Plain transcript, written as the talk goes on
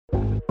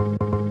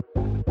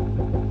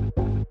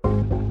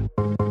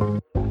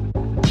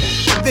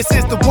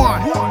This is the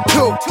 1,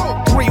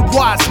 2, 3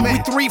 wise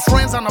men. We three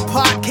friends on a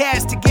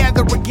podcast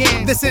together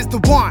again. This is the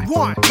 1,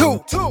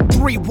 2,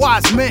 3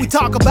 wise men. We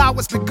talk about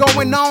what's been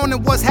going on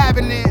and what's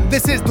happening.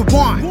 This is the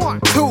 1,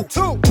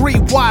 2, 3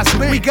 wise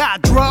men. We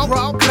got Dro,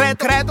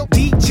 Credo,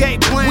 DJ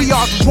Plan. We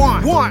are the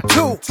 1,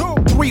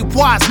 2, 3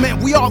 wise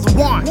men. We are the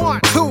 1,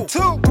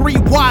 2, 3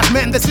 wise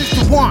men. This is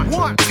the 1,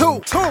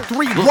 2,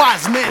 3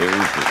 wise men. There's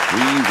the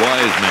 3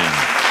 wise men.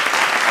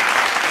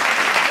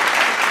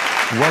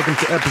 Welcome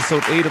to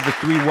episode 8 of the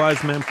 3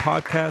 Wise Men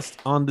podcast.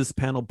 On this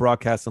panel,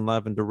 broadcasting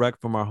live and direct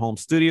from our home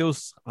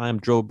studios, I am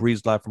Joe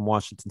Breeze, live from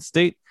Washington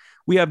State.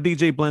 We have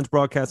DJ Blends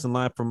broadcasting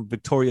live from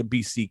Victoria,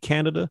 BC,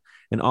 Canada.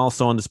 And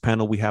also on this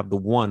panel, we have the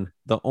one,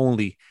 the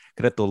only,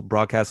 Credo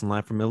broadcasting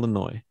live from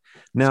Illinois.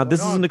 Now,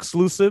 this is an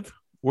exclusive.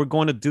 We're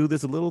going to do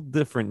this a little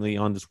differently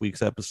on this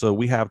week's episode.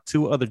 We have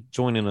 2 other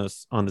joining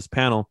us on this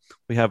panel.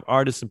 We have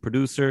artist and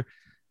producer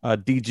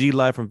DG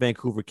live from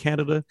Vancouver,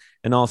 Canada.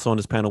 And also on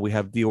this panel, we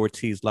have D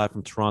Ortiz live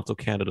from Toronto,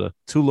 Canada.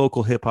 2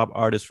 local hip-hop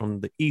artists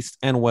from the east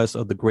and west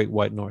of the Great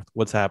White North.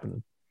 What's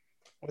happening?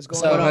 What's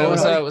going on?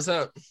 What's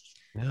up?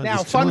 Yeah,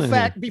 now, fun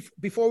fact,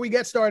 before we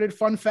get started,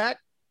 fun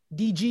fact,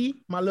 DG,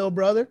 my little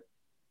brother.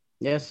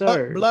 Yes,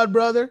 sir. Blood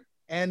brother.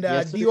 And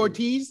D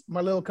Ortiz,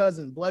 my little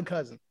cousin, blood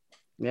cousin.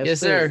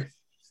 Yes, sir.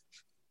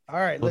 All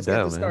right, let's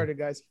get this started,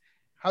 guys.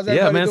 How's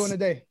everybody doing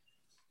today?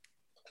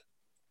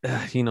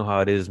 You know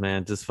how it is,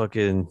 man. Just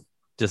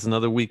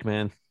another week,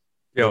 man.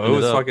 Yo,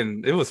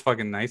 it was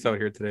fucking nice out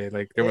here today.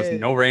 Like there was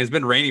no rain. It's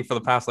been raining for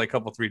the past like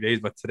 3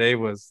 days, but today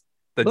was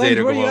the day to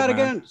go out. Where you at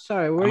again?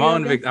 Sorry,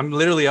 I'm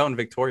literally out in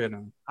Victoria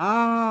now.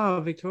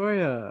 Oh,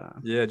 Victoria.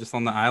 Yeah, just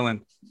on the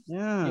island.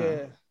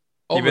 Yeah.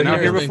 You been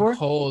out here before?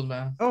 Cold,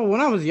 man. Oh, when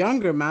I was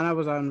younger, man, I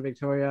was out in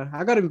Victoria.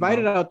 I got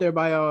invited out there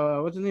by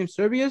what's his name,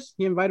 Serbius.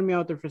 He invited me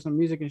out there for some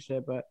music and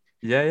shit, but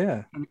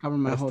yeah. I'm cover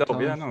my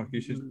hotel. Yeah, no,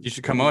 you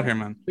should come out here,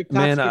 man.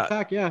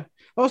 Spectac, yeah.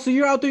 Oh, so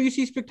you're out there? You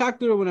see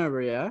Spectacular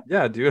whenever, yeah?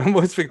 Yeah, dude, I'm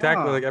always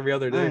Spectacular like every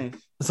other day.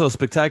 Nice. So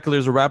Spectacular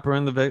is a rapper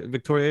in the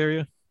Victoria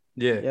area.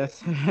 Yeah.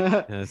 Yes.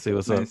 Yeah. See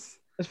what's up.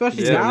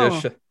 Especially now.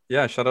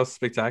 Yeah, shout out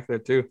Spectacular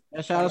too.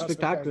 Yeah, shout out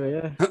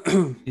Spectacular,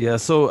 yeah. Yeah,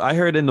 so I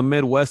heard in the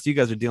Midwest, you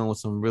guys are dealing with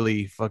some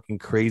really fucking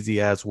crazy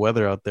ass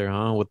weather out there,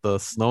 huh? With the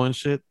snow and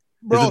shit.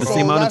 Is it the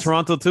same out in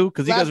Toronto too?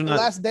 Because you guys are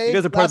not. You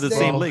guys are part of the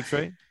same lakes,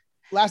 right?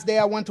 Last day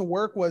I went to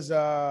work was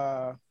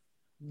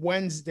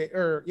Wednesday,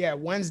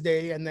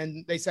 and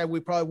then they said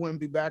we probably wouldn't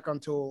be back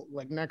until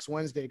like next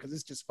Wednesday because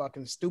it's just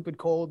fucking stupid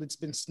cold. It's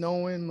been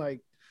snowing, like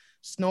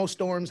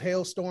snowstorms,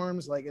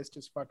 hailstorms, like it's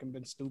just fucking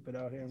been stupid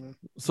out here, man.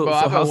 So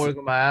I've been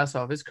working my ass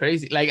off. It's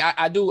crazy. Like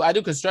I do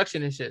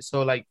construction and shit.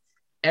 So like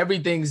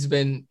everything's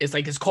been, it's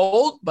like it's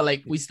cold, but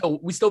like we still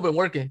been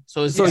working.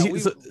 So it's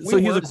here's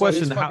a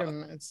question.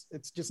 So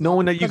it's just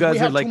knowing that you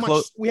guys are like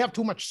close. We have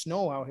too much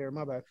snow out here.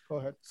 My bad. Go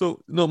ahead.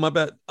 So no, my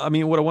bad. I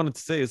mean, what I wanted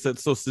to say is that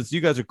since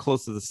you guys are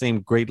close to the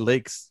same Great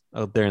Lakes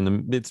out there in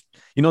the it's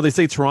they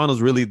say Toronto's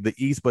really the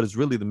east, but it's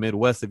really the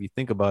Midwest if you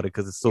think about it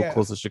because it's so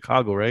close to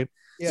Chicago, right?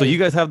 Yeah. So you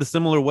guys have the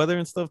similar weather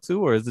and stuff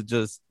too, or is it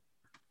just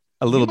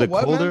a little bit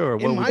colder? Or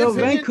in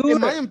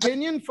my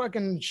opinion,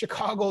 fucking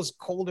Chicago's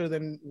colder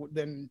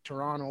than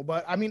Toronto.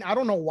 But I mean, I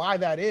don't know why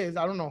that is.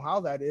 I don't know how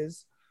that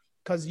is,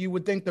 because you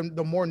would think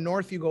the more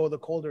north you go, the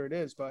colder it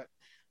is. But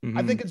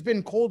I think it's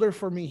been colder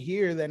for me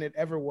here than it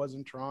ever was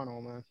in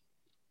Toronto, man.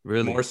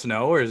 Really? More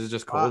snow, or is it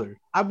just colder?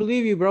 I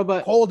believe you, bro.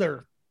 But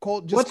colder.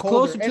 Just what's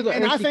colder. Closer to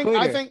the Earth's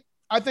equator?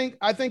 I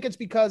think it's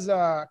because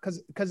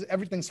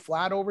everything's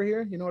flat over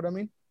here. You know what I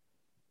mean?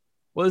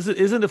 Well,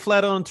 isn't it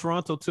flat on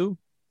Toronto too?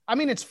 I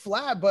mean, it's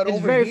flat, but it's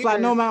over very here,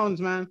 flat. No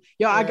mountains, man.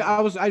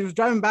 I was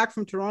driving back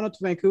from Toronto to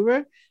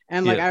Vancouver,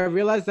 and I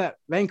realized that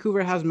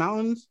Vancouver has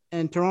mountains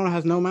and Toronto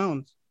has no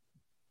mountains.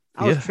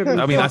 I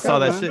saw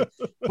that shit.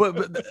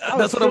 But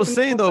that's what I was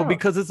saying though,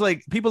 because it's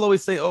like people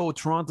always say, "Oh,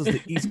 Toronto's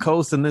the East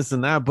Coast and this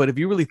and that," but if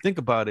you really think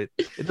about it,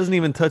 it doesn't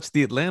even touch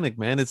the Atlantic,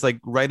 man. It's like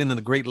right into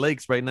the Great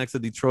Lakes, right next to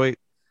Detroit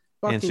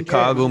and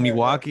Chicago,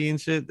 Milwaukee,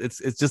 and shit.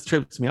 It just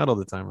trips me out all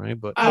the time, right?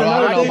 But I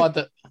don't know about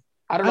the.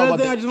 I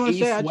just want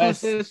to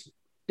say this.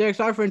 Derek,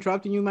 sorry for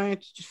interrupting you, man.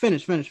 Just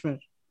finish.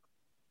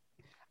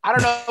 I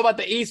don't know about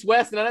the East,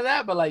 West, none of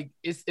that, but like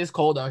it's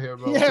cold out here,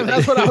 bro. Yeah,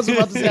 that's what I was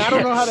about to say. I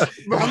don't know how to.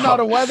 I'm not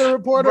a weather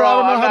reporter.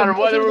 Bro, I'm not a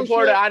weather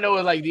reporter. I know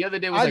like the other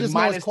day was like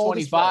minus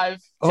 25.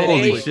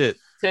 Holy shit!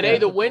 Today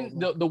the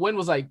wind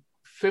was like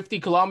 50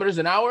 kilometers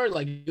an hour.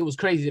 Like it was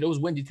crazy. It was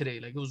windy today.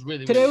 Like it was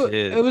really.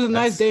 Today it was a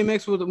nice day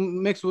mixed with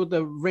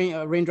the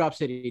raindrop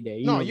city day.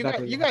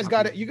 You guys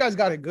got it. You guys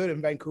got it good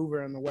in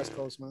Vancouver and the West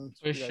Coast, man.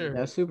 For sure.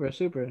 Yeah,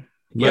 super.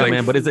 Yeah,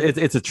 man, but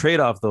it's a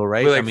trade-off though,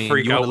 right? We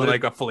freak out when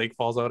like a flake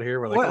falls out here.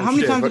 We're like, how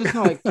many times did it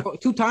snow?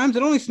 Like 2 times?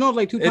 It only snowed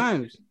like 2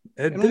 times.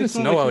 It didn't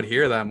snow out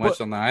here that much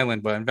on the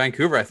island, but in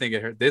Vancouver, I think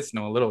it did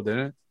snow a little, didn't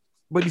it?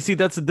 But you see,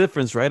 that's the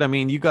difference, right? I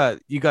mean, you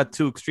got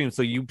 2 extremes.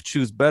 So you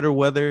choose better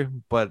weather,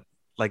 but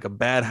like a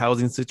bad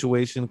housing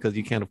situation because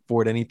you can't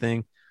afford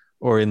anything,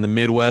 or in the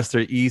Midwest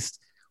or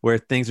East where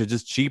things are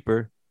just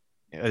cheaper.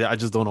 I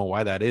just don't know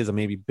why that is.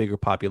 Maybe bigger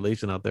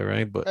population out there,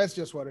 right? But that's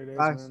just what it is.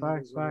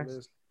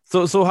 Facts.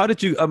 So how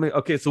did you? I mean,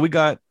 okay, so we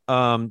got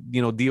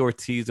D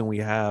Ortiz and we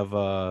have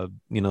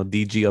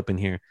DG up in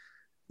here.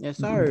 Yes,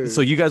 sir.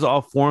 So you guys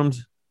all formed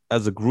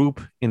as a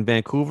group in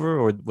Vancouver,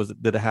 or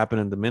did it happen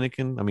in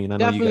Dominican? I mean, I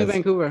know definitely you guys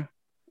Vancouver.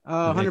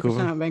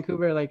 100%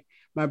 Vancouver. Like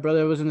my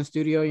brother was in the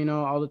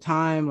studio, all the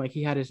time. Like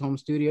he had his home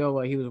studio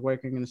while he was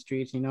working in the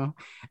streets,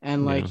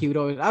 and like he would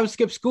always, I would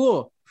skip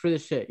school for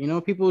this shit.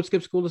 People would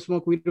skip school to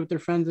smoke weed with their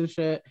friends and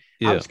shit.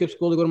 Yeah. I would skip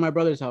school to go to my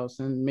brother's house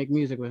and make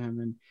music with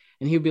him.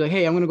 And he'd be like,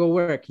 hey, I'm going to go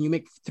work. Can you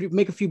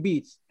make a few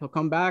beats? He'll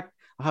come back.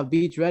 I'll have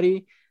beats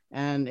ready.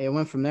 And it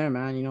went from there,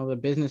 man. The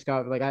business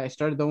got like, I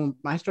started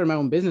my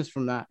own business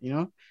from that,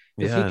 because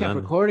he kept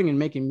recording and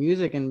making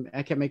music and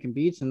I kept making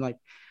beats. And like,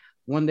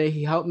 one day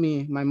he helped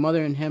me, my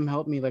mother and him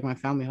helped me, like my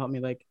family helped me,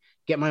 like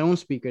get my own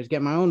speakers,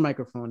 get my own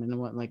microphone.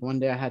 And one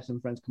day I had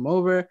some friends come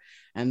over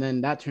and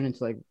then that turned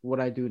into like what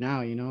I do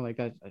now, like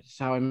that's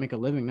how I make a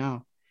living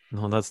now.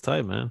 No, that's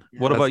tight, man. Yeah,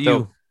 what about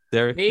you,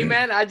 Derek? Me,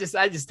 man, I just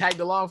tagged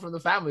along from the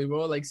family,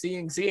 bro. Like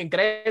seeing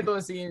Creto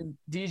and seeing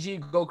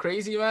DG go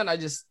crazy, man.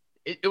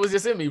 It was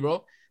just in me,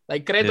 bro.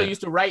 Like Creto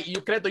used to write,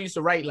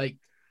 like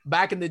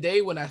back in the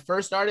day when I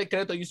first started,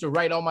 Creto used to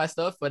write all my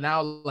stuff, but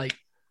now like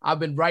I've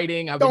been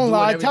writing. Don't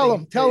lie. Tell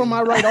him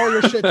I write all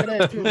your shit today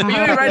too. You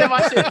ain't writing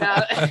my shit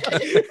now.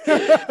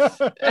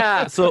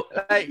 Yeah. So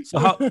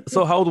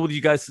how old were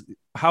you guys?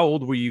 How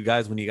old were you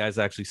guys when you guys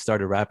actually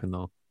started rapping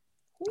though?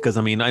 Because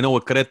I mean, I know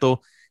with Creto,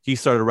 he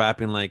started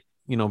rapping like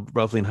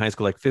roughly in high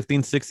school, like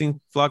 15,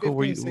 16. Flacco,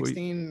 15,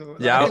 16.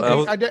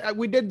 Yeah,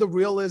 we did the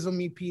Realism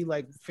EP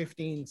like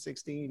 15,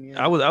 16.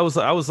 Yeah. I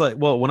was like,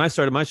 well, when I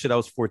started my shit, I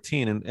was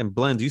 14. And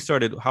Blends, you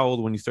started how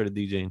old when you started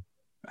DJing?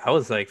 I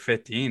was like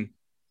 15.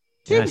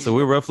 Yeah, so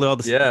we're roughly all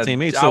the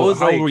same age. So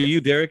how old were you,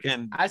 Derek?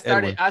 And I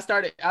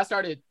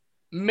started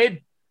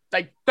mid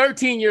like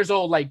 13 years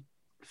old, like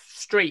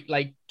straight,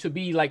 like to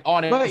be like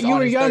on it. But you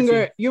were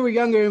younger,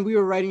 and we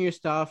were writing your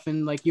stuff,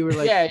 and like you were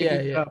like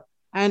yeah.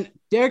 And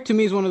Derek to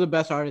me is one of the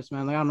best artists,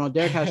 man. Like I don't know,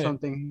 Derek has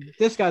something.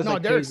 This guy's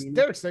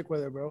Derek's sick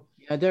with it, bro.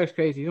 Yeah, Derek's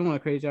crazy. He's one of the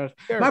crazy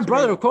artists. My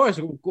brother, of course,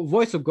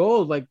 Voice of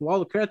Gold. Like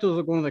Waldo Creto's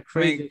like one of the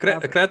crazy.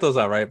 Creto's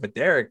all right, but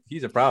Derek,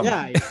 he's a problem.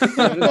 Yeah,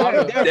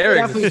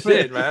 Derek's a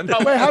shit, man.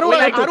 Wait, how do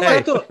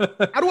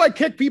I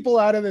kick people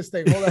out of this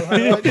thing? Hold on.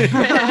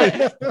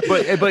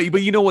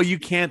 But you know what? You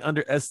can't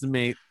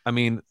underestimate. I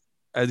mean,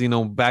 as you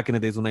know, back in the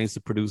days when I used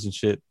to produce and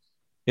shit,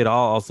 it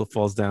all also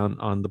falls down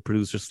on the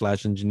producer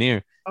 /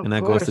 engineer, and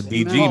that goes to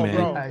DG,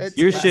 man.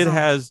 Your shit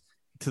has,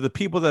 to the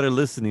people that are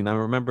listening, I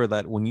remember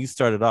that when you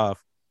started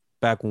off,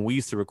 back when we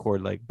used to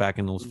record, like back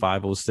in those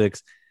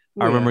 506,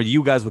 I remember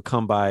you guys would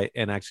come by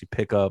and actually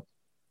pick up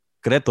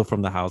Creto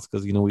from the house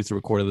because we used to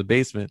record in the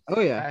basement. Oh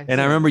yeah.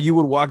 And I remember you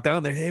would walk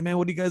down there, hey man,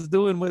 what are you guys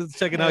doing?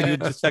 Check it out. You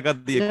just check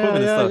out the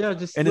equipment and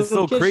stuff. And it's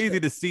so crazy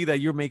to see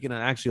that you're making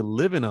an actual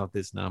living off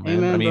this now, man.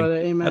 Amen, I mean, brother.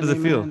 Amen, how does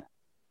it feel?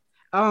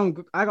 All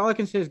I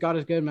can say is God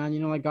is good, man.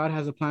 Like God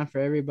has a plan for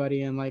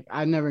everybody, and like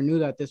I never knew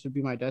that this would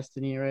be my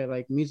destiny, right?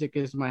 Like music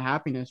is my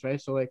happiness, right?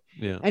 So like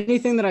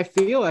anything that I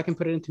feel, I can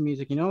put it into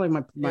music. Like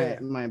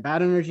my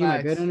bad energy,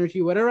 my good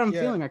energy, whatever I'm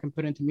feeling, I can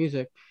put into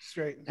music.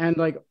 Straight. And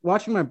like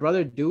watching my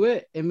brother do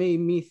it, it made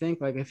me think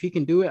like if he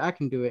can do it, I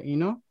can do it.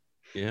 Yeah.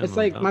 It's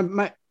like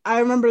my I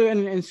remember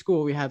in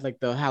school we had like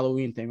the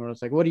Halloween thing where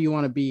it's like, what do you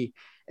want to be?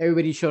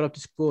 Everybody showed up to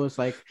school. It's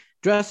like,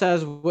 dress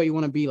as what you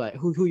want to be, like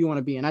who you want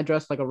to be. And I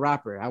dressed like a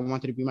rapper. I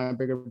wanted to be my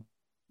bigger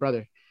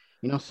brother,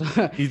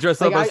 So you dressed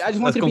like, up as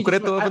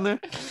Concreto up in there?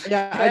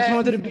 Yeah, I just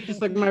wanted to be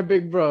just like my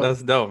big bro.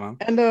 That's dope, man.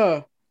 And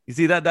you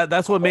see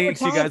that's what makes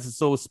you guys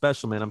so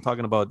special, man. I'm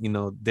talking about,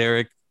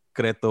 Derek,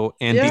 Creto,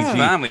 and DG.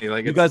 Family.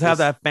 Like you guys have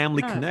that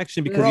family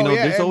connection because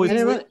there's always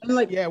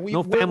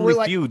no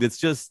family feud. It's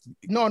just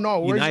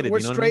united,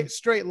 we're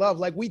straight love.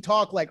 Like we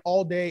talk like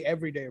all day,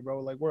 every day, bro.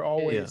 Like we're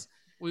always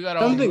we got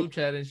our own group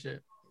chat and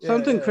shit.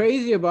 Something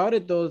crazy about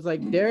it though is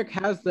like Derek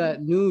has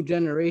that new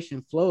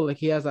generation flow, like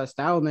he has that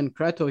style, and then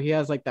Creto he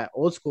has like that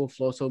old school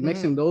flow. So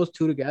mixing those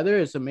two together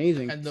is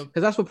amazing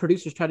because that's what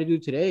producers try to do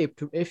today.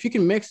 If you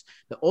can mix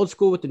the old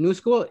school with the new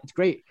school, it's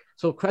great.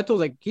 So Creto's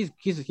like he's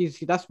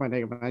that's my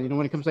nigga, man.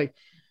 When it comes like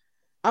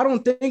I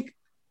don't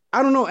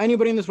know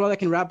anybody in this world that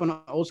can rap on an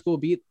old school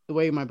beat the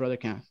way my brother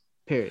can.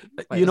 Period.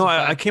 Like,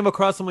 I came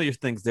across some of your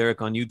things,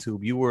 Derek, on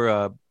YouTube. You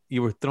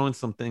were throwing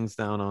some things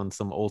down on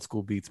some old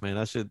school beats, man.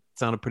 That shit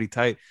sounded pretty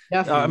tight.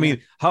 I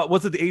mean,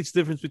 what's the age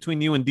difference between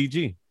you and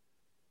DG?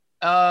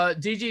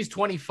 DG is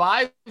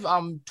 25.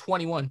 I'm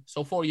 21,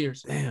 so 4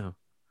 years. Damn.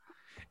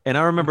 And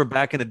I remember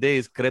back in the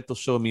days, Creto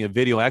showed me a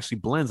video. Actually,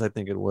 Blends, I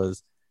think it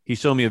was. He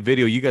showed me a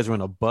video. You guys were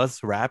on a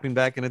bus rapping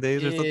back in the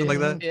days or something like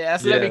that. Yeah,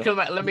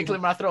 let me clear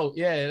my throat.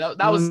 Yeah,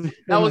 I was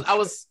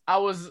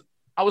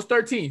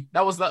 13.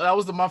 That was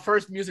my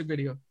first music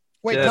video.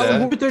 Wait, tell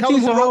them who who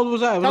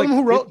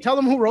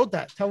wrote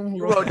that. Tell them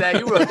who wrote that.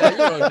 You wrote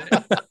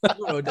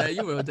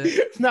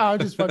that. No, I'm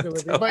just fucking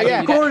with you. But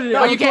yeah,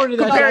 you can't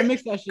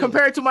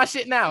compare it to my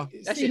shit now.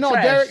 That shit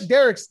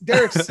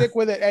Derek's sick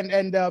with it.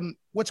 And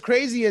what's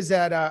crazy is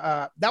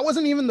that that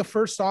wasn't even the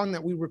first song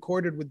that we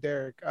recorded with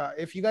Derek.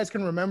 If you guys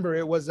can remember,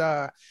 it was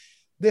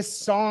this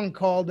song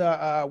called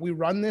 "We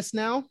Run This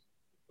Now."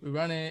 We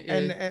run it,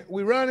 and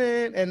we run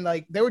it, and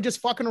like they were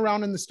just fucking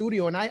around in the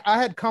studio, and I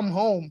had come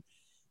home,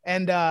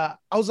 and I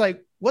was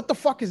like, "What the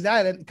fuck is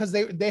that?" And because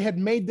they had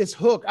made this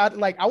hook,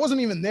 I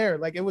wasn't even there,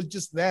 like it was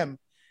just them.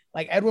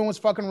 Like Edwin was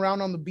fucking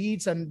around on the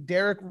beats, and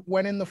Derek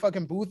went in the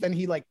fucking booth, and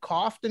he like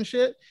coughed and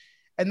shit,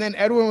 and then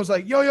Edwin was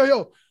like, "Yo,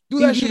 do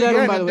that shit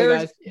again." By the way,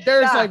 guys.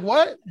 Derek's like,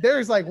 "What?"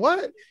 Derek's like,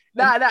 "What?"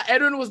 Nah.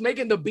 Edwin was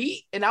making the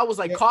beat, and I was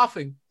like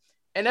coughing,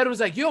 and Edwin was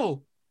like,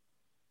 "Yo."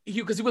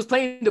 Because he was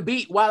playing the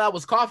beat while I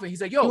was coughing.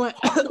 He's like, "Yo,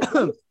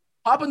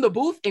 hop in the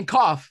booth and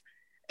cough."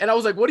 And I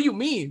was like, "What do you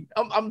mean?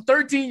 I'm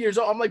 13 years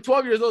old. I'm like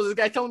 12 years old. This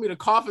guy telling me to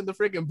cough in the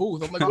freaking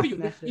booth." I'm like, "What do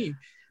you mean?"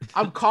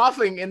 I'm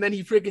coughing, and then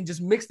he freaking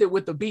just mixed it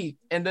with the beat,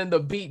 and then the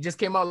beat just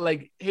came out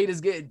like "Haters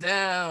Get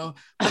Down,"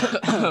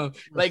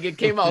 like it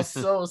came out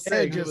so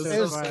sick. It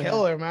was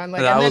killer, man.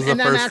 Like that was the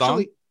first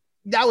song.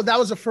 That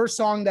was the first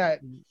song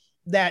that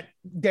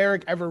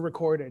Derek ever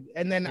recorded,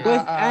 and then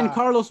and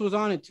Carlos was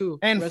on it too,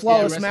 and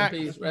Flawless Mac.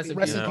 Rest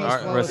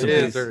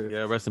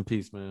in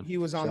peace, man. He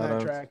was on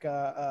that track.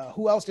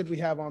 Who else did we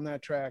have on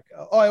that track?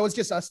 It was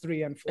just us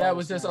three and Flawless. Yeah, it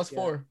was just us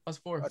four.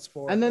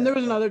 And then there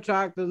was another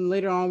track. Then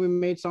later on, we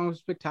made songs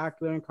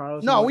Spectacular and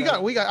Carlos. No, we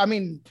got. I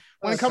mean,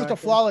 when it comes to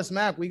Flawless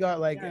Mac, we got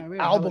like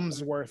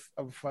albums worth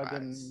of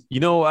fucking.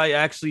 I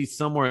actually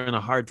somewhere in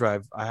a hard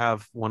drive, I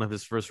have one of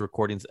his first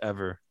recordings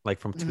ever,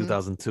 like from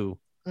 2002.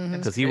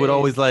 Because he would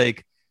always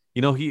like,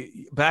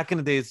 he back in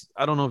the days.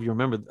 I don't know if you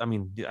remember. I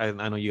mean, I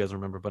know you guys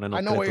remember, but I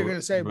know what you're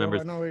gonna say, bro.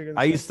 I know what you're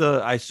gonna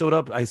say. I showed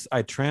up.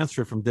 I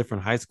transferred from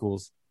different high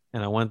schools,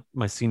 and I went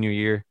my senior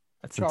year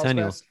at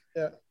Centennial.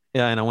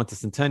 And I went to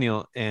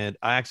Centennial, and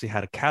I actually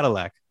had a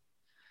Cadillac.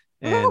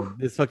 And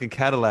this fucking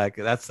Cadillac,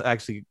 that's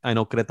actually, I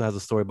know Creto has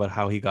a story about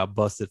how he got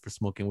busted for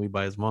smoking weed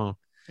by his mom.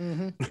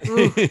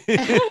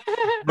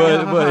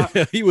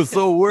 But he was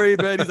so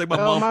worried, man. He's like, my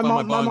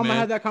mom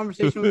had that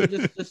conversation with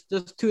me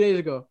just 2 days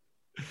ago.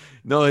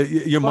 No,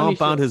 your mom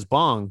found his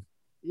bong.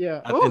 Yeah,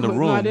 in the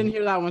room. No, I didn't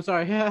hear that one.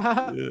 Sorry.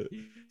 Yeah.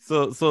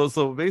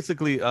 So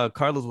basically,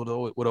 Carlos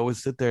would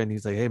always sit there, and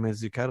he's like, "Hey man,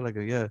 is your Cadillac?"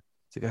 Like, yeah.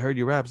 It's like, "I heard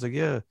you rap." It's like,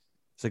 "Yeah."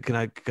 It's like,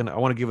 "Can I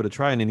want to give it a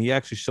try?" And then he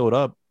actually showed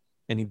up,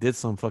 and he did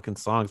some fucking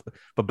songs.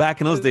 But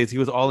back in those days, he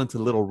was all into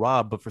Little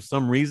Rob. But for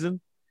some reason,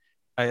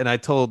 I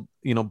told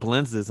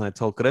Blends this, and I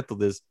told Creto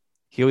this.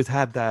 He always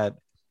had that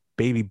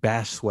Baby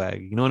Bash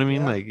swag. You know what I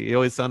mean? Yeah. Like he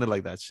always sounded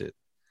like that shit.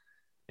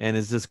 And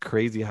it's just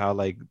crazy how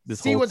like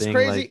this whole what's thing.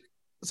 Crazy? Like,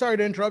 sorry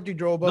to interrupt you,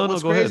 Joe, but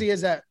what's crazy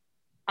is that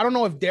I don't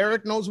know if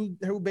Derek knows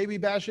who Baby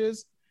Bash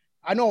is.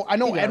 I know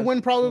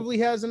Edwin probably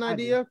has an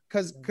idea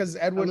because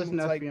Edwin was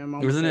like,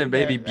 wasn't it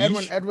Baby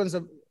Beach? Edwin's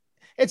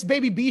it's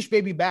Baby Beach,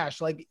 Baby Bash.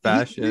 Like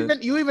Bash,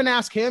 you even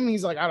ask him,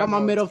 he's like, I don't know.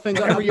 My middle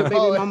finger up your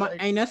baby mama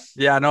anus.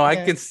 Yeah, no, I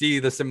can see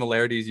the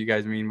similarities you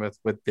guys mean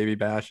with Baby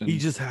Bash. And he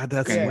just had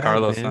that swag,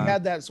 Carlos. He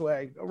had that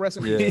swag. Rest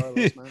in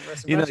peace,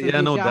 Carlos,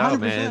 man. No doubt,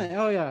 100%. Man.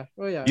 Oh yeah.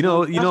 You know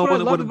what I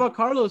loved about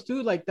Carlos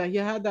too, like that he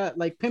had that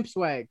like pimp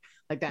swag,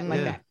 like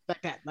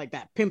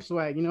that pimp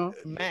swag,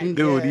 Mac,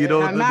 dude.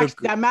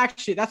 That Mac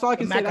shit. That's all I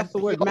can say. That's the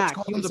word Mac.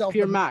 He was a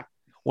pure Mac.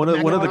 One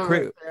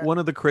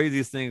of the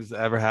craziest things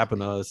that ever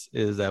happened to us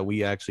is that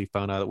we actually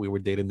found out that we were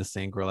dating the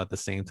same girl at the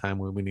same time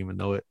when we didn't even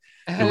know it.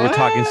 And we were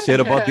talking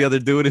shit about the other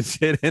dude and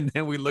shit, and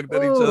then we looked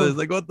at each other. It's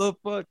like, what the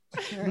fuck?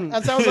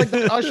 That sounds like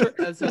the Usher.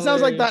 That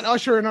sounds like that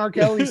Usher and R.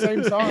 Kelly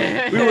same song.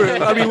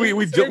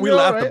 We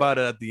laughed about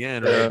it at the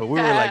end, right? But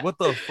we were like, what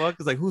the fuck?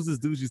 It's like, who's this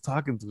dude she's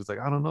talking to? It's like,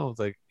 I don't know. It's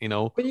like,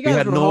 we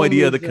had no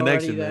idea the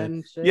connection,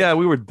 man. Yeah,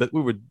 we were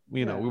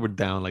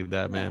down like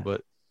that, man.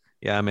 But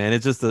yeah, man,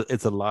 it's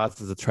a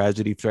loss. It's a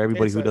tragedy for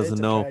everybody who doesn't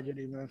know.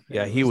 Tragedy,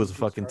 yeah, he was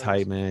fucking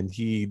tight, man.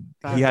 He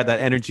had that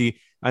energy.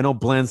 I know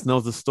Blends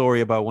knows the story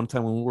about one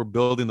time when we were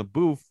building the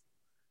booth.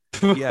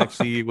 He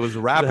actually was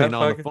rapping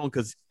on the phone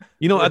because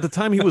at the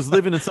time he was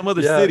living in some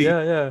other city.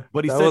 Yeah.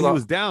 But he said he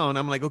was down.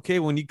 I'm like, okay,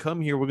 when you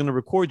come here, we're gonna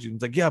record you.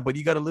 He's like, yeah, but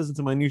you got to listen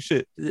to my new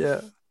shit.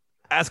 Yeah.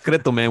 Ask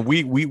Creto, man.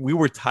 We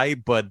were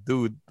tight, but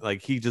dude,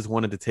 like he just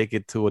wanted to take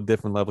it to a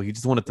different level. He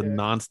just wanted to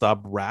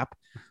nonstop rap.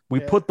 We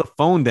put the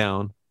phone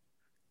down.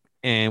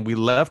 And we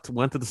left,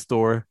 went to the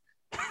store,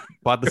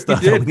 bought the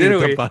stuff that we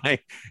needed to buy,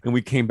 and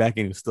we came back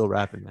and he was still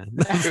rapping, man.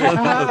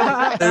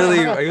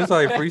 Literally, he was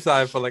like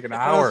freestyle for like an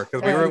hour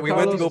because we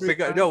went to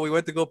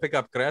go pick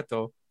up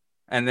Creto,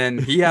 and then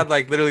he had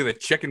like literally the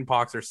chicken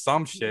pox or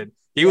some shit.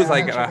 He was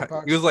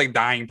like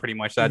dying pretty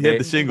much that day.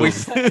 The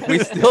shingles.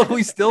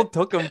 we still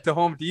took him to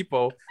Home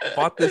Depot,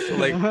 bought this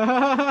like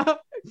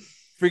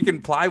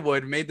freaking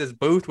plywood, made this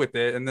booth with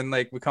it, and then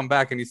like we come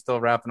back and he's still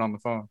rapping on the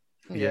phone.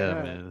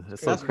 Yeah, man,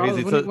 that's so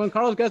crazy. When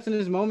Carlos gets in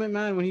his moment,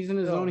 man, when he's in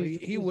his zone,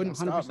 he wouldn't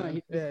stop.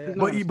 But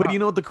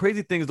the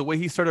crazy thing is the way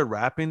he started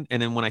rapping,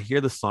 and then when I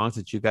hear the songs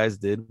that you guys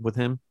did with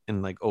him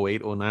in like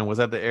 08, 09, was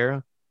that the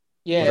era?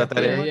 Yeah, was that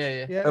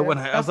era? Yeah. When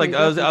I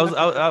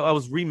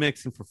was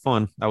remixing for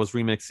fun. I was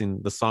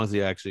remixing the songs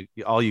that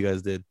all you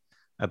guys did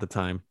at the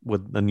time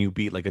with a new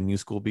beat, like a new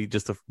school beat,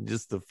 just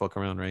to fuck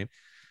around, right?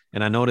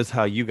 And I noticed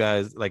how you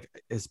guys, like,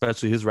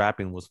 especially his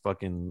rapping was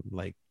fucking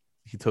like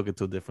he took it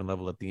to a different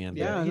level at the end.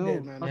 Yeah, he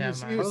did, man. Yeah,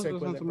 He was sick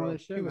with it, bro.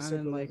 He was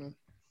sick with it.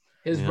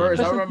 His verse,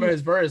 I remember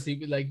his verse.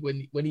 He like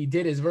when he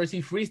did his verse,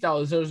 he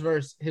freestyled his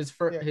verse,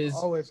 his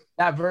always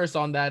that verse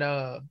on that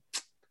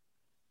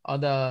on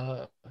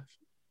the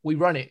We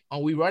Run It.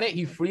 On We Run It,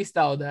 he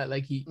freestyled that.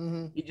 Like he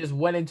just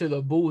went into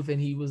the booth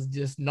and he was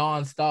just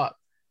nonstop,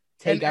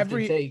 take after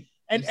take.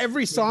 And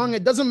every song,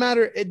 it doesn't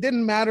matter. It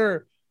didn't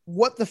matter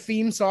what the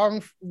theme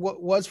song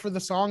was for the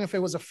song. If it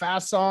was a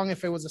fast song,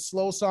 if it was a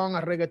slow song,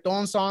 a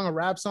reggaeton song, a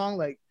rap song,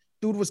 like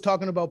dude was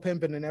talking about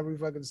pimping in every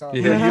fucking song.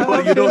 Yeah,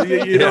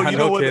 you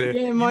know what?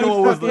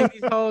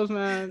 These hoes,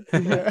 man.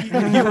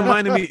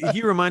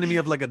 He reminded me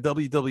of like a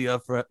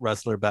WWF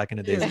wrestler back in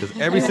the days, because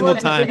every single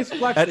time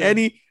at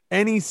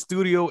any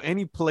studio,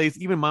 any place,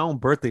 even my own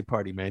birthday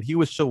party, man, he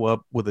would show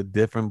up with a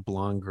different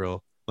blonde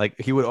girl. Like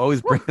he would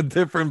always bring a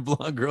different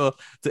blonde girl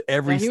to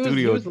every studio.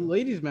 He was a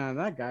ladies' man.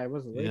 That guy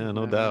was a ladies' man. Yeah,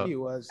 no doubt. He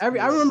was. I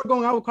remember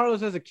going out with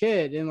Carlos as a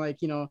kid, and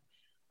like, you know,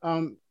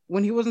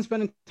 when he wasn't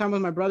spending time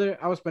with my brother,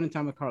 I was spending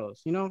time with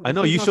Carlos. You know. I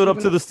know you showed up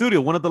to the studio.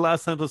 One of the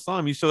last times I saw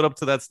him, you showed up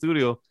to that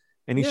studio,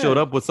 and he showed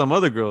up with some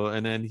other girl,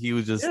 and then he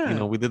was just, you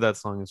know, we did that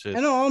song and shit. I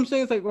know. All I'm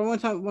saying is like, well,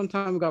 one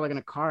time we got like in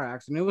a car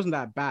accident. It wasn't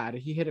that bad.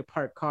 He hit a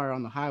parked car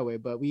on the highway,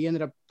 but we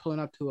ended up pulling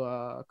up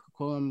to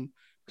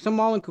some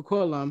mall in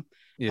Coquitlam.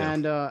 Yeah.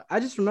 And I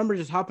just remember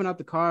just hopping out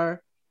the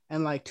car,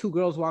 and like two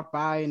girls walked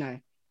by,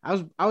 and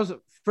I was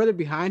further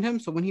behind him.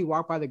 So when he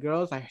walked by the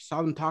girls, I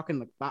saw them talking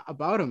like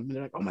about him. And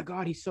they're like, "Oh my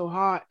God, he's so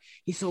hot.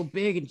 He's so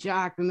big and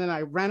jacked." And then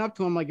I ran up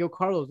to him like, "Yo,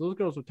 Carlos, those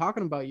girls were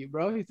talking about you,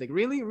 bro." He's like,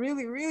 "Really,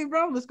 really, really,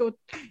 bro? Let's go."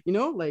 You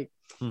know, like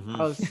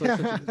I was such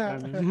a good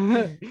time,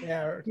 man.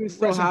 Yeah, he was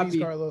so happy.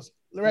 Peace, Carlos.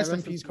 Rest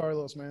in peace,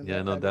 Carlos, man.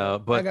 Yeah, no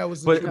doubt.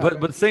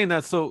 But saying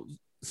that, so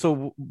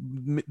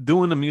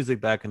doing the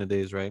music back in the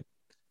days, right?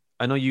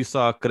 I know you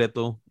saw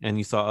Creto and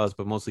you saw us,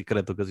 but mostly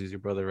Creto because he's your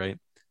brother, right?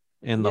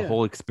 And the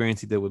whole experience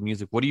he did with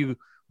music. What do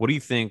you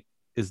think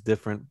is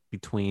different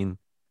between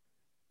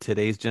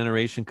today's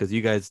generation? Because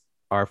you guys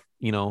are,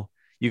 you know,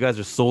 you guys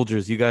are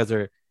soldiers. You guys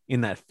are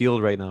in that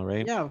field right now,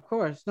 right? Yeah, of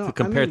course. No,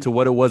 compared to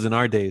what it was in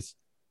our days.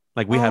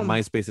 Like we had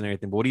MySpace and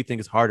everything, but what do you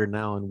think is harder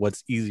now and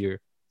what's easier?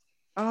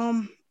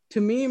 To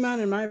me,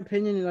 man, in my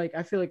opinion, like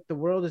I feel like the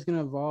world is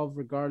gonna evolve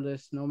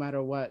regardless, no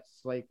matter what.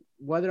 Like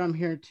whether I'm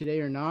here today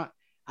or not,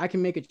 I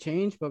can make a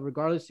change, but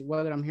regardless of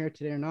whether I'm here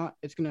today or not,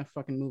 it's gonna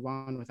fucking move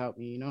on without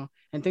me, you know.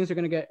 And things are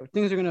gonna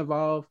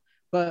evolve.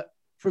 But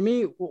for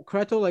me,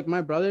 Creto, like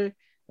my brother,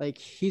 like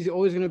he's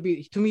always gonna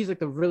be, to me, he's like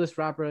the realest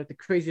rapper, like the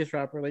craziest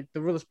rapper, like the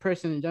realest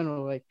person in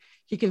general. Like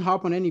he can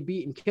hop on any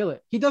beat and kill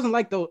it. He doesn't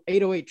like the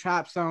 808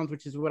 trap sounds,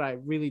 which is what I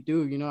really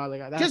do, you know.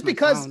 Like that's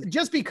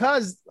just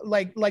because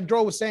like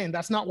Dro was saying,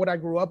 that's not what I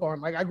grew up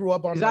on. Like I grew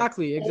up on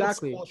exactly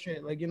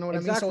shit. Like, you know what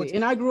I mean? So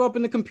and I grew up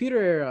in the computer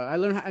era. I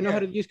know how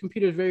to use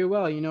computers very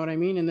well, you know what I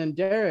mean? And then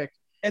Derek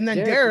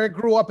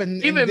grew up in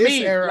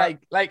this era.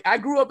 Like I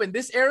grew up in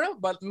this era,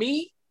 but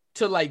me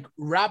to like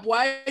rap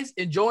wise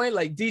enjoying,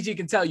 like DG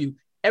can tell you,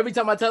 every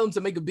time I tell him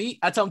to make a beat,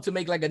 I tell him to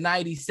make like a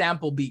 90s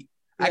sample beat.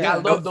 Like I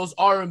love those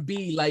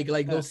R&B, like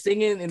those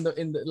singing in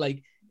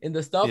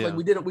the stuff. Yeah.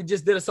 Like we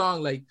just did a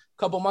song like a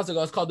couple months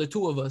ago. It's called The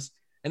Two of Us,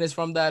 and it's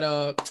from that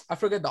I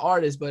forget the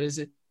artist, but is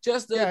it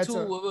just the two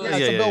of us? Yeah,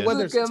 it's a Bill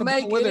Withers. We can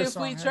make it if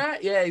we try.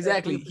 Yeah,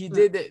 exactly. He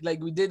did that.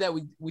 Like we did that.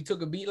 We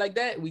took a beat like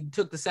that. We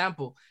took the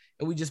sample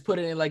and we just put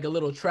it in like a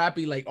little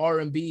trappy like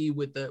R&B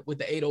with the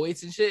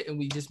 808s and shit, and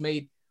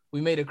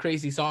we made a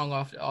crazy song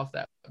off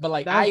that. But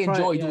like I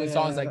enjoy doing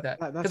songs like that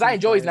because I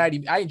enjoy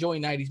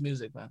 90s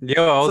music, man.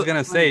 Yo, I was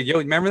gonna say,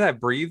 remember that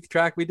Breathe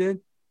track we did?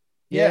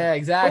 Yeah,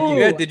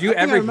 exactly. Did you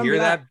ever hear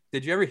that?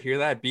 Did you ever hear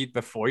that beat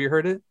before you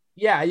heard it?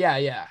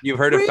 Yeah. You've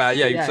heard of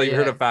Fabulous, so you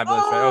heard of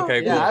Fabulous, right?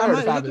 Okay, cool. Yeah, I heard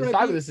of Fabulous.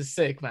 Fabulous is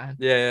sick, man.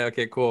 Yeah,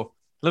 okay, cool.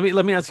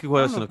 Let me ask you a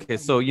question. Okay,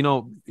 so you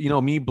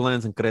know me,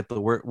 Blends, and Creto,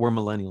 we're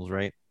millennials,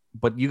 right?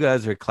 But you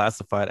guys are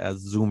classified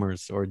as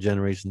Zoomers or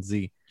Generation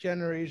Z.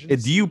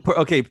 Because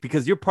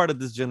you're part of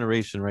this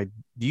generation, right?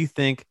 Do you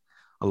think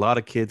a lot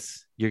of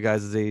kids your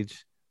guys'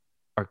 age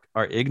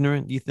are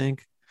ignorant, do you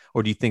think?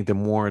 Or do you think they're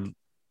more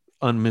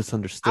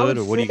misunderstood?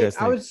 Or what do you guys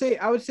think?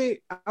 I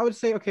would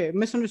say, okay,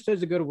 misunderstood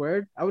is a good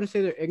word. I wouldn't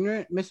say they're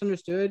ignorant,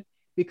 misunderstood,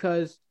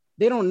 because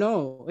they don't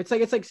know. It's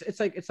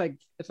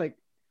like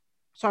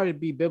sorry to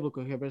be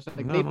biblical here, but it's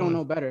like they don't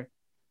know better.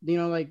 You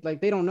know,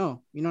 like they don't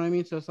know. You know what I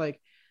mean? So it's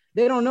like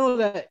they don't know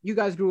that you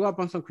guys grew up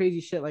on some crazy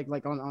shit,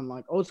 like on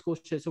like old school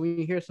shit. So when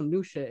you hear some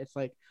new shit, it's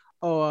like,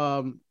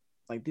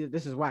 like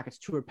this is whack. It's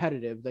too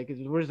repetitive. Like,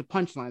 where's the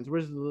punchlines?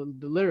 Where's the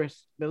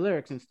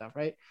lyrics and stuff,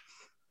 right?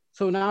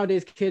 So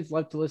nowadays, kids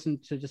love to listen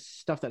to just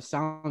stuff that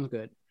sounds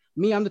good.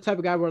 Me, I'm the type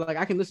of guy where like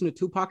I can listen to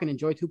Tupac and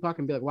enjoy Tupac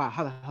and be like, wow,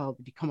 how the hell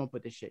did you come up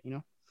with this shit, you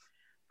know?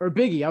 Or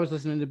Biggie. I was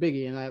listening to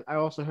Biggie, and I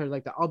also heard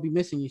like the "I'll Be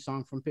Missing You"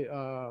 song from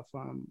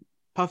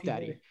Puff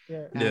Daddy.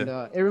 And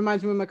it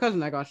reminds me of my cousin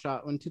that got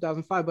shot in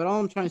 2005. But all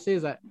I'm trying to say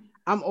is that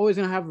I'm always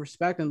going to have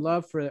respect and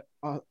love for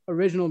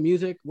original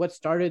music, what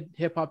started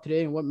hip hop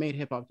today and what made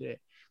hip hop today.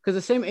 Because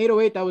the same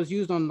 808 that was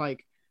used on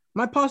like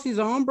My Posse's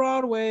on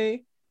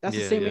Broadway, that's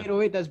the same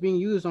 808 that's being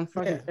used on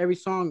fucking every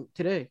song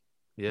today.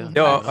 Yeah.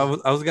 Yo,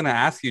 I was gonna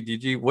ask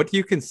you, what do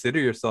you consider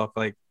yourself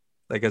like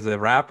as a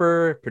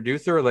rapper,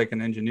 producer, or like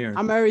an engineer?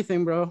 I'm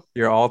everything, bro.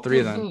 You're all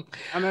three then.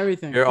 I'm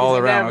everything. You're all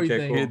around.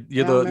 Everything.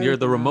 Okay, cool. You're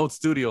the remote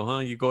studio, huh?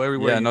 You go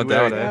everywhere. Yeah, no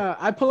doubt. Yeah,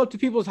 I pull up to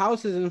people's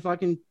houses and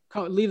fucking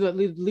leave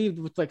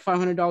with like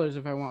 $500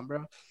 if I want,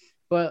 bro.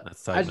 But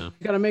I just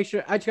gotta make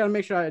sure. I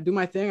do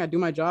my thing. I do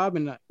my job,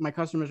 and my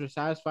customers are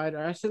satisfied.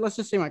 Or let's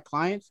just say my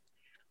clients.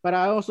 But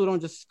I also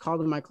don't just call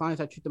them my clients.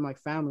 I treat them like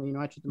family. You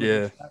know, I treat them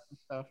like stuff and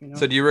stuff. You know.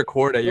 So do you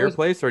record at your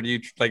place, or do you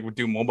like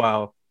do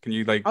mobile? Can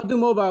you like? I'll do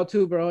mobile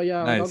too, bro.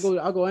 Yeah, nice.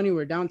 I'll go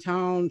anywhere,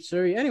 downtown,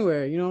 Surrey,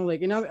 anywhere. You know,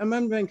 like, and I'm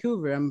in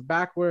Vancouver. I'm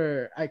back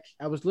where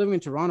I was living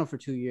in Toronto for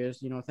 2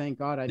 years. You know, thank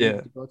God I didn't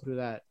have to go through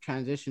that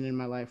transition in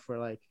my life where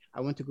like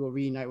I went to go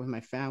reunite with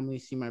my family,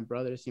 see my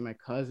brother, see my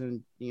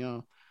cousin. You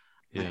know.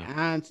 My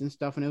aunts and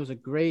stuff, and it was a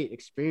great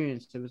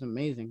experience. It was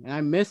amazing, and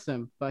I miss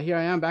them. But here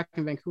I am back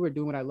in Vancouver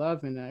doing what I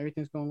love, and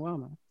everything's going well,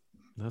 man.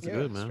 That's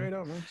good, man. Straight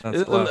up,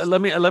 man.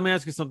 Let me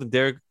ask you something,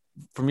 Derek.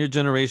 From your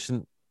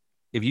generation,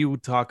 if you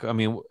talk, I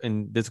mean,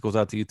 and this goes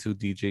out to you too,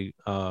 DJ.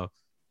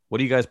 What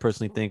do you guys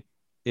personally think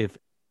if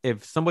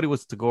somebody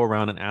was to go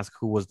around and ask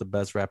who was the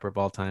best rapper of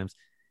all times,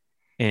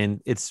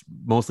 and it's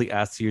mostly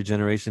asked to your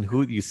generation,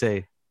 who do you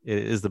say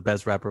is the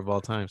best rapper of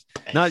all times?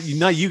 Not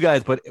you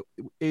guys, but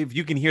if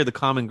you can hear the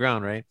common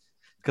ground, right?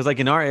 Because like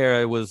in our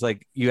era, it was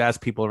like you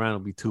ask people around,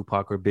 it'd be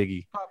Tupac or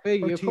Biggie.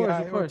 Biggie,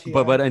 of course.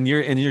 But in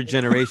your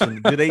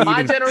generation, do they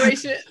my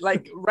generation,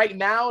 like right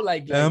now,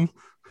 like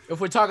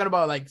if we're talking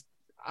about like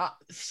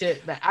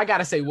shit, man, I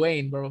gotta say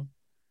Wayne, bro.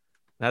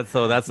 That's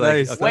nice.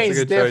 Like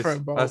Wayne's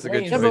different, bro. That's a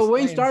good choice. Yeah, but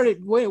Wayne started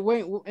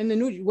Wayne in the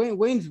new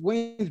Wayne's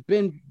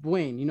been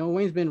Wayne. You know,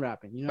 Wayne's been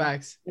rapping. You know,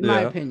 facts. In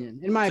my opinion.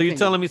 You're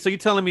telling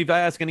me if I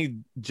ask any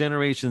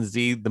Generation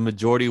Z, the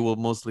majority will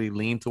mostly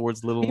lean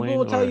towards Lil Wayne.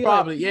 Will tell you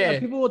probably, like,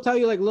 people will tell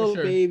you like Lil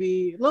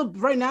Baby,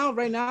 right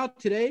now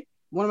today.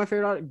 One of my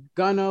favorite artists,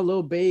 Gunna,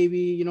 Lil Baby.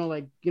 You know,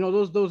 like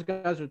those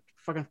guys are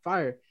fucking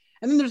fire.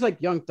 And then there's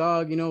like Young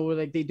Thug, you know, where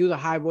like they do the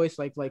high voice,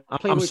 like.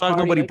 I'm shocked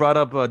nobody brought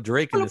up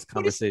Drake in this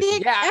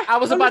conversation. Yeah, I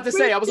was about to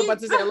say.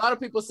 A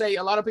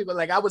lot of people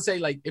like I would say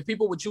like if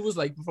people would choose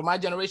like for my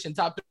generation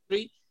top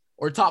 3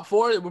 or top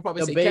 4, it would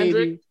probably say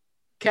Kendrick,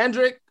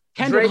 Drake,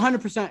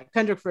 100%,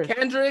 Kendrick first.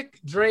 Kendrick,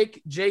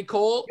 Drake, J.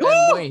 Cole,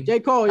 and Wayne.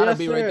 J. Cole, that'd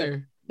be right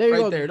there. There you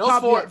go. There. Those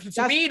top 4.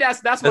 To me,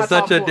 that's my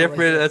top 4.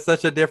 That's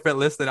such a different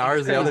list than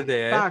ours the other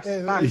day. Facts.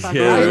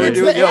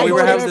 Yeah, we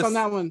were having this on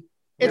that one.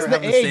 It's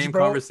the age, same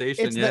bro.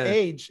 Conversation. It's the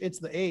age. It's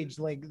the age.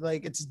 Like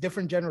it's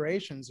different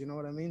generations. You know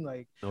what I mean?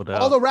 Like no doubt.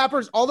 all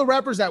the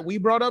rappers that we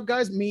brought up,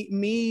 guys.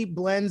 Me,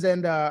 Blends,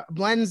 and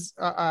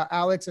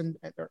Alex, and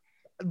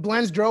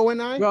Blends, Dro,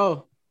 and I.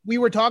 Bro, we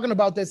were talking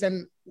about this,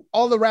 and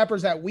all the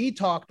rappers that we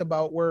talked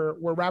about were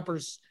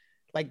rappers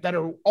like that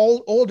are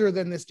all older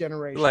than this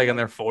generation, like in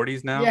their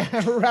 40s now.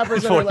 Yeah,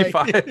 rappers that are like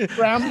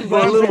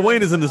well, Lil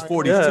Wayne is in his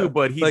 40s too,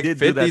 but he like did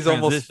 50, do that he's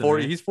almost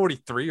 40. Right? He's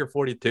 43 or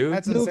 42.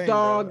 That's Snoop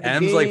Dogg.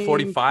 M's like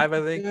 45,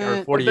 I think,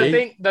 or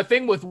 48. The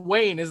thing with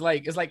Wayne is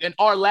like in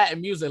our Latin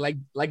music,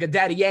 like a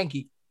Daddy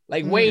Yankee.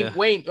 Like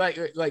Wayne,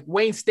 like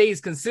Wayne stays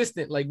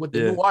consistent, like with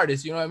the new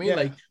artist. You know what I mean? Yeah.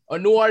 Like a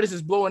new artist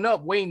is blowing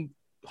up, Wayne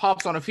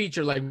hops on a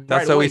feature. Like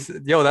that's what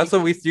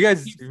you guys.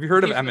 Have you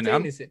heard of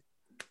Eminem?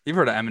 You've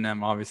heard of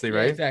Eminem, obviously,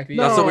 right? Yeah, exactly.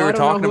 That's what we were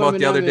talking about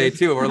the other day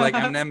too. Where like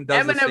Eminem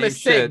does the same is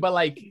shit, sick, but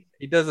like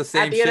he does the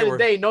same. At the end of the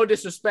day, no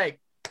disrespect,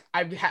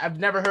 I've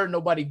never heard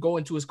nobody go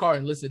into his car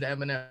and listen to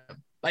Eminem.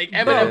 Like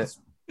Eminem's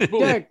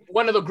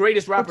one of the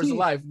greatest rappers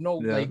alive.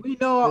 Like we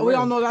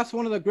all know that's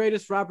one of the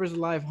greatest rappers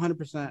alive,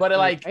 100%. But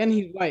like, and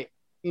he's white.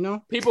 You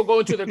know, people go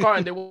into their car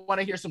and they want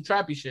to hear some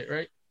trappy shit,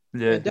 right?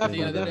 Yeah,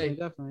 definitely.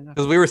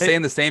 Because we were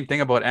saying the same thing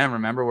about M.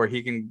 Remember, where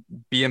he can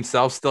be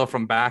himself still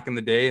from back in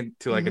the day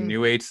to like a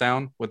new age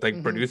sound with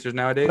like producers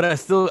nowadays. But I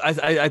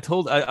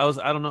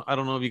don't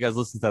know if you guys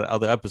listened to that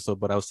other episode,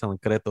 but I was telling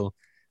Creto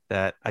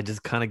that I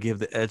just kind of give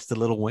the edge to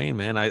Lil Wayne,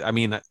 man. I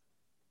mean,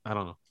 I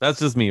don't know. That's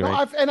just me,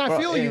 right? I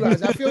feel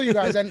you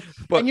guys. And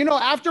and you know,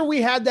 after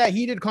we had that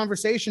heated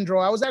conversation, Dro,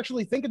 I was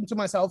actually thinking to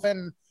myself,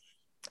 and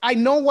I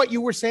know what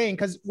you were saying,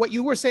 because what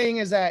you were saying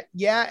is that,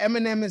 yeah,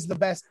 Eminem is the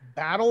best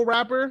battle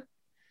rapper,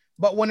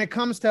 but when it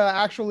comes to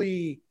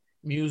actually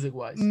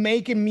music-wise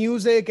making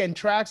music and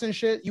tracks and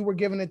shit, you were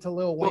giving it to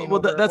Lil Wayne.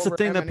 Well, that's the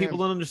thing Eminem, that people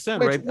don't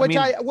understand, right?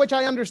 Which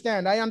I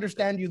understand. I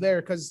understand you there,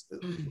 because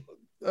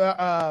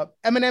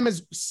Eminem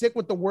is sick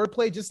with the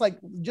wordplay, just like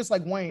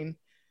Wayne,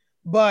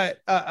 but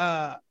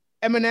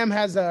Eminem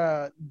has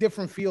a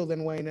different feel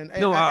than Wayne, and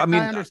I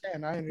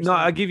understand. No,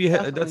 I give you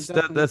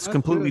that's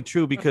completely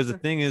true, because the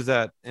thing is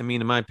that, I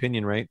mean, in my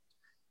opinion, right?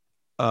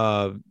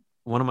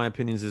 One of my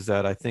opinions is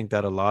that I think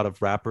that a lot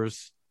of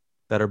rappers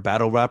that are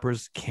battle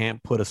rappers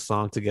can't put a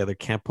song together,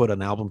 can't put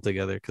an album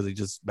together, because they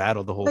just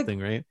battle the whole thing,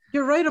 right?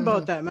 You're right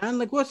about that, man.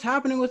 Like, what's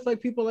happening with like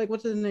people like,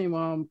 what's his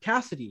name,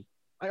 Cassidy?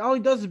 Like, all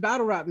he does is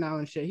battle rap now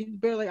and shit. He's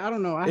barely, I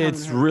don't know.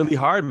 It's really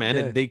hard, man.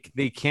 Yeah. And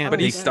they can't.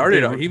 But he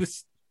started. He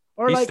was.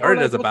 He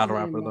started as a battle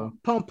rapper though.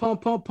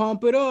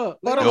 Pump it up.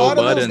 A lot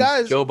of those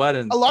guys, Joe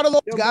Budden. A lot of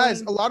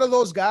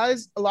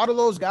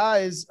those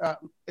guys,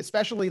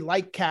 especially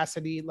like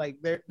Cassidy, like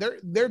they're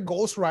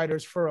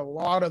ghostwriters for a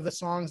lot of the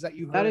songs that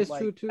you heard. That is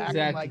like, true too.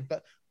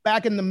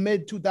 Back in the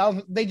mid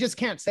 2000s, they just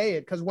can't say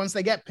it because once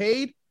they get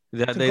paid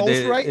to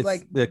ghostwrite,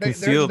 like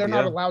they're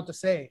not allowed to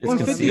say. When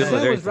 50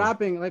 Cent was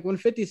rapping, like when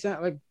 50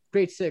 Cent, like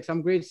grade 6,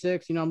 I'm grade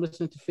 6, you know, I'm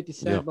listening to 50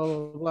 Cent, blah,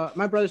 blah, blah.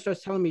 My brother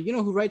starts telling me, you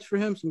know who writes for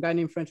him? Some guy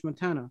named French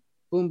Montana.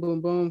 Boom, boom,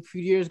 boom. A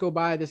few years go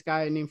by, this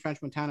guy named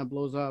French Montana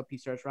blows up. He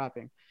starts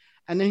rapping.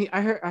 And then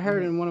I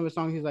heard in one of his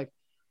songs, he's like,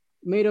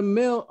 made a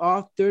mill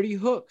off 30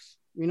 hooks,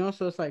 you know?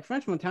 So it's like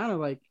French Montana,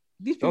 like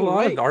these people. A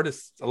lot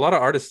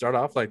of artists start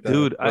off like that.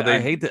 Dude, I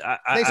hate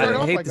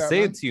to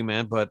say it to you,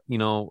 man, but you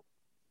know,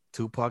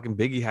 Tupac and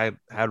Biggie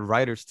had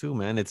writers too,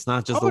 man. It's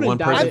not just the one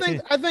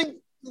person. I think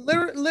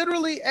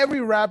literally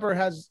every rapper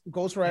has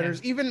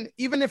ghostwriters.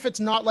 Even if it's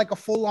not like a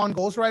full-on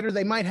ghostwriter,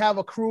 they might have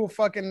a crew of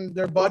fucking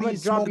their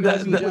buddies smoking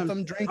with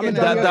them, drinking.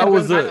 That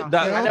was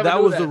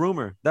the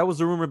rumor. That was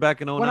the rumor back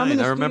in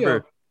 2009. I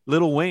remember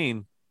Lil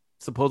Wayne,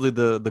 supposedly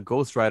the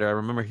ghostwriter. I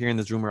remember hearing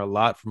this rumor a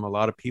lot from a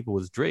lot of people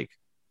was Drake.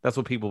 That's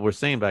what people were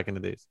saying back in the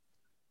days.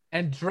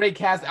 And Drake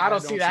has, I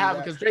don't see that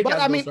happen because Drake has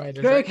ghostwriters.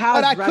 Drake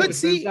has, but I could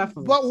see,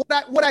 but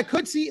what I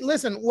could see,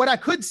 listen, what I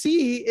could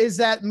see is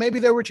that maybe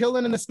they were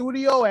chilling in the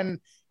studio and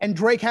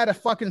Drake had a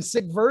fucking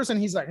sick verse and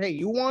he's like, hey,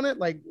 you want it?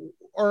 Like,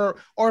 or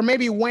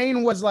maybe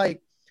Wayne was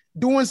like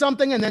doing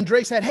something and then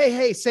Drake said,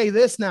 hey, say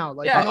this now.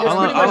 Like, yeah, all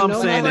I'm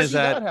saying is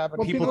that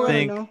people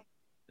think,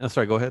 oh,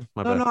 sorry, go ahead.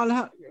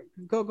 No,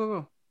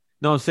 go.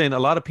 No, I'm saying a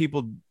lot of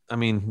people, I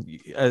mean,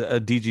 a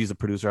DG is a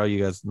producer, all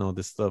you guys know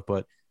this stuff,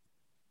 but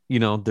you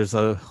know, there's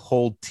a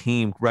whole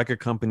team. Record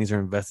companies are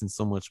investing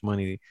so much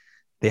money.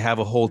 They have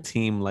a whole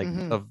team like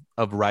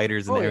of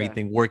writers and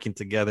everything working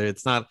together.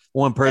 It's not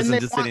one person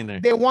just sitting there.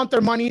 They want their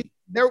money.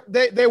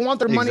 They want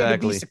their money to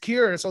be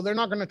secure, so they're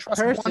not going to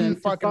trust one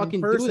fucking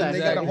person. They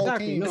got a whole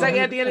team. It's like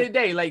at the end of the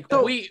day, like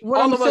so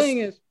what I'm saying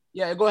is,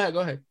 yeah. Go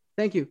ahead.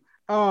 Thank you.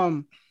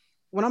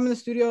 When I'm in the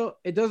studio,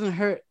 it doesn't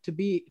hurt to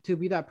be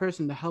that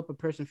person to help a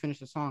person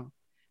finish a song.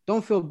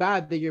 Don't feel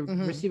bad that you're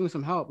receiving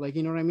some help. Like,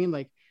 you know what I mean?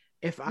 Like,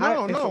 it's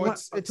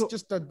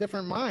just a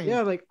different mind.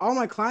 Yeah, like all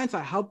my clients,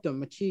 I help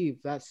them achieve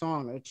that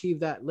song,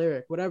 achieve that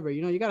lyric, whatever.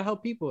 You know, you gotta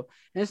help people,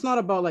 and it's not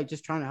about like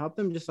just trying to help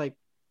them. Just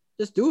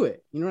do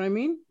it. You know what I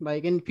mean?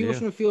 Like, and people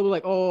shouldn't feel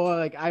like, oh,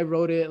 like I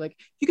wrote it. Like,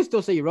 you can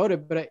still say you wrote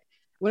it, but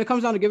when it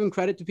comes down to giving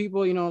credit to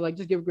people, you know, like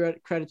just give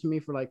credit to me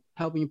for like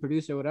helping you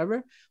produce or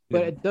whatever.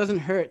 But it doesn't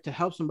hurt to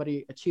help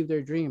somebody achieve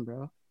their dream,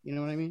 bro. You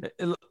know what I mean?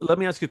 Let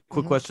me ask you a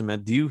quick question,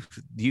 man. Do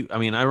you? I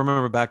mean, I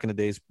remember back in the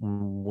days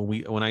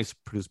when I used to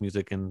produce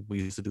music and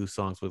we used to do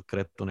songs with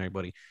Creto and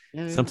everybody.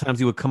 Sometimes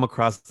you would come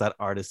across that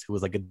artist who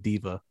was like a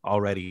diva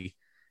already,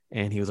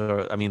 and he was,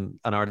 I mean,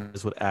 an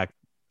artist would act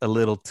a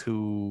little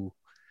too,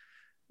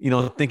 you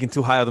know, thinking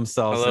too high of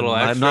themselves,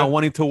 not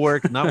wanting to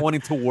work,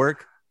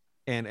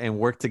 and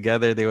work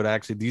together. They would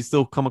actually. Do you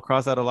still come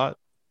across that a lot?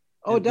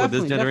 Oh,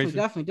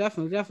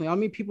 definitely. I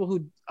meet people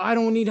who I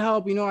don't need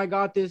help. You know, I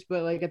got this,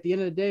 but like at the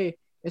end of the day,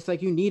 it's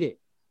like you need it.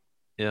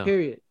 Yeah.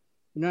 Period.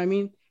 You know what I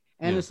mean?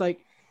 And it's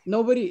like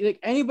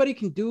anybody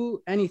can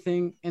do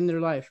anything in their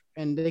life,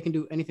 and they can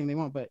do anything they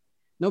want. But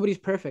nobody's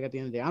perfect at the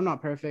end of the day. I'm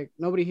not perfect.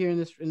 Nobody here in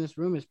this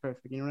room is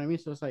perfect. You know what I mean?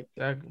 So it's like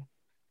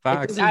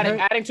facts.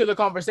 Adding to the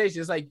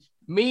conversation, it's like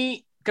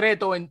me,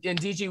 Creto, and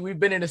DG. We've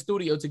been in the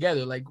studio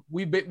together. Like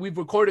we've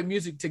recorded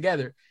music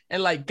together,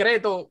 and like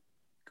Creto,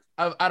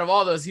 out of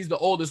all of us, he's the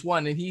oldest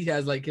one, and he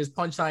has like his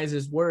punchlines,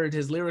 his words,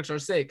 his lyrics are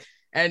sick.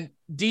 And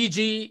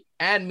DG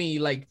and me,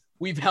 like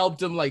we've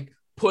helped him like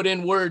put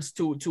in words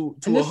to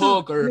a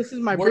hook or this is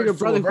my bigger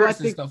brother who I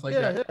think stuff like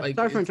that. Like,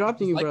 sorry for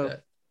interrupting you, bro.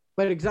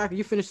 But exactly,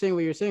 you finished saying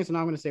what you're saying, so now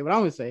I'm gonna say what I'm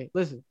gonna say.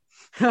 Listen,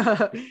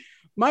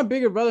 my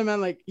bigger brother,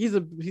 man, like he's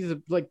a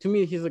like to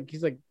me, he's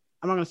like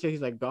I'm not gonna say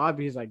he's like God,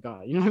 but he's like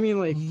God. You know what I mean?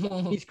 Like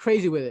he's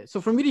crazy with it. So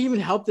for me to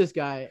even help this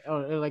guy,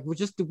 or like with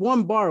just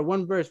one bar,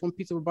 one verse, one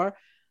piece of a bar.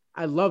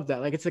 I love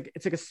that. Like it's like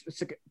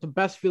the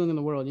best feeling in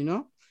the world, you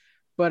know.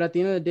 But at the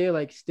end of the day,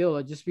 like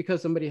still, just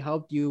because somebody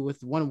helped you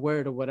with one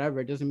word or whatever,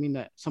 it doesn't mean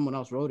that someone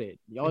else wrote it.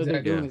 All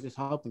they're doing is just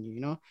helping you, you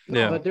know.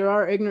 Yeah. But there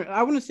are ignorant.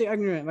 I wouldn't say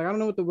ignorant. Like I don't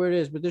know what the word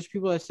is, but there's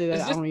people that say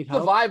that I don't need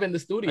help. The vibe in the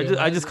studio.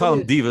 I just call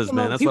them divas,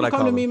 man. That's what I call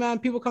them. People come to me, man.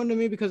 People come to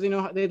me because they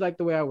know they like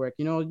the way I work.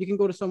 You know, you can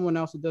go to someone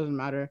else. It doesn't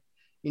matter.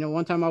 You know,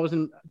 one time I was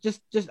in I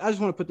just want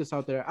to put this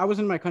out there. I was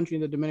in my country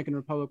in the Dominican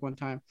Republic one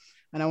time,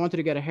 and I wanted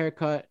to get a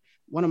haircut.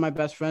 One of my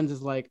best friends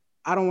is like,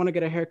 I don't want to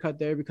get a haircut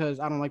there because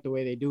I don't like the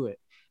way they do it.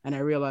 And I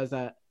realized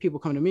that people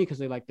come to me because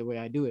they like the way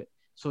I do it.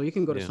 So you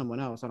can go to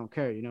someone else. I don't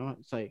care. You know,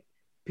 it's like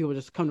people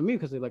just come to me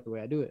because they like the way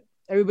I do it.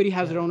 Everybody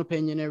has their own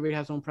opinion. Everybody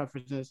has their own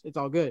preferences. It's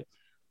all good.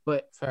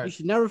 But you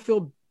should never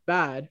feel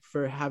bad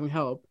for having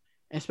help,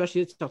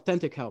 especially it's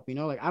authentic help. You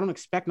know, like I don't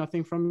expect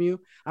nothing from you.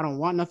 I don't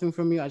want nothing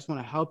from you. I just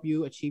want to help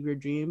you achieve your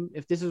dream.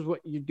 If this is what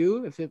you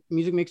do, if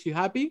music makes you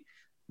happy,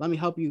 let me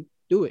help you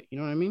do it. You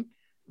know what I mean?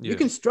 You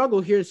can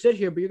struggle here and sit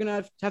here, but you're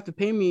gonna have to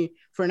pay me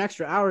for an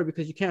extra hour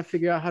because you can't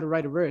figure out how to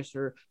write a verse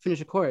or finish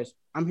a chorus.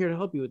 I'm here to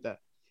help you with that,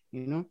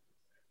 you know.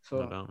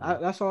 So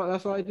that's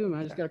all I do,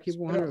 man. I just gotta keep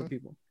 100 with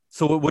people.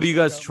 So what are you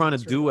guys trying to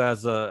do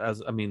as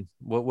I mean,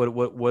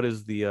 what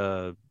is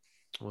the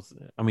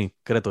I mean,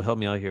 Careto, help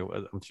me out here.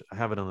 I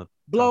have it on the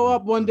blow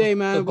up one day,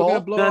 man. We're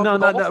gonna blow up. No.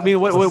 I mean,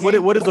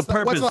 what is the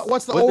purpose?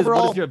 What's the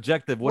overall? What is your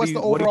objective? What are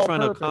you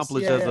trying to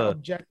accomplish as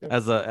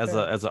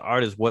an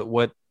artist?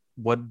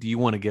 What do you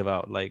want to give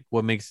out? Like,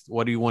 what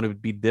do you want to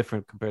be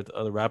different compared to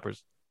other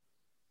rappers?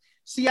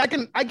 See, I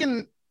can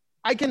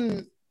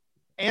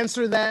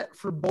answer that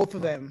for both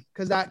of them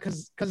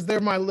because they're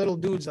my little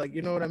dudes. Like,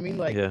 you know what I mean?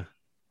 Like, yeah.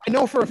 I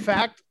know for a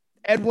fact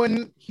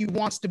Edwin, he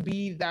wants to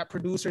be that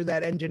producer,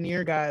 that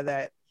engineer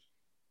guy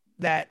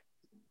that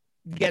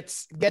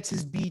gets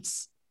his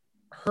beats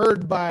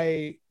heard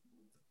by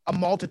a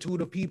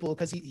multitude of people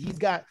because he's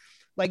got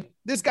like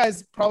this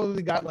guy's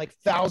probably got like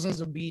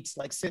thousands of beats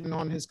like sitting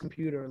on his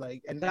computer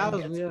like and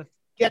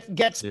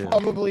gets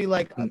probably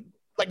like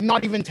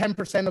not even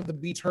 10% of the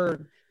beats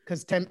heard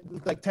because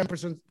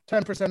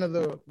 10% of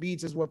the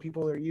beats is what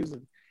people are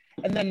using.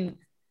 And then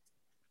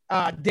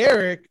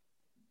Derek,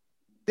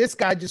 this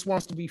guy just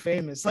wants to be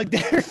famous. Like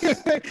Derek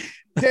like,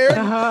 Yo,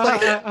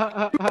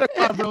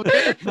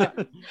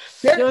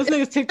 this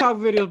nigga's TikTok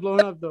videos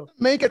blowing up though.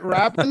 Make it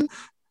rapping.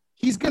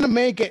 He's gonna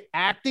make it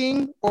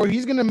acting, or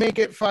he's gonna make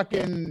it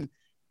fucking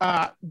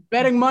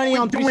betting money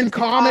on doing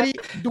comedy,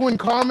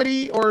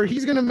 or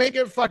he's gonna make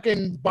it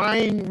fucking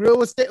buying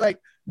real estate. Like,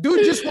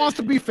 dude just wants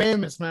to be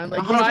famous, man.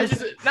 Like, bro,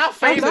 not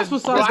famous.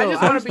 Bro,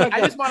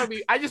 I just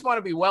want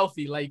to be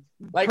wealthy. Like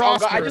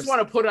I just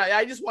want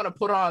to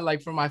put on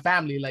like for my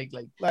family. Like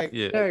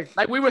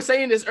we were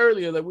saying this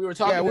earlier. Like we were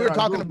talking. Yeah, we were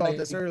talking about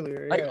this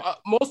earlier. Like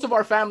most of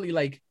our family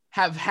like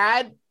have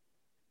had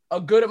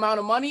a good amount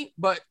of money,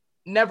 but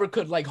never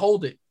could like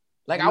hold it.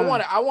 Like I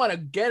want to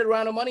get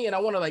around the money and I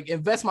want to like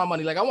invest my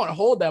money. Like I want to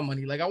hold that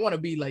money. Like I want to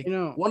be like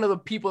one of the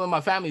people in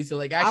my family to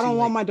like actually. I don't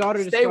want my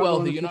daughter to stay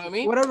wealthy. You know what I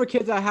mean? Whatever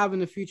kids I have in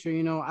the future,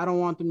 you know, I don't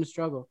want them to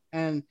struggle.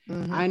 And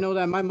I know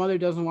that my mother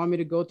doesn't want me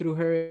to go through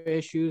her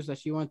issues that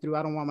she went through.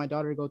 I don't want my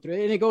daughter to go through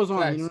it, and it goes on.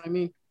 Nice. You know what I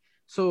mean?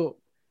 So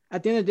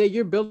at the end of the day,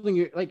 you're building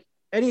your like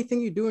anything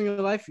you do in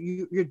your life.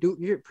 You're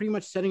pretty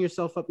much setting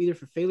yourself up either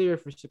for failure or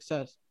for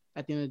success.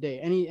 At the end of the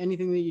day,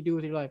 anything that you do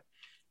with your life,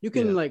 you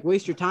can like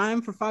waste your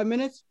time for 5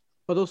 minminutes.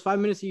 But those 5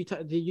 minutes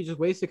that you just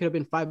wasted could have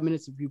been 5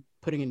 minutes of you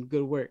putting in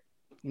good work,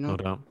 you know? No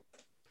doubt.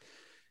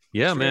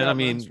 Yeah, man. I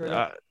mean,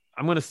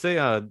 I'm gonna say,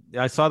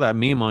 I saw that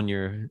meme on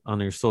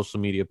your social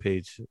media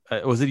page.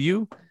 Was it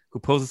you who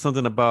posted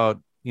something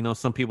about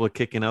some people are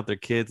kicking out their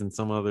kids and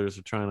some others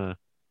are trying to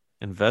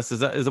invest?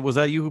 Was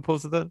that you who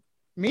posted that?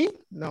 Me?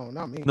 No,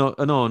 not me. No.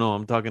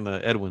 I'm talking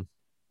to Edwin.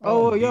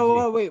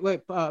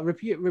 Wait.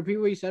 Repeat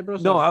what you said, bro.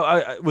 No,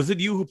 I was it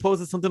you who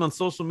posted something on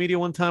social media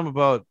one time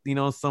about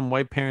some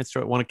white parents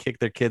want to kick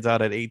their kids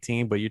out at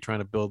 18, but you're trying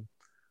to build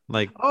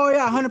like. Oh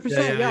yeah,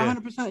 100%. Yeah,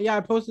 100%. Yeah,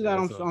 I posted that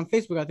on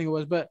Facebook, I think it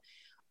was. But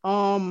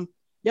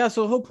yeah.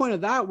 So the whole point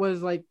of that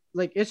was like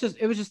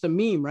it was just a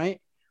meme,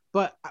 right?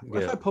 But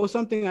if I post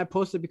something, I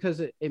post it because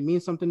it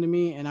means something to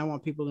me, and I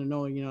want people to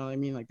know, you know what I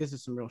mean? Like this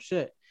is some real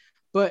shit.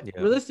 But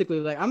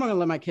realistically, like I'm not gonna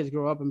let my kids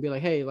grow up and be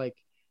like, hey, like.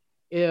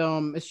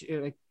 It's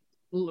like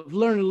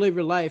learn to live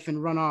your life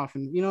and run off,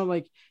 and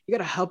like you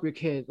gotta help your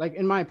kids. Like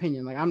in my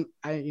opinion, like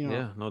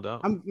no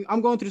doubt.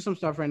 I'm going through some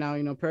stuff right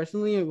now,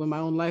 personally with my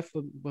own life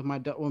with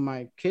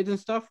my kids and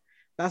stuff.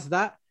 That's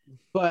that.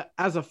 But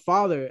as a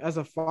father,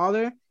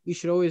 you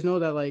should always know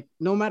that like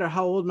no matter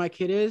how old my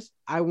kid is,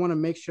 I want to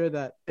make sure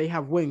that they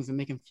have wings and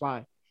they can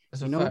fly.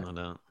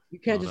 You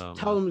can't just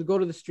tell them to go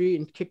to the street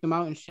and kick them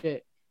out and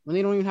shit when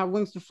they don't even have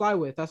wings to fly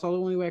with. That's all the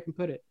only way I can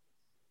put it.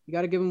 You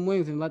got to give them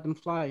wings and let them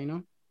fly,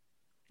 No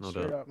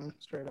Straight up, man.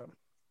 Straight up.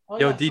 Oh,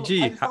 Yo, yeah.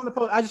 DG. I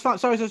just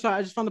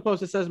found the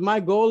post. It says, my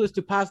goal is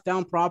to pass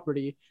down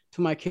property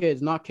to my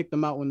kids, not kick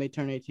them out when they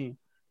turn 18.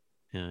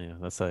 Yeah.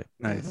 That's like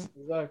nice.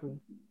 Exactly.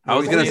 I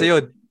was going to say,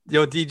 yo,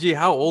 DG,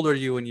 how old are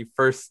you when you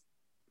first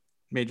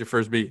made your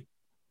first beat?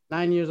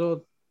 9 years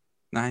old.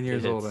 9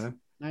 years old, eh?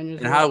 9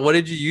 years and old. what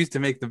did you use to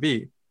make the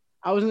beat?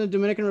 I was in the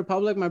Dominican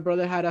Republic. My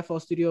brother had FL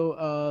Studio,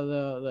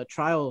 the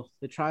trial,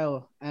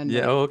 and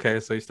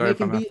okay. So you started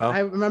from FL. I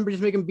remember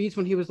just making beats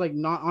when he was like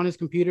not on his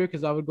computer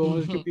because I would go on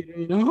his computer,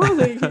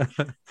 like,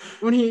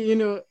 when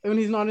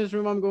he's not in his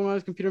room, I'm going on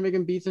his computer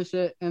making beats and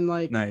shit. And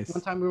like one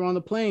time we were on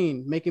the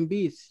plane making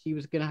beats. He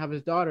was gonna have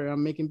his daughter.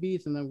 I'm making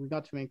beats, and then we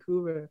got to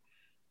Vancouver,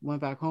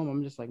 went back home.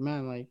 I'm just like,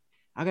 man, like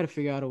I gotta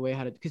figure out a way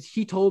how to. Because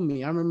he told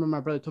me, I remember my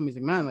brother told me,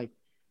 he's like, man, like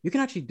you can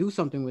actually do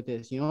something with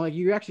this. Like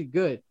you're actually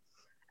good,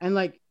 and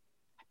like.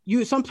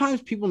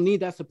 Sometimes people need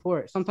that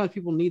support. Sometimes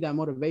people need that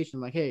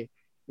motivation. Like, hey,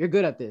 you're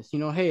good at this.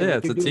 Hey,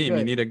 it's a team. Good.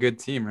 You need a good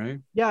team, right?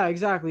 Yeah,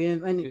 exactly.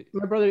 And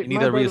my brother, you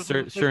need that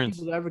reassurance.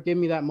 People to ever give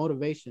me that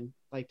motivation,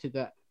 like to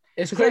that.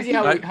 It's crazy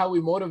how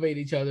we motivate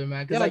each other,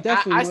 man. Because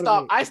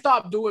I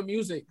stopped doing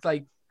music.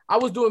 Like I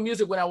was doing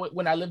music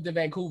when I lived in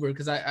Vancouver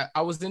because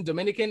I was in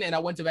Dominican and I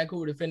went to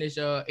Vancouver to finish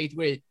 8th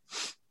grade.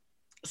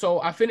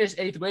 so I finished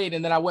 8th grade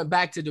and then I went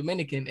back to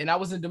Dominican, and I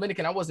was in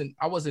Dominican. I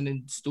wasn't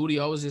in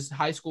studio. I was just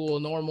high school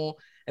normal.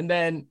 And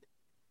then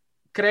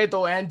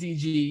Creto and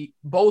DG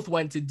both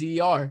went to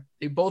DR.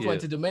 They both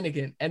went to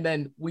Dominican, and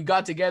then we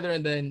got together,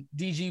 and then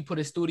DG put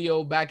a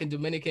studio back in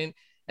Dominican,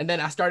 and then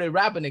I started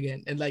rapping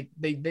again, and like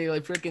they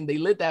like freaking they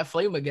lit that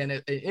flame again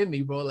in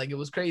me, bro. Like it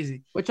was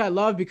crazy. Which I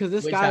love because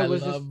this guy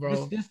was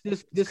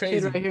this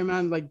kid right here,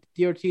 man. Like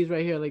DRT's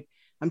right here. Like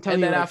I'm telling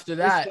you. And then like, after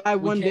that,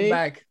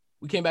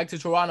 we came back to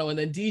Toronto, and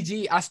then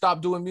DG, I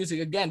stopped doing music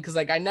again because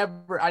like I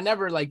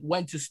never like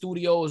went to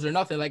studios or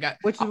nothing. Like I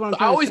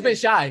always been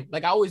shy.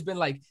 Like I always been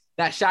like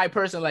that shy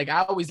person. Like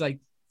I always like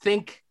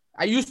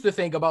I used to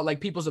think about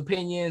like people's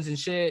opinions and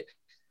shit.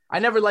 I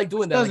never like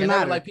doing that. Like, I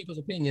never like people's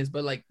opinions,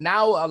 but like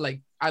now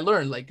I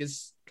learned like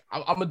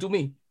I'm gonna do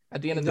me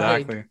at the end of the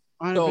day.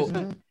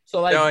 100%.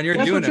 So like, yo, and you're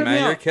doing it,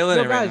 man. You're killing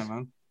it right now,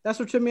 man. That's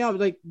what tripped me out.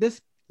 Like this,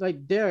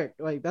 like Derek,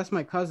 like that's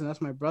my cousin,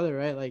 that's my brother,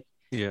 right? Like,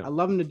 I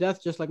love him to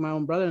death, just like my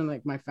own brother and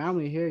like my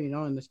family here, you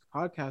know, in this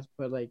podcast.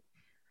 But like,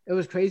 it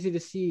was crazy to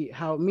see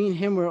how me and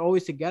him were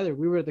always together.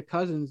 We were the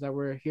cousins that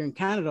were here in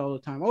Canada all the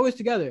time, always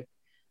together.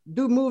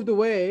 Dude moved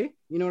away,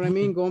 you know what I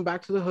mean? Going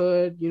back to the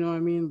hood, you know what I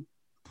mean?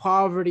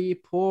 Poverty,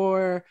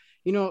 poor,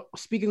 you know,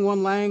 speaking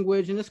one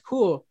language, and it's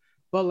cool.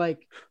 But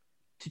like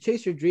to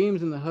chase your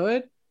dreams in the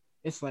hood,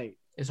 it's like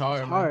it's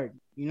hard. It's hard,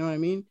 you know what I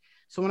mean?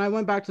 So when I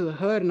went back to the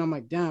hood, and I'm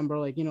like, damn, bro,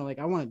 like, you know, like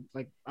I want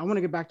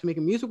to get back to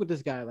making music with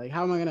this guy. Like,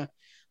 how am I gonna?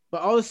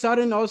 But all of a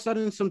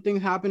sudden, some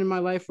things happened in my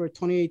life where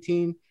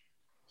 2018,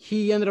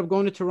 he ended up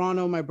going to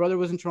Toronto. My brother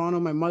was in Toronto.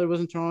 My mother was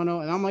in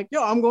Toronto, and I'm like,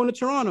 yo, I'm going to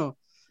Toronto.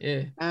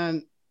 Yeah.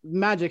 And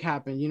magic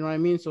happened, you know what I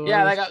mean? So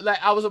yeah,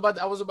 I was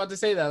about to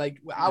say that. Like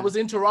I was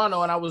in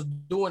Toronto and I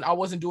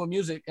wasn't doing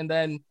music, and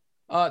then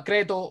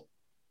Creto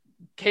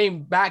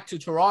came back to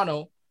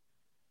Toronto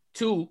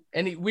too,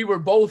 and we were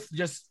both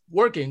just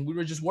working. We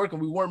were just working.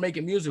 We weren't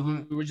making music.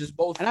 We were just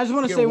both. And I just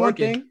want to say one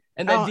thing.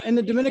 And then in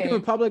the Dominican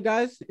Republic,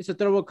 guys, it's a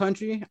third world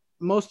country.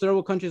 Most third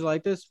world countries are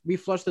like this. We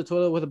flush the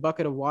toilet with a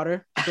bucket of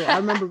water. So I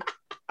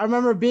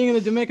remember being in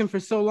the Dominican for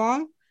so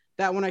long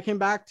that when I came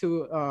back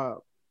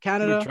to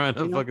Canada, we're trying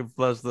to fucking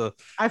flush the.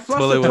 I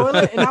flushed the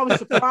toilet and I was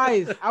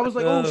surprised. I was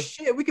like, "Oh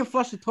shit, we can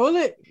flush the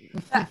toilet!"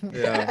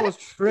 Yeah, I was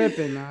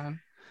tripping, man.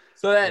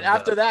 So then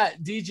after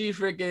that,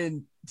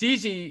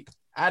 DG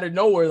out of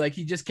nowhere, like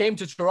he just came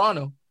to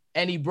Toronto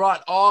and he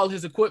brought all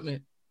his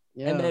equipment,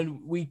 and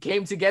then we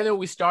came together. And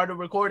we started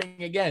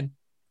recording again.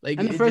 Like,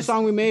 and the first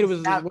song we made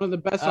was one of the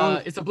best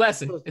songs. It's a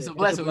blessing. It's a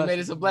blessing. We made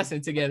It's a Blessing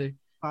together.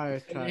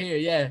 Here,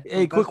 yeah.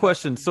 Hey, quick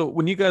question. So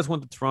when you guys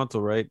went to Toronto,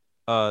 right?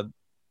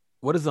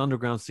 What is the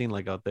underground scene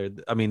like out there?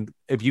 I mean,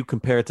 if you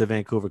compare it to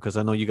Vancouver, because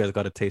I know you guys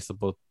got a taste of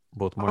both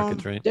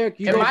markets, right? Derek,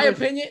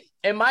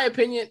 in my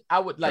opinion, I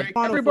would like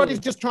everybody's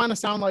just trying to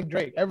sound like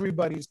Drake.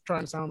 Everybody's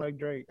trying to sound like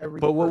Drake.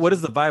 But what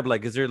is the vibe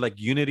like? Is there like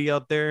unity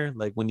out there?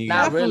 Like when you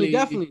definitely.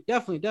 Not really.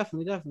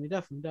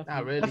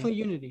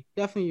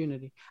 Definitely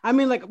unity. I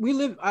mean, like we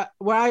live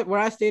where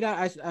I stayed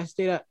at. I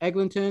stayed at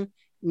Eglinton,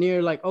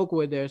 near like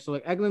Oakwood there. So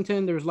like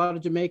Eglinton, there was a lot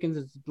of Jamaicans.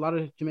 There's a lot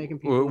of Jamaican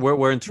people.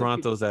 Where in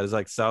Toronto is that? Is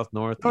like south,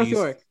 north,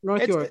 east?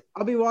 North York.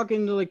 I'll be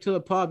walking to the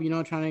pub, you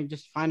know, trying to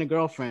just find a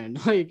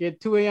girlfriend like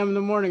at 2 a.m. in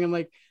the morning, and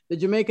like the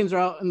Jamaicans are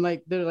out and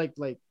like they're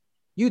like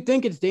you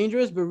think it's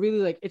dangerous, but really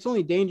like it's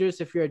only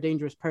dangerous if you're a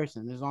dangerous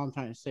person. Is all I'm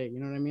trying to say. You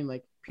know what I mean?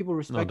 Like people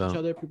respect each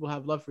other. People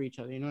have love for each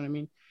other. You know what I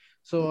mean?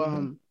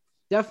 So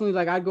definitely,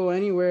 like I'd go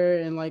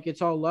anywhere and like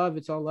it's all love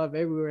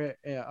everywhere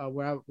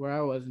where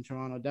I was in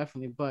Toronto,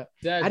 definitely. But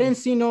I didn't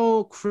see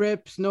no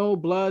Crips, no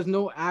Bloods,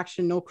 no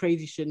action, no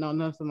crazy shit,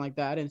 nothing like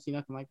that. I didn't see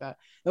nothing like that.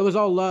 It was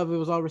all love, it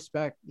was all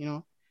respect, you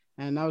know,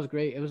 and that was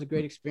great. It was a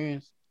great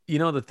experience. You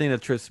know, the thing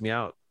that trips me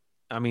out,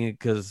 I mean,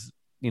 because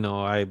you know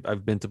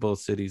I've been to both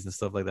cities and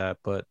stuff like that,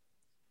 but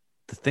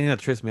the thing that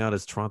trips me out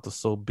is Toronto's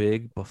so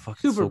big, but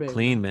fucking super so big,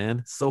 clean,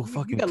 man. So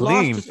fucking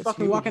clean. Just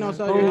fucking walking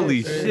outside.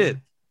 Holy shit.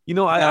 You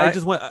know, I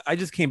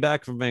just came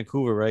back from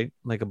Vancouver, right?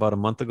 Like about a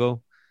month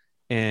ago.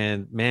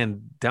 And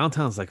man,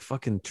 downtown's like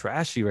fucking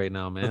trashy right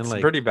now, man. It's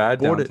like pretty bad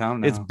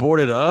downtown now. It's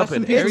boarded up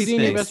and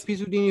everything. Rest in peace,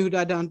 Houdini, who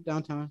died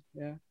downtown.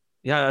 Yeah.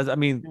 Yeah, I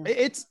mean,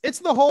 it's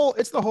the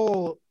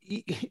whole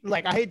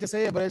like I hate to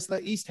say it, but it's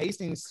the East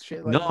Hastings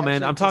shit. Like, no,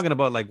 man, I'm talking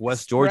about like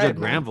West Georgia,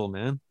 Granville,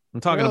 man. I'm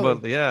talking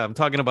about I'm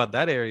talking about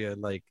that area.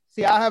 Like,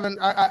 see, I haven't.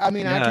 I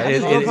mean, I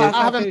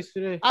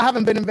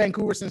haven't been in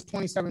Vancouver since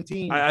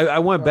 2017. I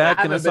went back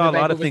and I saw a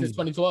lot of things.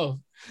 2012.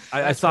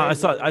 I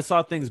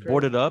saw things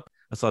boarded up.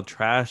 I saw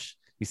trash.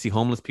 You see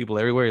homeless people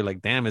everywhere. You're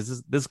like, damn,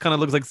 this kind of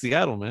looks like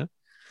Seattle, man.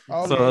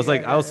 Okay, so I was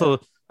like, I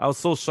was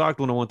so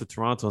shocked when I went to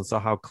Toronto and saw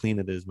how clean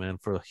it is, man,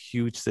 for a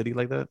huge city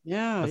like that.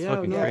 Yeah, that's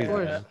fucking crazy. Of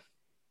course. Man.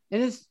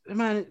 And it's,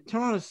 man,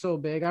 Toronto's so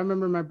big. I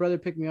remember my brother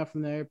picked me up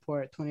from the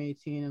airport in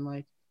 2018, and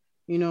like,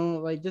 you know,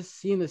 like just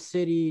seeing the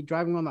city,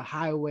 driving on the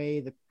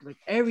highway, like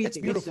everything. It's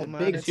beautiful,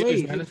 man. Big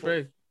place. Man. It's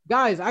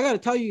guys, I gotta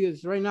tell you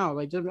this right now.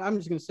 Like, I'm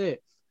just gonna say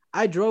it.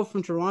 I drove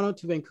from Toronto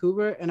to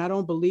Vancouver, and I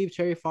don't believe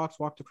Cherry Fox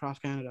walked across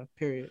Canada.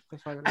 Period.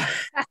 That's all I gotta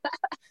say.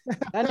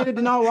 That nigga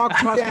did not walk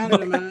across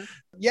Canada, man.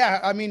 Yeah,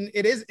 I mean,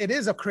 it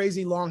is a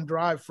crazy long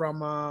drive from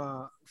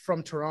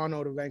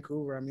Toronto to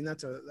Vancouver. I mean, I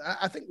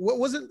think, what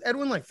was it,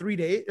 Edwin, like 3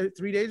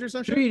 days or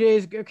something? 3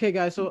 days. Okay,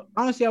 guys. So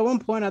honestly, at one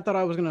point I thought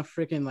I was gonna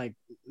freaking like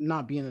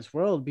not be in this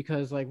world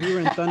because like we were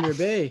in Thunder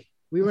Bay.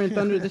 We were in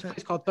this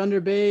place called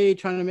Thunder Bay,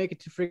 trying to make it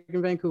to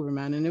freaking Vancouver,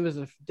 man. And it was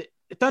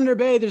Thunder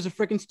Bay. There's a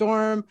freaking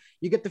storm.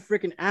 You get the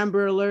freaking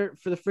Amber Alert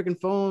for the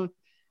freaking phone.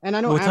 And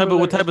I know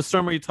what type of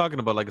storm are you talking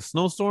about? Like a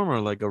snowstorm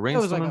or like a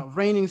rainstorm? It was like a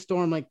raining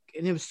storm, and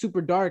it was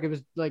super dark. It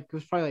was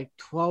probably like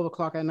 12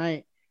 o'clock at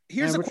night.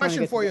 Here's a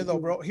question for you though,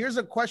 bro.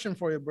 Did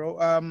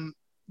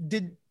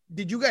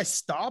you guys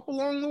stop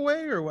along the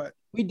way or what?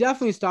 We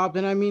definitely stopped,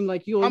 and I mean,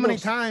 like how many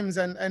times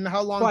and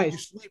how long did you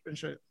sleep and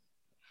shit?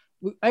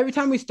 Every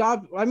time we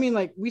stopped, I mean,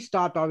 like we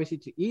stopped obviously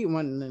to eat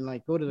one and then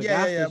like go to the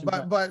gas station.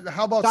 But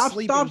how about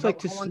sleeping? Stops like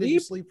to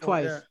sleep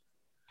twice.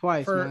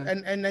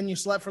 And then you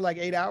slept for like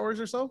 8 hours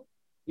or so.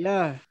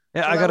 Yeah.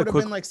 So I got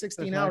been like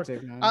 16 hours.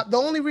 The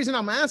only reason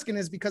I'm asking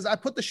is because I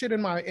put the shit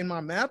in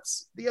my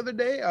maps the other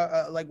day,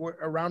 like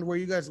around where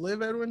you guys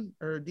live, Edwin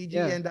or DG,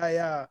 and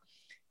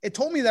it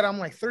told me that I'm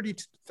like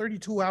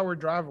 32 hour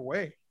drive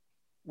away,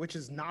 which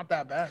is not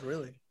that bad,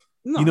 really.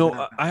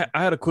 No, I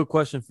had a quick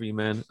question for you,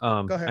 man.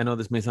 Go ahead. I know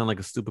this may sound like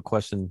a stupid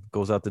question.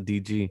 Goes out to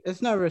DG.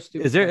 It's never a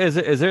stupid.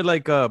 Is there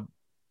like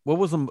what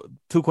was the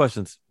 2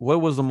 questions?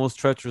 What was the most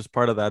treacherous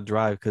part of that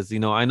drive? Because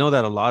I know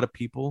that a lot of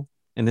people.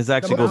 And this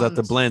actually goes out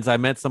to Blends. I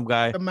met some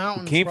guy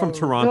who came from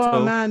Toronto.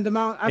 Oh, man,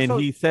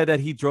 he said that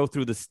he drove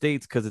through the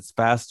States because it's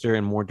faster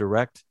and more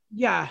direct.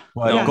 Yeah.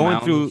 But going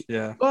through,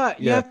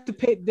 but you have to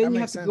pay. Then you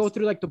have to go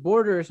through like the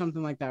border or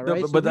something like that, right?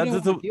 No, but that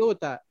doesn't deal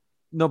with that.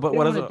 No, but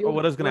what I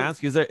was going to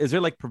ask you is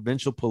there like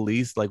provincial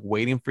police like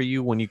waiting for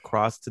you when you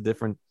cross to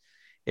different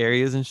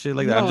areas and shit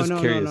like that? I'm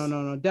just curious.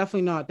 No,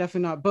 definitely not.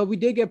 But we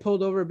did get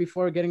pulled over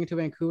before getting into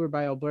Vancouver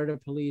by Alberta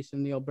police,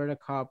 and the Alberta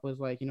cop was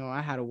like,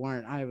 I had a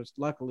warrant. I was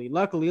luckily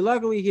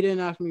he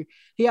didn't ask me.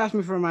 He asked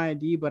me for my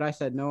ID, but I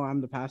said no,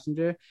 I'm the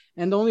passenger.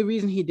 And the only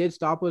reason he did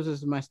stop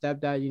was my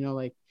stepdad.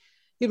 Like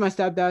he's my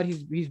stepdad.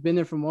 He's been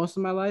there for most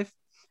of my life.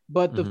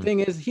 But the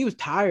thing is, he was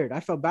tired. I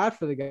felt bad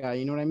for the guy.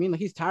 You know what I mean?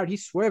 Like he's tired.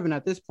 He's swerving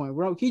at this point.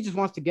 He just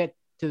wants to get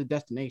to the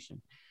destination.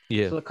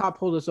 Yeah. So the cop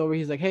pulled us over.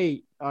 He's like,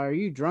 "Hey, are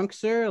you drunk,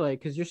 sir? Like,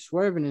 because you're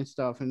swerving and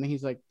stuff." And then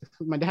he's like,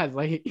 "My dad's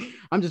like,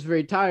 I'm just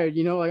very tired,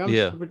 like I'm."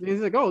 Yeah.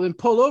 He's like, "Oh, then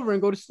pull over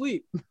and go to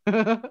sleep." You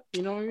know what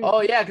I mean? Oh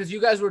yeah, because you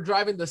guys were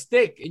driving the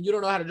stick and you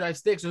don't know how to drive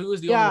stick, so who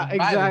was the only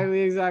one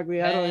driving? Exactly.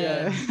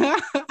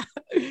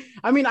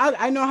 I mean,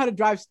 I know how to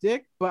drive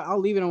stick, but I'll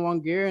leave it in one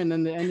gear and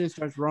then the engine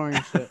starts roaring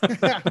and shit.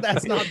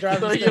 That's not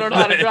driving. So you don't know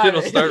how to drive.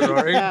 It'll start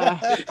roaring. Yeah.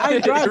 I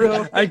drive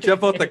though. I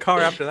jump out the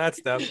car after that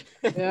step.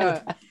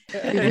 Yeah.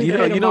 And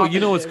you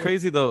know what's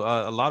crazy though?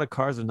 A lot of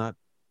cars are not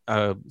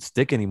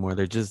stick anymore.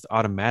 They're just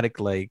automatic,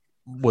 like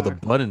with a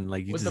button,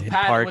 like you just hit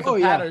park. With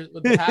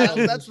the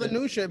paddle, that's the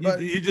new shit.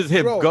 But you just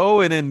hit go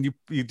and then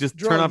you just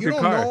turn off your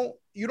car.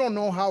 You don't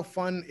know how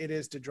fun it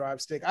is to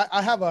drive stick.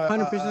 I have a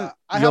 100%.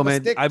 I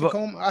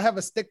have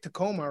a stick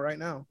Tacoma right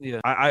now.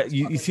 Yeah,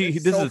 you see,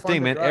 this is the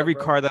thing, man. Every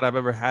car that I've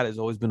ever had has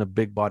always been a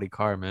big body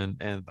car, man.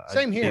 And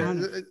same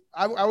here.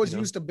 I was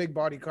used to big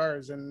body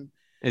cars, and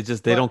it's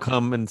just they don't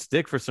come and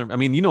stick for some. I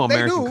mean,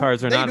 American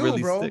cars are not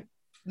really stick.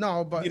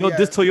 No, but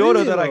this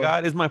Toyota that I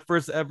got is my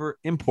first ever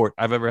import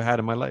I've ever had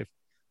in my life.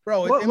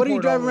 Bro, what are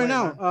you driving right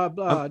now?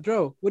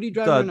 Dro, what are you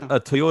driving right now? A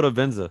Toyota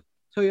Venza.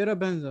 Toyota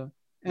Venza,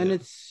 and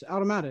it's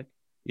automatic.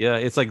 Yeah,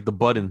 it's like the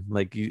button,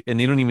 like and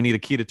you don't even need a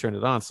key to turn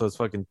it on. So it's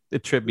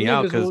it tripped me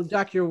out because will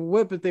jack your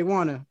whip if they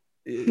wanna.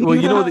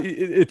 Well,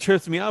 it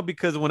trips me out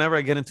because whenever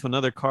I get into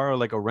another car or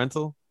like a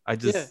rental, I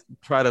just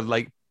try to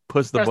like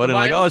push the button,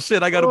 like, oh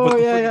shit, I gotta put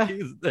the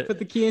keys there. Put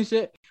the key and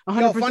shit.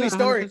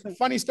 100%,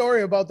 funny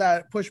story about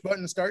that push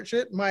button start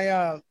shit.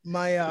 My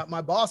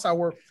boss I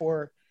work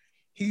for,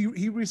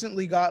 he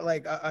recently got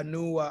like a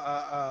new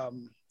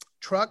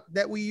truck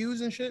that we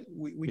use and shit.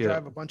 We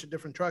drive a bunch of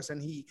different trucks,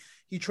 and he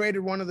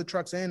traded one of the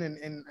trucks in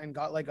and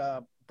got like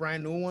a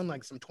brand new one,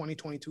 like some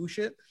 2022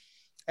 shit.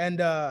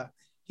 And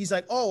he's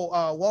like,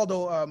 "Oh,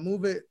 Waldo,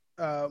 move it.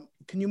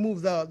 Can you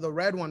move the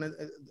red one?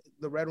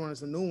 The red one is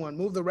the new one.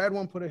 Move the red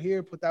one, put it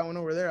here, put that one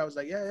over there." I was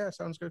like, "Yeah,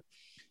 sounds good."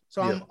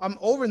 So I'm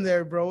over in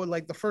there, bro.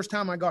 Like the first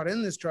time I got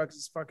in this truck,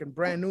 it's fucking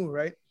brand new,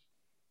 right?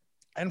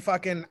 And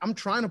fucking, I'm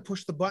trying to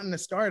push the button to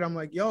start. I'm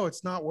like, "Yo,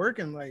 it's not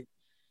working." Like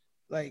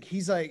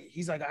he's like,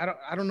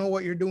 I don't know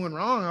what you're doing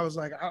wrong. I was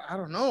like, I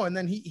don't know. And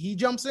then he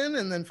jumps in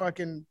and then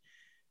fucking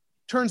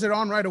turns it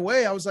on right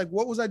away. I was like,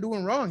 what was I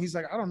doing wrong? He's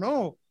like, I don't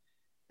know.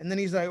 And then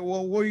he's like,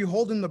 well, were you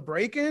holding the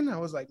brake in? I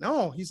was like,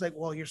 no. He's like,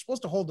 well, you're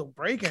supposed to hold the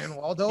brake in,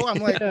 Waldo. I'm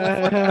like,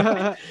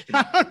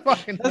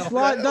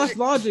 that's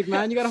logic,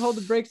 man. You got to hold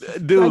the brakes.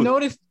 Dude. I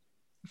noticed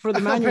for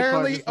the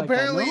manual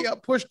apparently a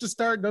push to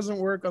start doesn't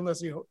work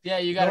unless you. Yeah,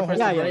 you got to press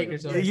the brake or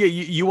something. Yeah,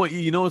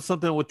 you know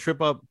something would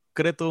trip up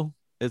Creto?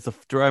 It's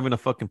driving a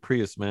fucking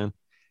Prius, man.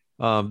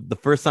 The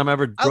first time I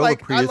ever drove a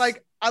Prius.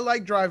 I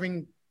like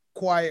driving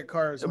quiet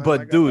cars, man.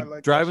 But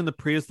dude, driving the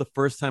Prius the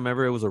first time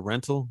ever, it was a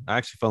rental. I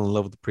actually fell in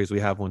love with the Prius. We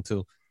have one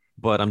too.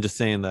 But I'm just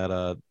saying that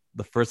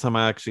the first time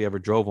I actually ever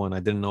drove one, I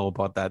didn't know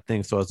about that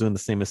thing, so I was doing the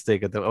same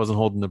mistake. I wasn't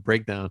holding the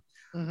brake down.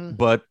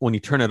 But when you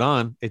turn it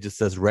on, it just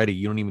says ready.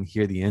 You don't even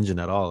hear the engine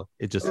at all.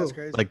 It just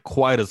like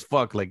quiet as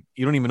fuck. Like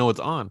you don't even know it's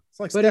on. It's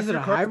like, but is it a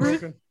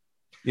hybrid?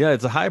 Yeah,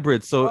 it's a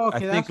hybrid. So I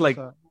think like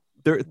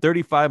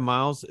 35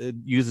 miles, it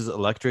uses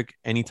electric.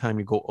 Anytime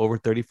you go over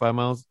 35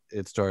 miles,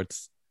 it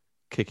starts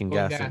kicking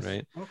gas in,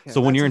 right? Okay,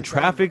 so when you're in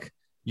traffic,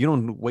 you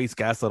don't waste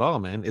gas at all,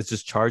 man. It's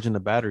just charging the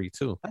battery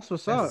too. That's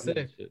what's up.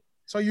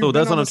 So you've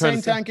been on the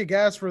same tank of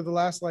gas for the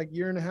last like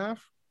year and a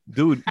half?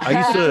 Dude, I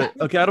used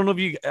to. Okay, I don't know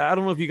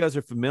if you guys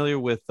are familiar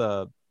with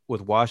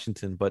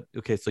Washington, but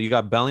okay, so you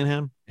got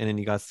Bellingham and then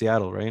you got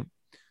Seattle, right?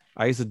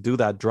 I used to do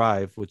that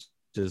drive, which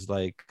is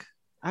like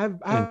in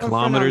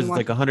kilometers,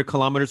 like 100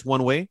 kilometers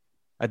one way.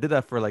 I did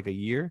that for like a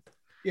year.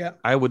 Yeah,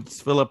 I would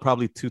fill up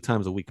probably 2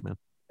 times a week, man,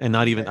 and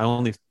not even. I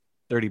only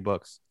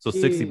 $30, so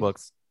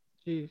 $60.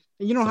 Jeez,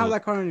 and you don't have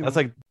that car anymore. That's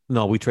like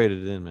no, we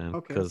traded it in, man,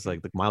 because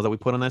like the miles that we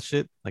put on that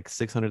shit, like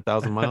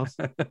 600,000 miles.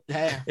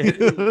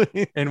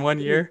 In 1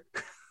 year.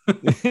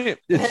 This shit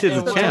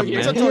is champ, man.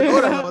 It's a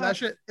Toyota though. That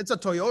shit. It's a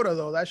Toyota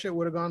though. That shit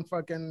would have gone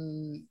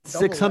fucking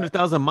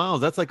 600,000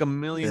 miles. That's like 1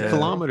 million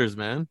kilometers,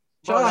 man.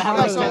 Shout out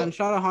Honda, man.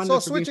 Shout out Honda. So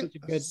switching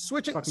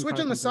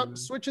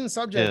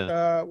subject.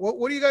 Yeah.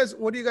 What do you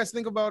guys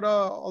think about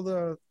all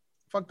the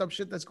fucked up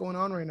shit that's going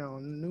on right now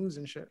in the news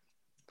and shit?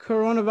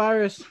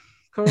 Coronavirus.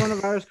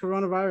 Bullshit,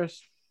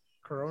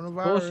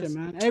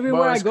 man.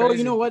 Everywhere I go, crazy.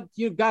 You know what,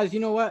 you guys. You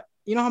know what?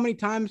 You know how many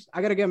times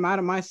I gotta get mad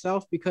at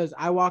myself because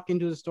I walk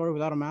into the store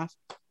without a mask?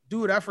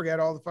 Dude, I forget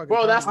all the fucking.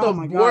 Bro, that's the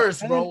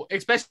worst, bro.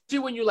 Especially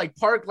when you like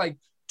park like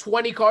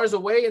 20 cars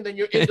away and then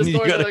you're in the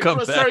store. You're like,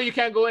 bro, sorry, you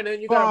can't go in, and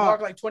then you gotta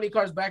walk like 20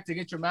 cars back to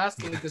get your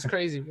mask. Like, it's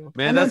crazy, bro.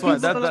 Man, that's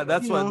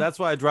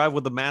why I drive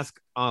with the mask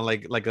on,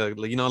 like a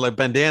like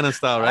bandana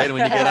style, right?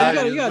 When you get out,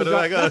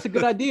 that's a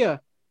good idea.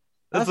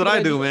 That's what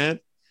I do, man.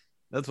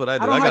 That's what I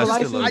do.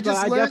 I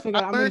definitely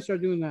I'm gonna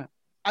start doing that.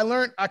 I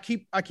learned I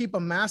keep a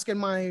mask in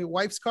my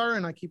wife's car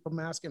and I keep a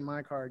mask in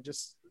my car.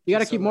 Just you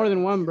gotta keep more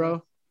than one,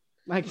 bro.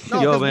 Like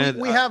no, man,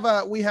 we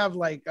have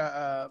like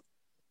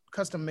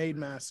custom made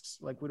masks.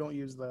 Like we don't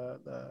use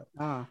the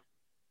yeah,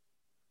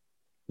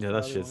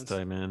 that shit's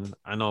tight, man.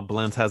 I know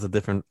Blends has a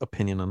different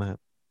opinion on that.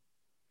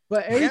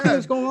 But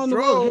everything's going on in the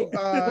world.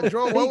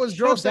 Dro, what was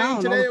Dro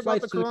saying today about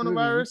the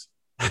coronavirus?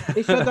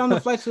 They shut down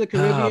the flights to the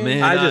Caribbean.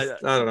 Man, I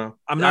don't know.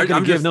 I'm not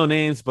gonna give no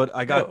names, but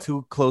I got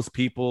 2 close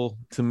people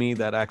to me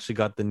that actually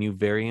got the new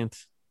variant.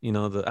 You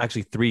know,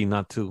 actually 3,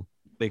 not 2.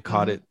 They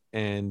caught it,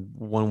 and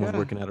one was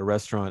working at a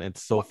restaurant.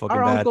 It's so fucking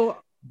bad. Uncle,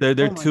 they're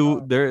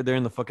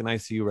in the fucking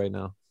ICU right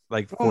now,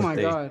 like 4th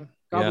day. God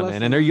yeah,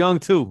 man, and they're young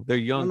too. They're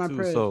young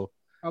too, so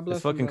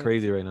it's fucking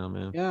crazy right now,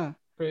 man. Yeah.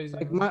 Crazy.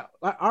 Like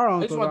our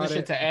uncle. I just want this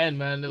shit to end,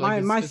 man.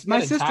 Like, my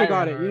sister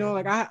got it. You know,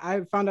 like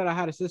I found out I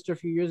had a sister a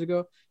few years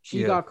ago.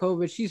 She got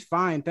COVID. She's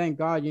fine, thank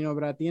God. You know,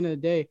 but at the end of the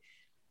day,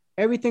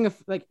 everything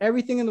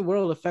in the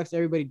world affects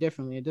everybody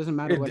differently. It doesn't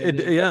matter what it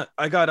is. Yeah,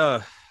 I got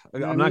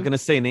I'm not gonna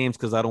say names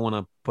because I don't want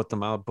to put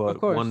them out, but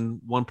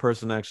one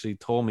person actually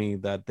told me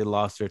that they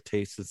lost their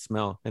taste and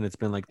smell, and it's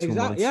been like 2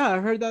 months. Yeah, I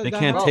heard that. They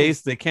can't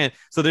taste. They can't.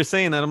 So they're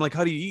saying that. I'm like,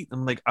 how do you eat?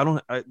 I'm like,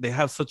 they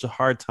have such a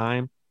hard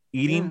time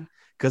eating. Yeah.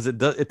 Because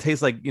it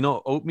tastes like, you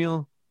know,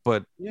 oatmeal,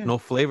 but no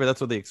flavor. That's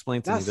what they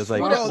explained to me. That's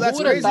like, that's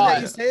crazy that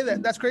you say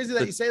that. That's crazy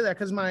that you say that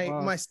because my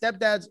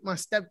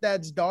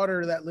stepdad's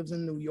daughter that lives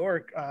in New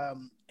York,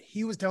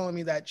 he was telling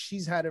me that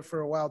she's had it for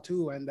a while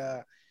too, and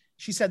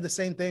she said the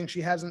same thing.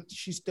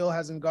 She still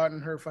hasn't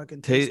gotten her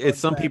fucking taste. It's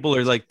some people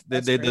are like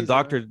the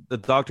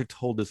doctor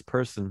told this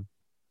person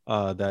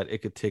that it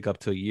could take up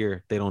to a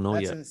year. They don't know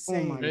yet.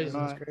 Insane.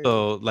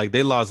 So like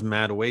they lost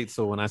mad weight.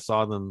 So when I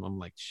saw them, I'm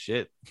like,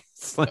 shit.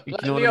 It's like, you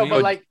know what I mean?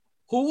 But like,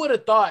 who would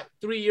have thought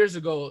 3 years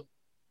ago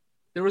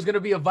there was gonna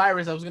be a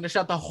virus that was gonna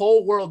shut the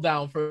whole world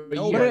down for a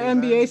year? What did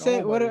NBA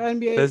say? What did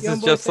NBA? This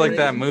is just like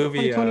that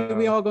movie. 2020,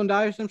 we all gonna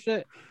die or some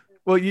shit.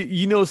 Well,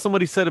 you know,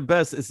 somebody said it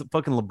best. It's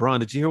fucking LeBron.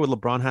 Did you hear what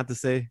LeBron had to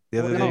say the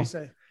other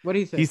day? What did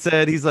he say? He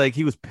said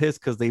he was pissed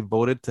because they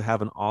voted to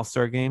have an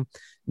all-star game.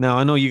 Now,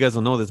 I know you guys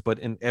don't know this, but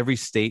in every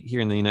state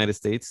here in the United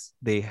States,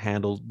 they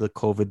handled the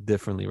COVID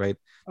differently, right?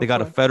 They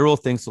got a federal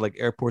thing, so like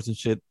airports and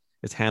shit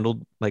is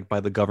handled like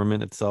by the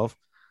government itself.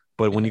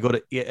 But when you go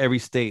to every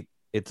state,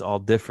 it's all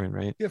different,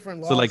 right?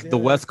 Different laws. So like the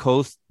West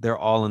Coast, they're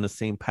all in the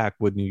same pack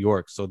with New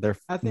York. So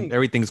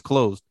everything's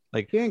closed,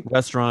 like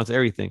restaurants,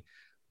 everything.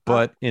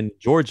 But in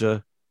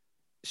Georgia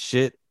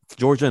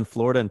and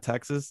Florida and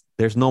Texas,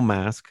 there's no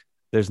mask.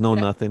 There's no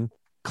nothing.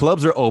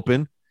 Clubs are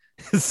open.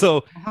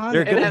 So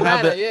they're going to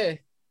have that.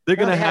 They're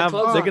gonna have.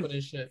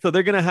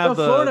 They're gonna have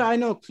the Florida. I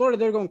know Florida.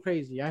 They're going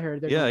crazy. I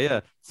heard.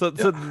 So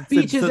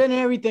beaches and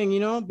everything.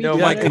 You know.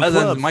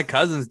 My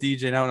cousins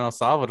DJing out in El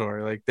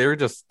Salvador. Like their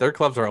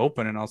clubs are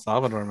open in El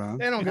Salvador, man.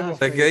 They don't give a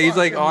fuck. He's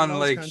like on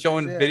like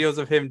showing videos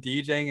of him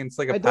DJing, and it's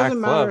like a packed club. It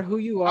doesn't matter who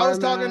you are.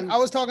 I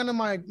was talking to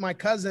my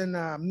cousin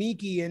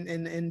Miki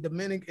in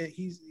Dominican.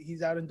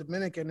 He's out in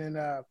Dominican, and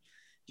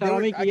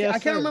I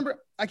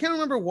can't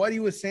remember what he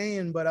was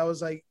saying, but I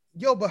was like,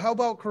 yo, but how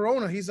about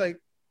Corona? He's like,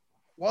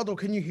 Waldo,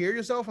 can you hear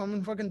yourself? I'm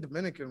in fucking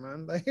Dominican,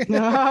 man. Like,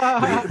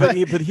 but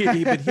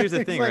here's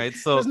the thing, like, right?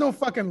 So there's no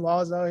fucking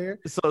laws out here.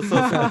 So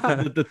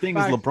the thing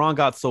is, LeBron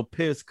got so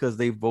pissed because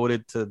they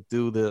voted to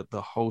do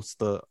the host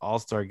the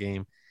All-Star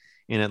game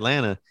in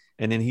Atlanta,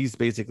 and then he's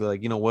basically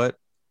like, you know what,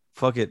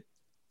 fuck it.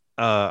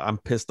 I'm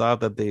pissed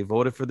off that they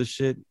voted for the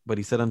shit, but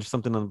he said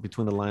something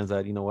between the lines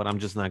that, you know what, I'm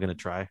just not gonna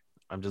try.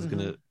 I'm just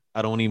gonna.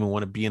 I don't even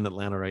want to be in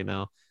Atlanta right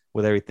now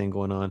with everything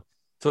going on.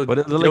 So,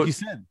 but like you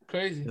said,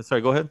 crazy.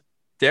 Sorry, go ahead.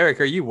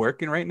 Derek, are you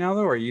working right now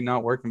though, or are you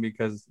not working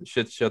because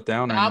shit's shut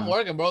down? I'm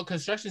working, bro.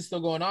 Construction's still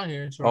going on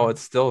here. Oh,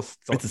 it's still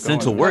it's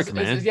essential work,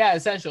 man.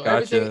 Essential.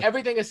 Gotcha.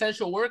 Everything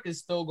essential work is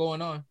still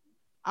going on.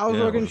 I was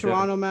working in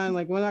Toronto, man.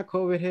 Like when that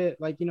COVID hit,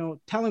 like, you know,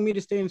 telling me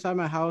to stay inside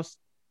my house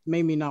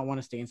made me not want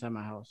to stay inside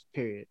my house.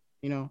 Period.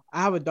 You know,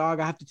 I have a dog.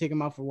 I have to take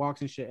him out for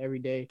walks and shit every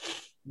day.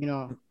 You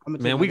know,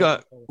 man, we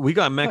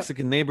got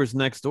Mexican neighbors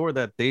next door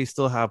that they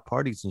still have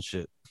parties and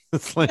shit.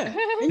 It's like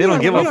they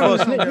don't give a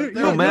fuck.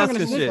 No mask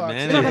and shit,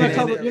 man.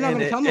 You're not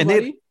gonna tell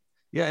nobody.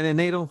 Yeah, and then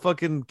they don't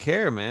fucking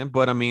care, man.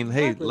 But I mean,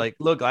 hey, like,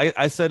 look,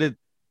 I said it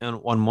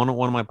on one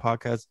of my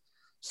podcasts.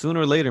 Sooner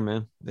or later,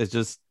 man, it's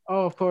just.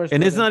 Oh, of course.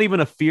 And it's not even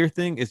a fear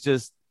thing. It's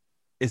just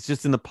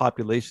in the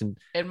population.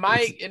 In my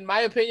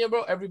opinion,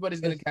 bro,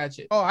 everybody's gonna catch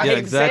it. Oh, yeah,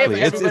 exactly.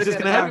 It's just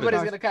gonna happen.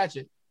 Everybody's gonna catch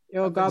it.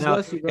 Yo, God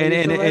bless you, bro.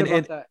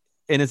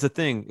 And it's a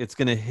thing. It's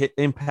gonna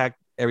impact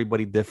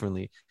everybody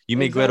differently. You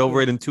may get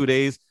over it in 2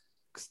 days.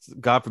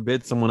 God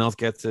forbid someone else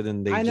gets it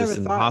and they just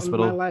in the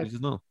hospital. You just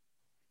know.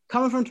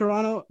 Coming from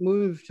Toronto,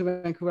 moving to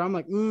Vancouver, I'm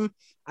like,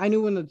 I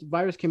knew when the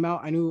virus came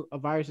out, I knew a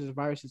virus is a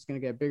virus. It's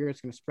going to get bigger.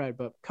 It's going to spread.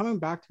 But coming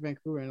back to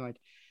Vancouver and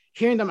like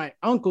hearing that my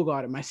uncle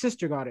got it, my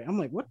sister got it, I'm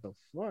like, what the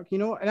fuck, you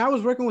know? And I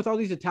was working with all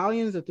these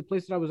Italians at the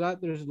place that I was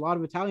at. There's a lot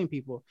of Italian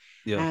people.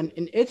 Yeah. And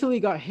in Italy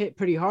got hit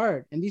pretty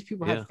hard. And these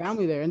people had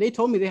family there. And they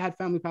told me they had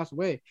family pass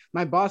away.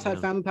 My boss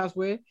had family pass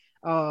away.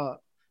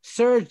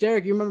 Serge,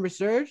 Derek, you remember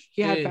Serge?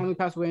 He had family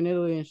pass away in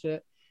Italy and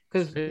shit.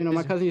 Because, you know,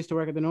 my cousin used to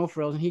work at the No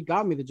Frills and he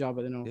got me the job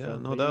at the No Frills.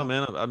 Yeah, no doubt,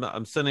 man.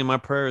 I'm sending my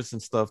prayers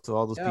and stuff to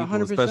all those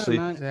people, especially.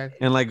 Man.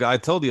 And like I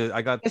told you,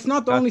 I got. It's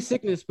not the only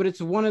sickness, but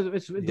it's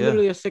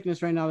literally a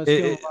sickness right now that's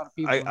killing a lot of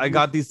people. I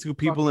got these two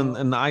people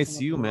in the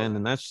ICU, man,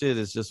 and that shit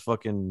is just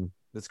fucking.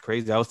 It's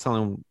crazy. I was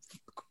telling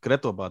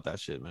Creto about that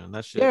shit, man.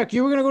 That shit. Derek,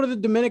 you were gonna go to the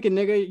Dominican,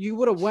 nigga. You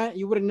would have went.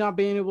 You would have not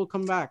been able to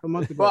come back a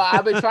month ago. Bro,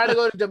 I've been trying to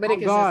go to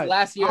Dominican since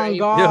last year.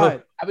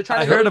 God. I've been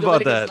trying to go to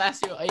Dominican since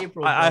last year,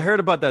 April. I heard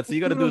about that. So you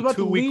got to do a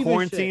 2-week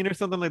quarantine or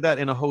something like that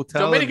in a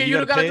hotel. Dominican, you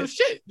don't gotta do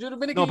shit.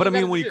 Dominican, no, but I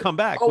mean when you come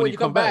back. Oh, when you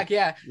come back,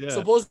 yeah.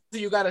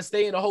 Supposedly you gotta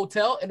stay in a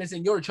hotel and it's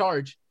in your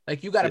charge.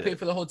 Like you gotta pay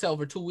for the hotel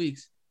for 2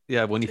 weeks.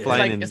 Yeah, when you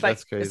fly in,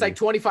 that's crazy. It's like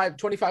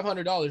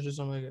 $2,500 or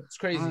something like that. It's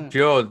crazy.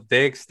 Joe,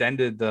 they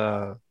extended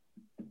the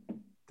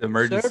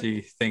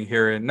emergency thing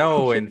here and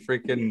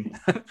freaking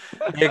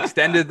they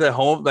extended the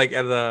home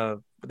the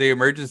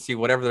emergency,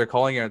 whatever they're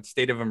calling it,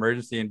 state of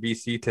emergency in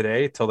BC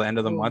today till the end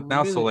of the month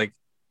now. Really? So like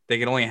they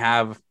can only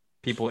have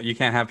people. You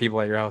can't have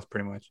people at your house,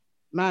 pretty much.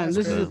 Man,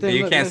 this is the thing.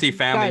 You can't see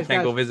family. You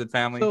can't go visit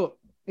family. So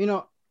you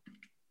know,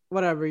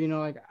 whatever. You know,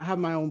 like I have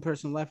my own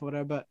personal life or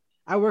whatever, but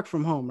I work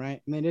from home,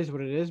 right? And it is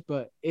what it is.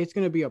 But it's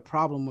gonna be a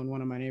problem when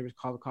one of my neighbors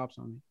call the cops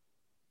on me,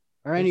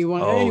 or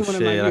anyone. Oh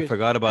shit! I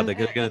forgot about that.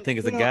 They're gonna think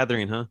it's a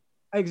gathering, huh?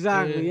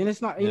 Exactly. And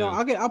it's not, you know,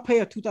 I'll pay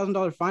a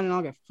 $2,000 fine and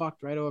I'll get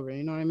fucked right over.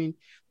 You know what I mean?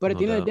 But at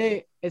the end of the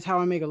day, it's how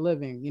I make a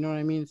living. You know what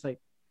I mean? It's like,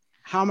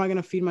 how am I going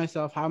to feed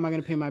myself? How am I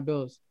going to pay my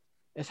bills?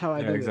 It's how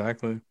I do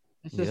exactly. it.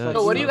 It's just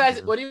so what do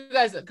you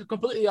guys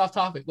completely off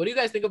topic? What do you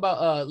guys think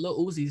about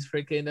Lil Uzi's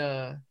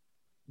freaking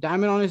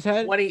diamond on his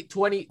head?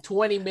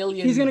 20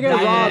 million. He's going to get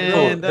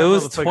robbed. It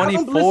was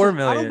 24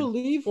 million. I don't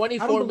believe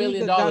 $24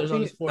 million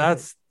on his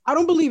forehead. I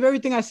don't believe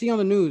everything I see on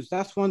the news.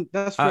 That's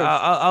first.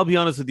 I'll be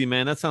honest with you,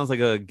 man. That sounds like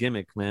a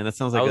gimmick, man. That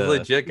sounds like I was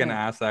legit gonna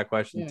ask that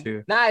question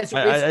too. Nah,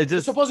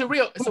 it's supposedly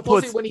real.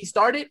 Supposedly when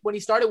he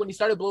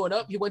started blowing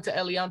up, he went to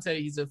Eliantte.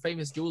 He's a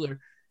famous jeweler,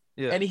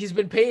 and he's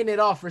been paying it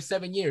off for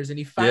 7 years. And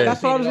he finally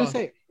that's what I was gonna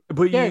say.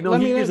 But you know,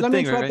 here's the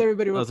thing, right?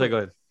 Everybody real quick. Go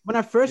ahead. When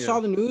I first saw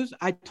the news,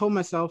 I told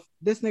myself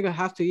this nigga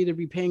has to either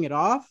be paying it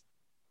off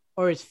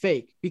or it's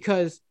fake.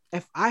 Because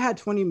if I had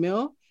 20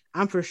 mil.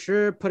 I'm for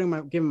sure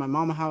giving my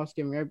mom a house,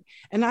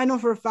 and I know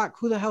for a fact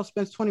who the hell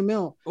spends 20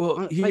 mil.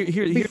 Well,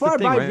 before I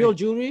buy real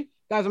jewelry,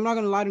 guys, I'm not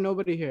gonna lie to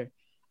nobody here.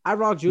 I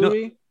rock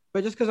jewelry,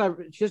 but just because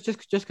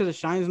it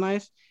shines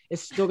nice,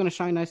 it's still gonna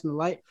shine nice in the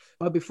light.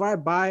 But before I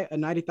buy a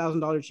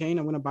 $90,000 chain,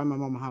 I'm gonna buy my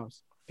mom a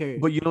house.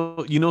 Period. But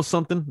you know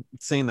something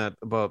saying that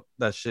about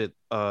that shit.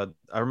 I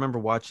remember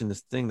watching this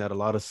thing that a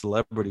lot of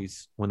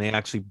celebrities, when they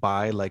actually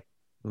buy like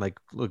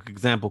look,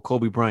 example,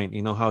 Kobe Bryant.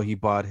 You know how he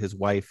bought his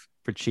wife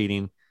for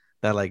cheating.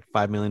 That like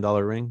 $5 million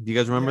ring. Do you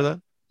guys remember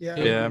that? Yeah,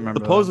 I remember.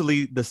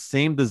 Supposedly, the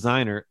same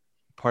designer,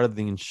 part of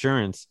the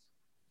insurance,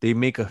 they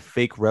make a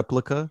fake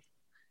replica,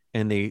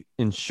 and they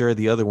insure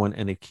the other one,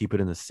 and they keep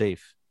it in the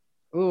safe.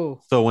 Oh,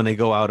 so when they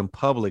go out in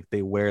public,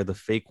 they wear the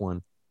fake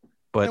one.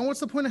 But and what's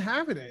the point of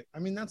having it? I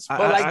mean, that's.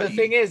 But the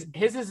thing is,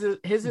 his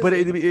is. But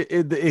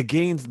it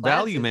gains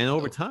value, man,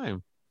 over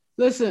time.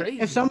 Listen,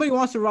 if somebody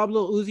wants to rob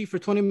Lil Uzi for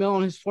 20 mil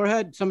on his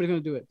forehead, somebody's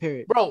gonna do it.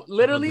 Period. Bro,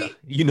 literally,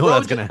 you know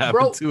that's gonna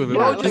happen too.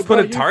 Just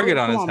put a target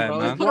on his head,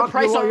 man. Put a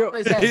price on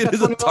his head. It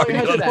is a target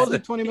on his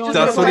head. 20 million.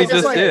 That's what he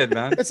just did,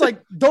 man. It's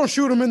like, don't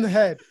shoot him in the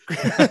head,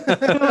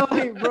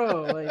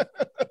 bro.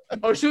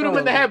 Or shoot him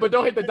in the head, but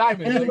don't hit the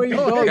diamond.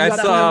 I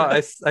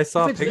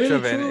saw a picture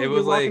of it. It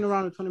was like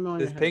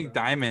this pink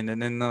diamond, and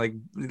then like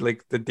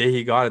the day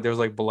he got it, there was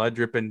like blood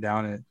dripping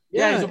down it.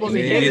 Yeah, he's supposed to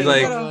hit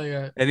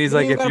it. And he's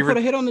like, if you put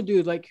a hit on the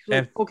dude, like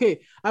okay,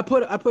 I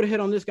put a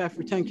hit on this guy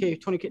for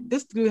 10K, 20K.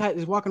 This dude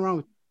is walking around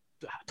with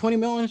 20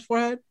 mil on his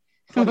forehead.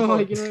 Like, you know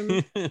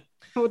what I mean?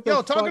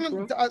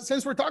 Yo,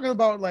 since we're talking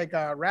about like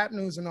rap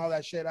news and all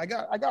that shit, I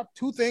got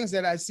two things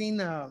that I've seen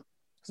because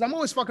I'm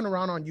always fucking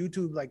around on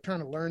YouTube, like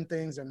trying to learn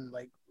things and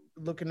like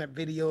looking at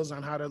videos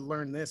on how to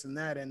learn this and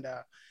that, and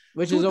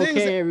which is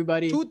okay,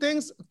 everybody. Two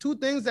things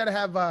that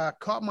have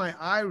caught my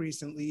eye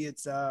recently.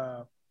 It's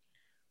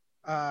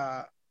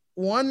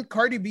one,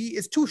 Cardi B.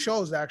 It's two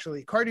shows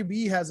actually. Cardi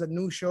B has a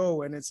new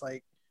show, and it's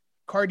like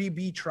Cardi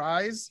B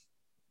tries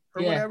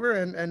or whatever,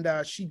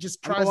 and she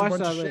just tries a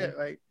bunch of shit.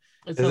 Like,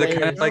 is it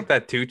kind of like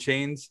that 2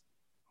 Chainz?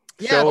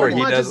 Yeah, where he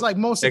does like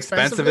most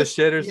expensive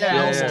shit or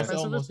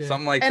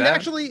something like that. And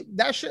actually,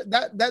 that shit,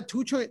 that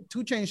 2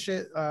 Chainz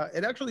shit,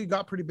 it actually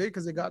got pretty big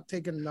because it got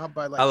taken up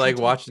by like. I like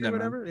watching it,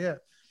 whatever. Man. Yeah,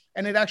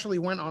 and it actually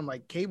went on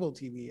like cable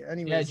TV.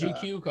 Anyways,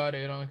 GQ caught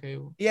it on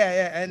cable.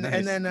 Yeah, and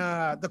then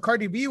the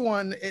Cardi B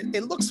one,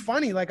 it looks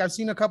funny. Like I've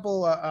seen a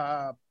couple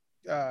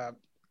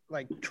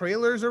like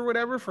trailers or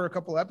whatever for a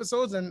couple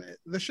episodes, and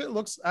the shit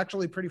looks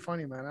actually pretty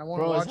funny, man. I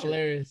want to watch it.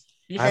 Hilarious.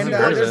 And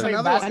there's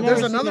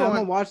another one. I'm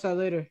gonna watch that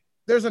later.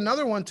 There's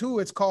another one too.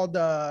 It's called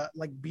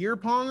like beer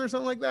pong or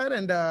something like that,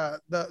 and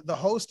the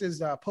host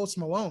is Post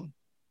Malone,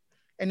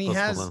 and he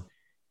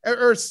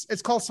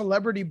it's called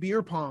Celebrity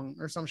Beer Pong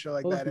or some shit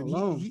like that.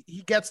 And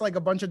he gets like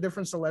a bunch of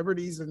different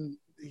celebrities, and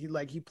he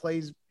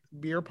plays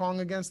beer pong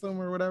against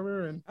them or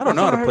whatever. And I don't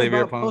know how to play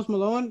beer pong. Post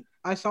Malone,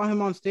 I saw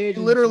him on stage.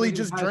 He literally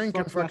just drink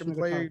and fucking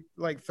play,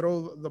 like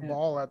throw the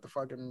ball at the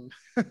fucking.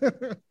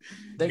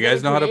 You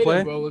guys know how to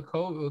play, bro? With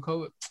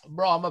COVID.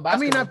 Bro, I'm a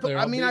basketball player.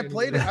 I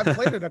played it. I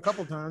played it a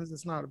couple times.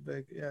 It's not a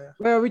big,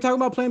 Wait, are we talking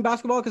about playing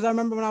basketball? Because I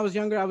remember when I was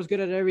younger, I was good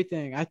at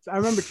everything. I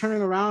remember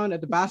turning around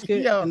at the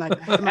basket and like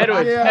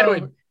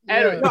Edwin.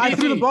 No, I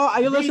threw the ball.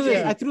 Listen to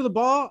this. I threw the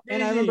ball,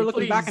 and I remember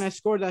looking back, and I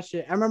scored that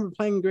shit. I remember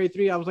playing in grade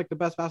 3. I was like the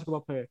best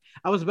basketball player.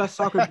 I was the best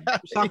soccer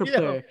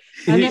player.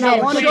 And then I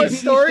wanted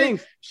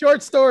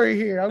short story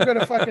here. I'm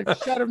gonna fucking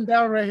shut him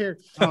down right here.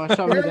 Oh,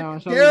 shut me down.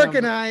 Derek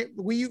and I,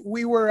 we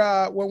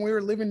were when we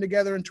were living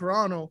together in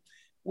Toronto,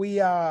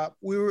 we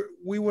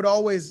would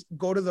always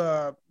go to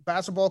the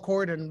basketball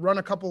court and run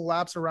a couple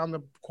laps around the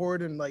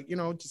court and like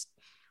just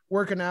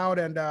working out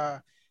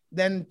and.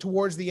 Then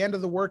towards the end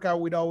of the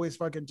workout, we'd always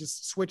fucking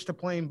just switch to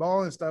playing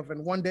ball and stuff.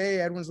 And one day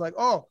Edwin's like,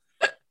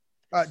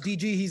 DG,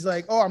 he's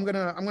like, I'm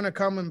gonna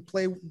come and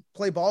play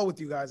ball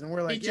with you guys. And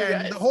we're like,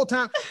 yeah. And the whole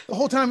time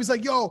he's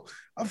like, yo,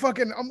 I'm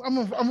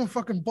a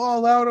fucking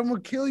ball out. I'm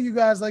gonna kill you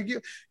guys. Like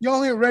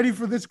y'all ain't ready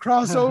for this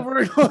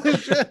crossover and all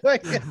this shit.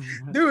 Like,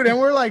 dude. And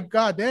we're like,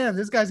 God damn,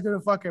 this guy's gonna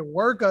fucking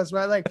work us,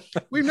 right? Like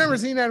we've never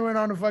seen Edwin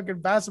on a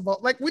fucking basketball.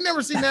 Like we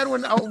never seen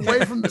Edwin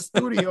away from the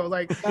studio.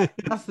 Like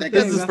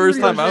this is his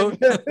first time out.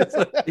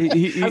 I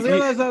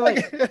realized that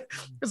like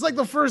it's like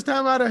the first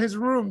time out of his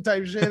room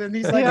type shit. And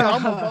he's like,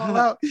 I'm gonna ball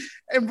out.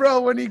 And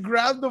bro, when he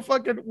grabbed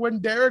when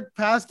Derek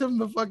passed him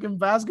the fucking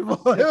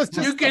basketball, it was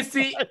just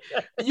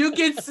you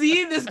can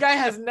see this guy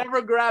has never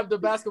grabbed a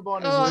basketball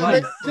in his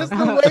life. Just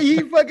the way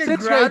he fucking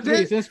grabbed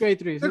it. Since grade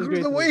 3.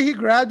 The way he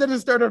grabbed it and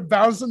started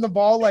bouncing the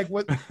ball, like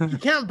you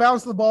can't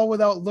bounce the ball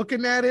without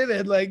looking at it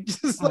and like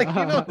just like we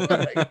all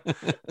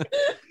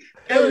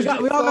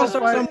got to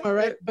start somewhere,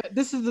 right? But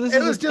this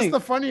is just the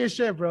funniest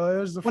shit, bro.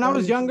 It was when I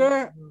was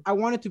younger, I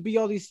wanted to be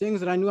all these things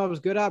that I knew I was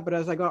good at, but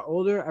as I got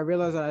older, I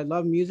realized that I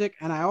love music,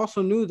 and I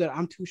also knew that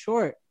I'm too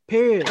short.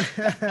 Period.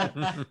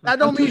 That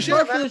don't mean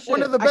shit.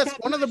 One of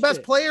the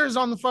best players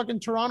on the fucking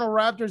Toronto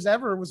Raptors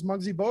ever was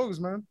Muggsy Bogues,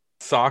 man.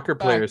 Soccer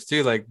players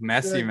too, like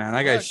Messi, man.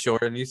 That guy's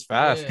short and he's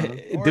fast,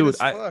 dude.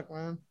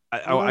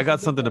 I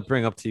got something to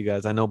bring up to you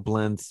guys. I know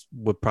Blends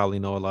would probably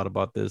know a lot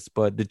about this,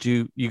 but did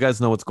you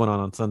guys know what's going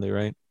on Sunday,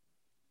 right?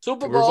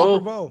 Super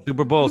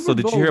Bowl. So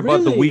did you hear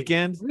about The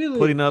Weeknd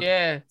putting up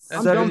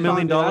 $7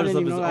 million of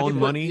his own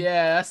money?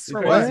 Yeah, that's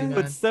crazy, man.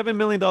 But $7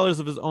 million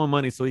of his own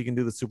money so he can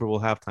do the Super Bowl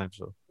halftime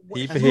show.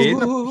 He paid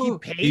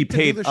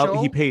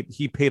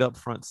up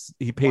front.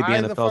 He paid the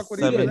NFL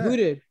 $7. Who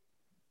did?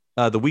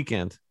 The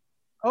Weeknd.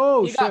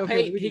 Oh, he got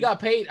paid. He got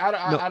paid.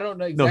 I don't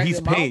know exactly. No,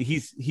 he's paying.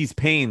 He's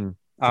paying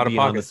out of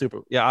pocket.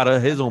 Out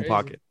of his own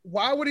pocket.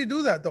 Why would he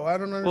do that though? I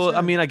don't understand. Well,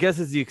 I mean, I guess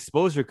it's the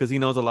exposure because he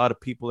knows a lot of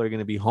people are going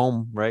to be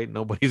home, right?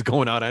 Nobody's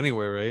going out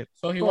anywhere, right?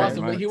 So he wants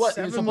to.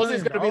 Supposedly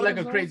it's going to be like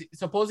a crazy.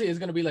 Supposedly it's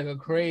going to be like a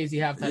crazy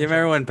halftime. You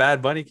remember when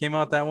Bad Bunny came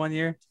out that one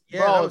year? Yeah,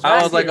 bro,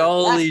 I was like,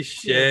 holy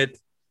shit.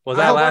 Was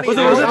that last year?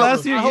 Was it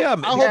last year? Yeah,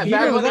 man.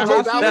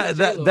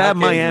 That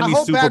Miami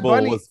Super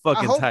Bowl was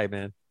fucking tight,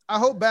 man.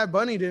 Bad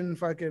Bunny didn't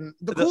fucking.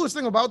 The coolest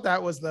thing about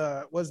that was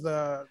the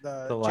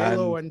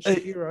J-Lo and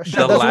Shakira.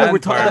 The Latin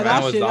part,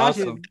 man, was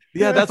awesome.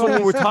 Yeah, that's what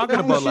we were talking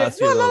about last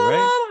year, though,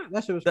 right?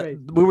 That shit was great.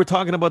 We were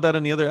talking about that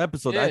in the other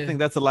episode. Yeah. I think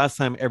that's the last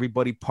time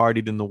everybody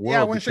partied in the world.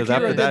 Yeah, when because Shakira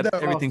after did that, the-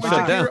 everything when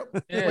shut down.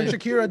 When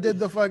Shakira did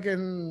the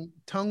fucking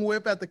tongue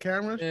whip at the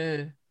camera.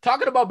 Yeah.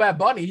 Talking about Bad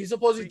Bunny, he's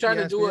supposedly trying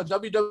to do a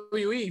Freaky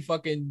WWE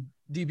fucking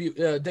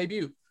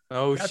debut.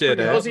 Oh That's shit!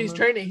 pretty Eh? awesome.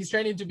 He's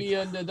training to be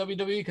in the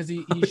WWE because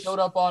he showed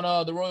up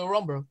on the Royal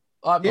Rumble.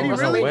 Did he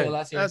WrestleMania really?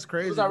 last year. That's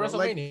crazy. It was at bro.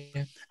 Like,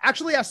 WrestleMania.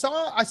 actually, I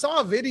saw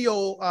a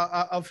video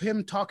of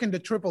him talking to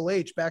Triple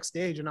H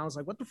backstage, and I was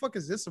like, "What the fuck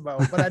is this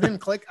about?" But I didn't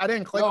click. No,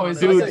 on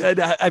it's it. Dude,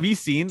 have you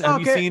seen?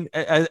 Have you Okay. seen?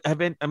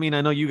 I mean,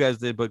 I know you guys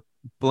did, but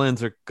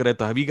Blends or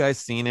Creto, have you guys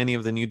seen any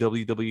of the new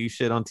WWE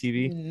shit on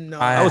TV? No,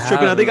 I was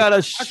tripping out. They got a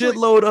Actually-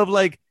 shitload of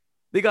like,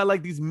 they got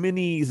like these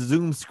mini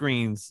Zoom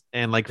screens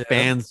and like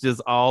fans just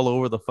all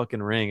over the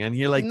fucking ring, and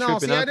you're like no,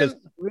 tripping see, I out because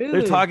didn't. Really?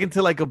 they're talking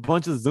to like a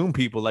bunch of Zoom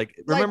people. Like,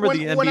 remember when-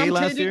 the when NBA I'm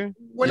last changing- year?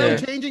 When Yeah. I'm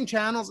changing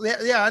channels,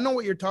 yeah, I know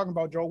what you're talking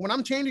about, Joe. When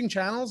I'm changing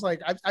channels,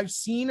 like I've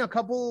seen a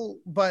couple,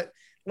 but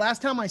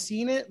last time I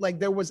seen it, like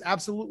there was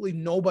absolutely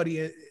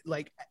nobody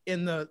like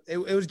in the. It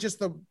was just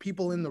the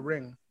people in the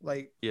ring,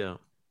 like, Yeah.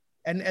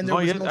 and there No,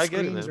 was yeah, no I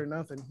get it, screens man. or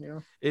nothing, you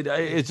know.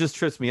 It just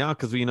trips me out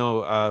because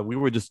we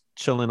were just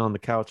chilling on the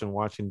couch and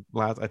watching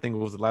I think it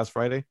was last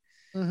Friday,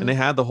 Mhm. and they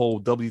had the whole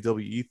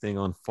WWE thing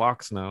on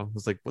Fox now.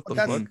 It's like, what the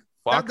That's- fuck?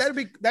 Fox?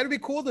 That'd be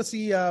cool to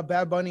see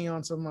Bad Bunny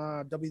on some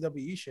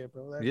WWE shit,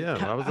 bro. Yeah,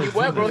 I was He like,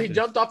 went, bro. He shit.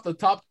 jumped off the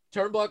top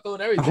turnbuckle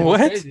and everything.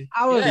 What? It was crazy.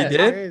 I was- Yeah. He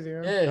did? Crazy,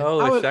 you know? Yeah.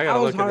 Holy I was- shit! I I gotta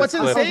was look at hard- What's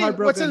this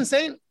clip.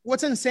 insane?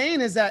 What's insane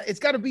is that it's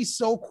got to be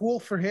so cool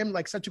for him,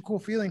 like such a cool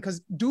feeling,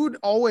 because dude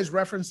always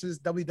references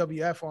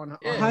WWF on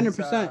Yeah.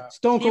 100%.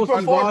 Stone He Cold Steve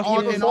performed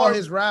Austin. in all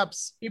his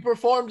raps. He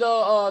performed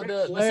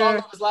the Flair. song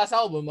of his last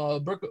album,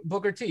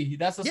 Booker T.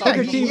 That's the Yeah, song.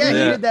 Booker he, T, yeah, he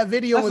yeah. did that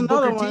video That's with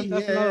another Booker one. T.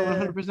 That's yeah, another yeah,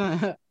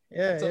 100%.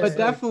 yeah, But yeah. But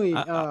definitely,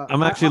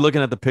 I'm actually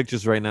looking at the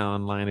pictures right now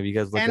online. If you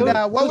guys look And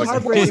at it. what it was was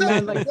heartbreaking,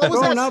 that? man. Like What was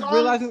growing that up, song?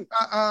 realizing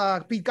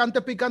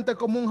Picante, picante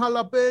como un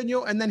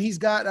jalapeño, and then he's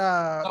got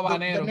the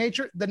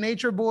Habanero.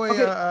 nature boy,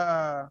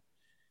 Okay.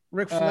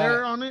 Ric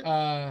Flair on it.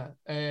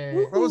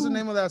 What was the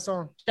name of that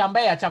song?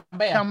 Chambea.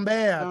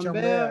 Chambea.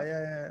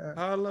 Chambea.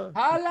 Yeah.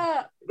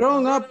 Hala.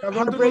 growing up,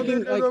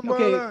 heartbreaking. Like,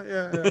 okay,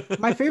 Yeah.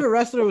 my favorite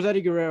wrestler was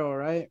Eddie Guerrero,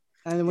 right?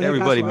 And then when he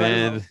Everybody, passed away,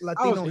 man. I was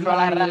Latino hero.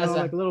 crying, you know, Raza.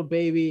 like a little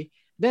baby.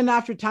 Then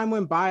after time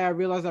went by, I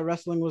realized that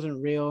wrestling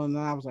wasn't real, and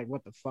then I was like,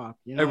 "What the fuck?"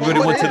 You know? Everybody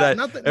Well, went to yeah, that.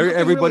 nothing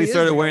Everybody really is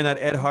started real. wearing that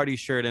Ed Hardy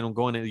shirt and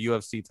going to the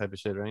UFC type of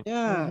shit, right?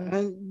 Yeah, Mhm.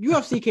 and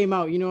UFC came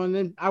out, you know, and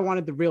then I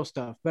wanted the real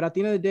stuff. But at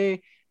the end of the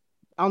day,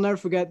 I'll never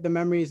forget the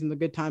memories and the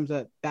good times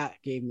that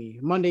gave me.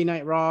 Monday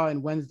Night Raw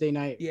and Wednesday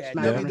Night Yeah,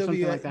 SmackDown or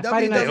something like that. WWF.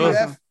 Friday Night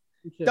SmackDown.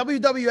 Shit.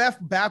 WWF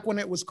back when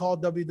it was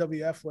called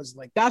WWF was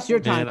like That's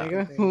your time,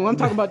 Man, nigga. I'm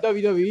talking about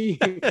WWE.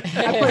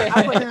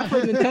 I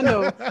played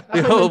Nintendo. I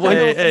played Yo, what,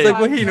 Nintendo hey, it's like,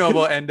 what for do you know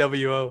about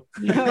NWO?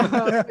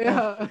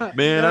 yeah. Man,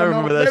 They I don't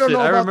remember know- they that don't shit. know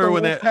I about remember the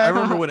when Wolfpack. I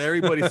remember when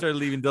everybody started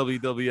leaving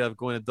WWF,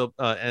 going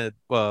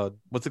to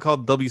what's it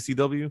called,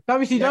 WCW.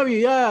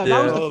 WCW, yeah,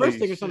 that was the Holy first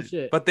thing or some shit.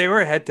 shit. But they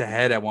were head to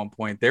head at one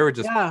point. They were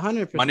just Yeah,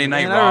 100%. Monday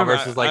Night Man, I Raw remember-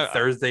 versus like I-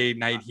 Thursday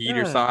Night Heat or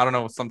Yeah. something. I don't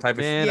know, some type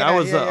of Man, Yeah, I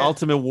was yeah, yeah.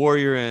 Ultimate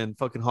Warrior and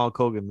fucking Hulk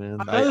Hogan, man.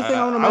 Another thing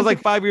I wanna I was like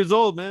mention- 5 years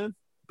old, man.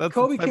 That's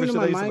Kobe the type came of to shit I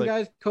my used to mind, like.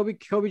 guys.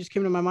 Kobe just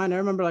came to my mind. I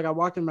remember like I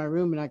walked in my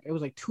room and like it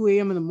was like 2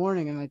 a.m. in the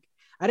morning and like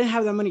I didn't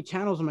have that many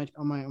channels on my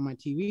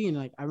TV and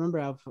like I remember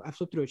I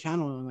flipped through a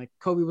channel and like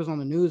Kobe was on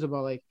the news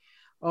about like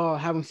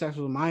having sex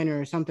with a minor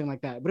or something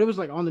like that. But it was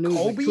like on the news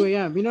like Kobe? 2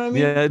 a.m. You know what I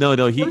mean? Yeah, no, It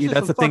was just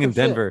that's the some thing in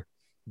fucking shit. Denver.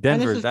 And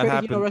Denver, it's just that crazy,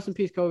 happened. you know, rest in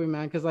peace, Kobe,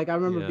 man. Because like I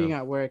remember Yeah. being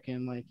at work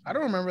and like I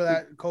don't remember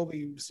that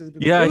Kobe.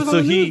 sleeping Yeah, It was on so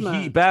the he news,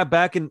 man. he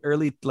back in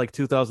early like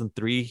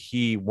 2003,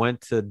 he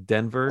went to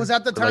Denver. was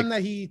that the for, time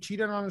like, that he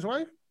cheated on his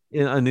wife?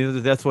 and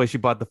that's why she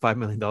bought the $5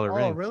 million Oh,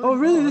 ring. really? oh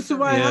really? This is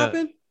why it Yeah.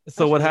 happened?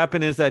 So what That's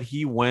happened is that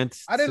he went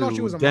I didn't know to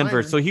she was a Denver.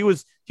 minor. So he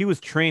was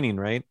training,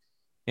 right?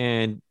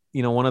 And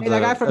you know, one of Hey, the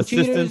that guy from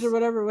Cheaters assistants. or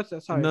whatever. What's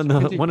that? Sorry. No,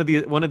 continue.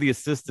 one of the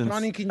assistants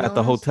Johnny at the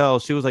Quinones? hotel.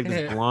 She was like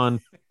this blonde.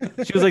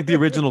 She was like the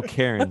original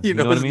Karen. You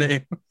know what his I mean?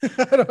 name.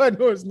 I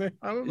know his name.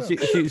 I don't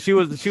know. She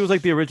was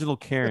like the original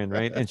Karen,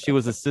 right? And she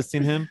was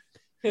assisting him,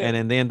 and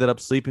then they ended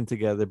up sleeping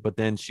together. But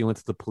then she went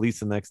to the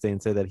police the next day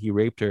and said that he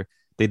raped her.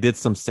 They did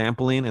some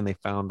sampling and they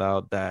found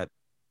out that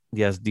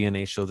yes,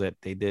 DNA shows that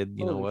they did.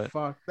 You know Holy what?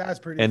 Fuck. That's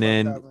pretty. And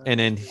then fucked up, man. and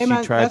then Hey she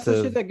man, tried that's the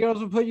shit to. that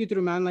girls will put you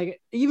through, man.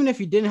 Like even if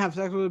you didn't have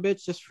sex with a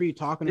bitch, just for you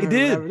talking to They her, did.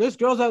 or whatever. There's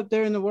girls out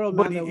there in the world,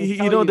 But man. That will you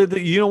tell know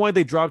you know why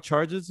they dropped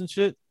charges and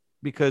shit,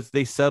 because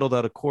they settled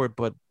out of court.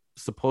 But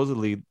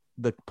supposedly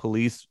the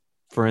police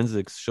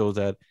forensics shows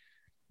that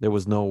there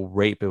was no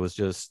rape. It was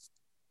just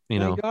My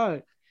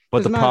God. But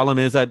 'Cause, the man- problem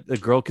is that the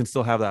girl can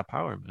still have that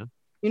power, man.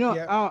 You know,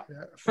 Yeah,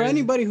 for crazy.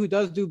 anybody who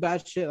does do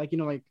bad shit, like you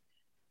know, like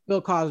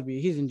Bill Cosby.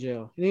 He's in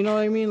jail. You know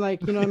what I mean?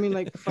 Like, you know what I mean?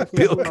 Like, fucking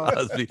Bill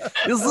Cosby.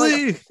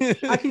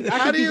 I can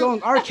keep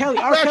going. R. Kelly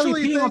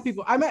peeing on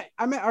people. I met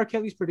R.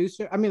 Kelly's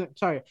producer. I mean,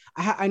 sorry,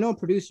 I know a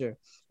producer,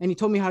 and he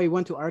told me how he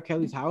went to R.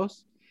 Kelly's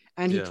house,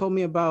 and he told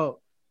me about.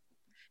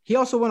 He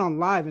also went on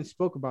live and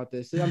spoke about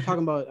this. I'm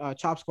talking about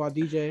Chop Squad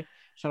DJ.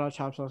 Shout out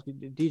Chop Squad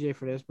DJ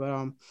for this.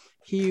 But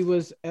he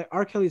was at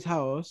R. Kelly's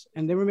house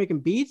and they were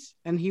making beats.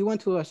 And he went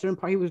to a certain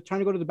part. He was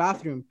trying to go to the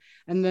bathroom.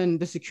 And then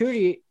the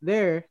security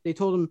there, they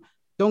told him,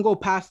 don't go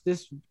past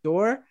this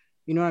door.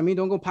 You know what I mean?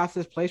 Don't go past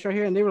this place right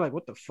here. And they were like,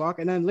 what the fuck?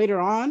 And then later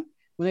on,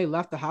 when they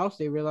left the house,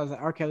 they realized that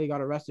R. Kelly got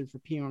arrested for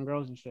peeing on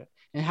girls and shit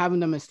and having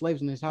them as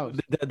slaves in his house.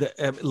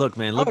 Look,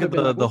 man, look at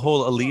the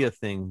whole Aaliyah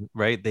thing,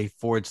 right? They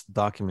forged the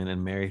document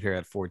and married her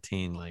at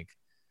 14. Like,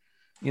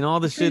 you know, all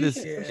this shit is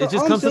it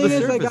just comes to the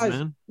surface, like, guys,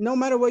 man. No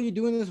matter what you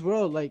do in this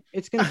world, like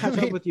it's gonna catch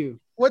up with you.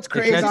 What's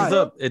crazy?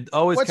 It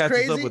always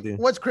catches up with you.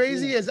 What's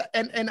crazy is,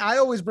 and I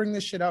always bring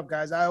this shit up,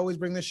 guys. I always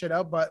bring this shit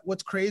up. But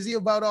what's crazy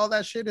about all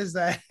that shit is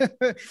that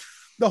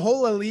the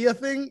whole Aaliyah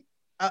thing.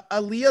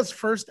 Aaliyah's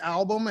first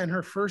album and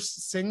her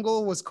first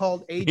single was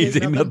called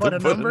AJ Nothing But a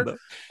Number.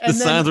 The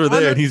signs were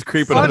there and he's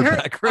creeping on the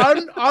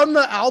background. On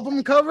the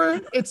album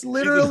cover, it's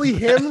literally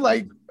him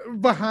like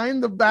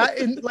behind the back,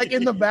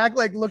 in the back,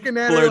 like looking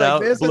at blurred her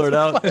out, like this. Blurred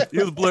out. He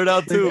was blurred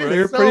out too, right?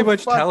 They're pretty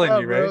much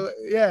telling you, right? Bro.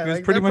 Yeah, he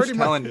was pretty much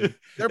telling you.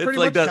 It's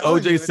like that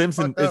OJ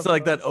Simpson. It's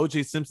like that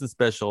OJ Simpson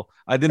special.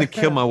 I didn't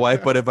kill my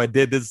wife, but if I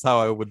did, this is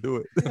how I would do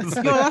it.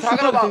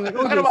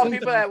 Talking about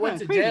people that went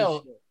to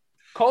jail.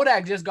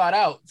 Kodak just got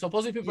out.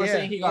 Supposedly people are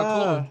saying he got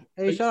cloned.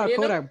 Hey, shout out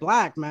Kodak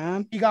Black,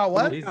 man. He got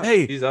what?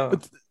 He's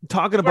out.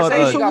 Talking about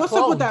so what's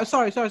up with that?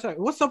 Sorry.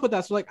 What's up with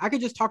that? So like I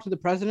could just talk to the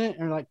president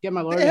and like get my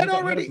lawyer. They had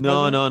already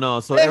no.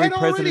 So they had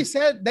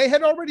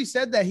already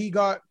said that he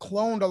got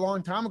cloned a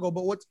long time ago.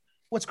 But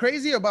what's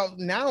crazy about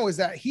now is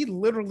that he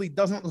literally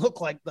doesn't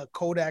look like the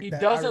Kodak. He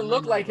doesn't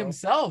look like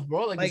himself,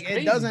 bro. Like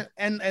it doesn't.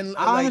 And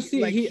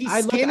honestly,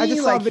 I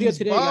just saw a video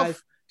today,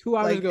 guys. 2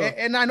 hours ago.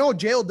 And I know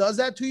jail does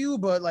that to you,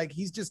 but like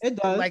he's just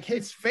like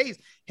his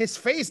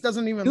face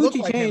doesn't even look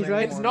like him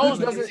right? His nose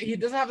doesn't. He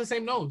doesn't have the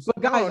same nose. But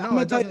guys, I'm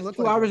gonna tell you,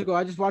 2 hours ago,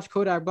 I just watched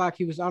Kodak Black.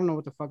 He was, I don't know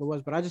what the fuck it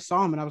was, but I just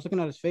saw him and I was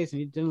looking at his face and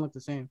he didn't look the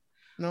same.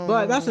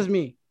 That's just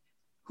me.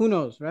 Who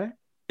knows, right?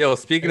 Yo,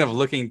 speaking of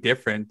looking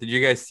different, did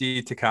you guys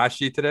see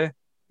Tekashi today?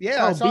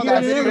 Yeah, I saw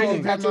that video.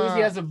 He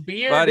has a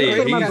beard.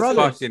 Buddy, he's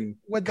fucking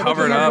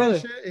covered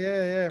up.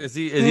 Yeah. Is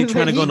he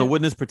trying to go into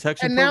witness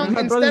protection? And now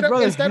instead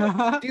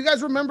of, do you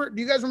guys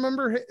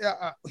remember?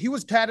 He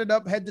was tatted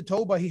up head to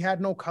toe, but he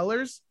had no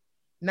colors.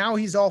 Now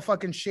he's all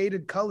fucking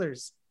shaded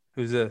colors.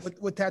 Who's this?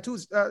 With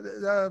tattoos.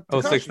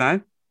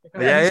 6ix9ine?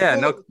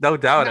 Yeah, no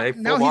doubt.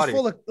 Now he's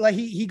full of like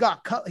he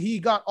got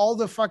all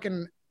the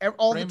fucking.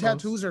 All rainbows. The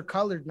tattoos are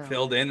colored now,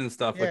 filled in and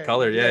stuff with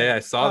color. Yeah, I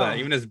saw that.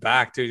 Even his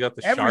back too. He got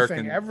the shark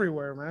and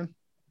everywhere, man.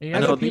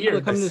 I got people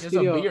that come to the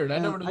studio.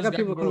 I got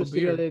people come to the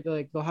studio.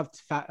 They'll have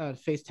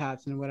face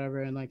tats and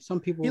whatever. And like some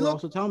people will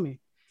also tell me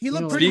he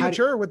looked pretty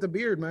mature with the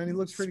beard, man. He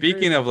looks pretty.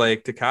 Speaking of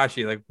like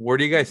Tekashi, like where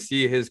do you guys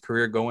see his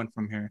career going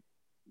from here?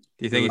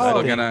 Do you think he's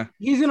still gonna?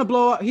 He's gonna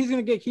blow up. He's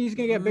gonna get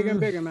bigger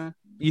and bigger, man.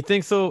 You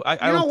think so?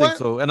 I don't think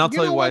so, and I'll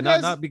tell you why.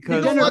 Not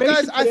because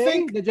I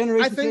think the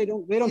generation today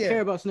they don't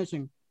care about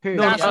snitching. Period.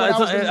 No,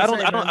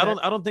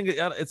 I don't think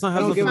it's not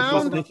how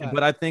snitching,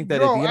 but I think that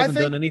if he hasn't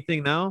done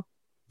anything now,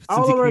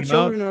 all of our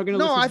children are gonna.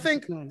 No, I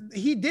think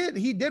he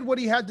did what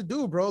he had to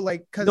do, bro.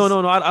 Like, cause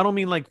no, I don't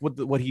mean like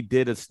what he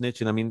did as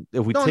snitching. I mean,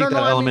 if we take that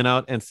element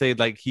out and say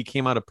like he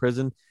came out of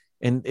prison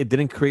and it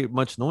didn't create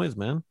much noise,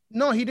 man.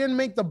 No, he didn't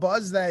make the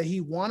buzz that he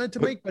wanted to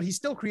make, but he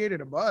still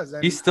created a buzz.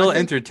 He's still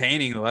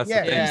entertaining. That's the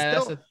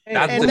thing.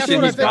 That's the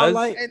shit he does.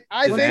 And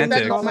I think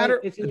that no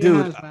matter,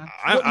 dude,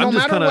 I'm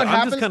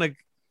just kind of.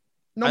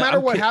 No matter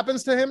what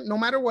happens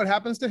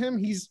to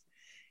him,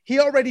 he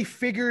already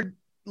figured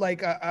like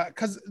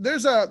because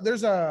there's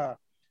a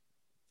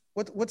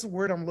what's the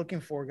word I'm looking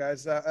for,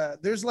 guys?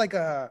 There's like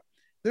a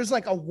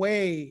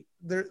way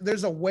there's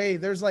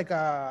like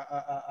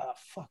a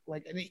fuck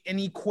like an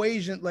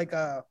equation like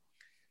a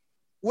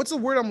what's the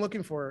word I'm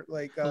looking for?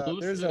 Like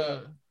there's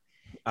a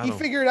he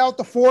figured out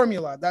the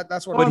formula.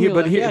 That's what. But here's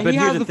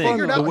the thing.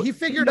 He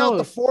figured out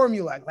the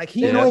formula. Like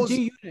he knows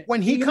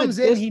when he comes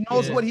in, he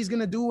knows what he's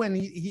gonna do, and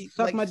he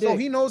like so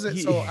he knows it.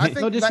 So I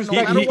think that no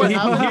matter what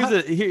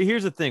happens,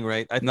 here's the thing,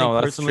 right? I think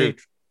personally,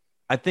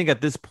 I think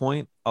at this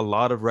point, a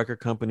lot of record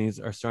companies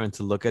are starting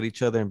to look at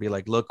each other and be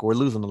like, "Look, we're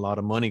losing a lot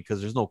of money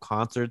because there's no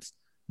concerts,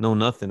 no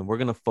nothing. We're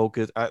gonna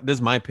focus." This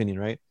is my opinion,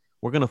 right?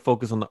 We're gonna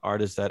focus on the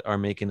artists that are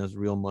making us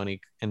real money,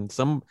 and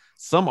some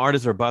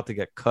artists are about to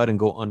get cut and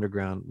go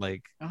underground.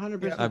 Like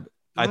 100%.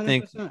 I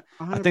think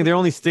they're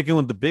only sticking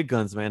with the big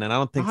guns, man. And I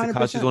don't think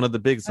Tekashi's one of the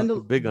big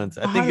guns.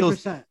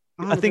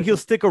 I think he'll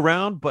stick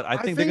around, but I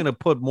think they're gonna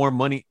put more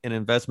money and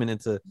investment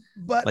into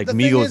like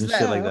Migos and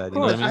shit like that. You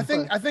know what I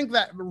mean? I think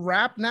that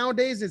rap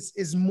nowadays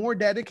is more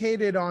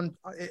dedicated on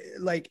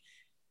like.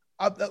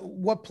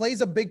 What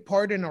plays a big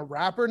part in a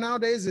rapper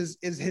nowadays is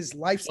his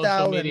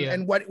lifestyle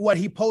and what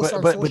he posts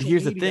on social media. But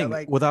here's the thing: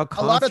 like, without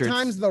concerts, a lot of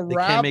times the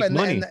rap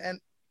and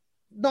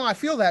no, I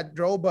feel that,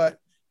 Dro, but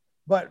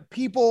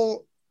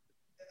people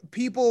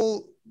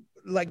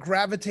like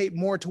gravitate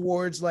more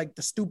towards like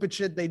the stupid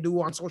shit they do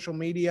on social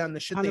media and the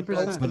shit they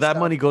post. But that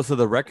money goes to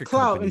the record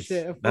companies.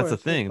 That's the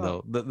thing,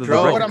 though. The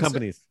record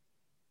companies.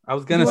 I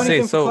was gonna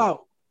say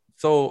so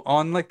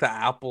on like the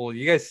Apple.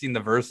 You guys seen the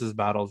versus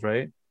battles,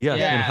 right? Yeah,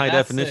 in high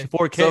definition,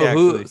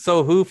 4K.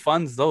 So who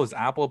funds those?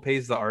 Apple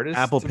pays the artist.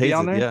 Apple pays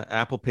it. Yeah,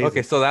 Apple pays.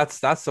 Okay, so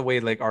that's the way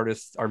like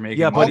artists are making.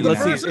 Yeah, but money.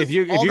 let's see if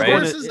you're going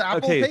to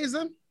Apple pays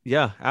them.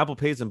 Yeah, Apple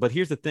pays them. But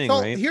here's the thing, so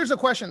right? Here's a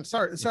question.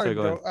 Sorry,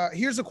 bro.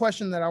 Here's a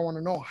question that I want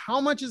to know.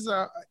 How much is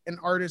an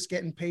artist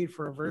getting paid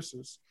for a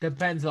versus?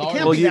 Depends on.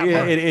 Well,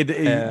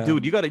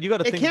 dude, you gotta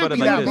think about it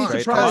like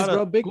this,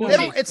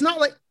 right? It's not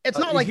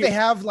like they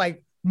have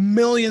like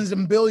millions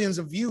and billions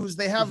of views.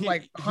 They have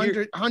like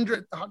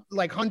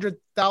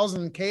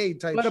 100,000 K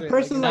type. But a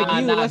person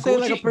like you, let's say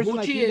like a person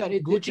like you that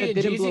Gucci and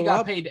Jeezy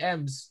got paid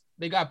M's.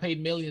 They got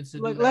paid millions.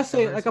 Like, let's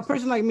say like a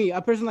person like me,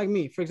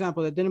 for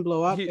example, that didn't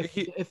blow up.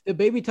 If the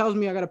baby tells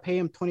me I gotta pay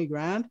him 20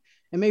 grand,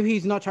 and maybe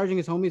he's not charging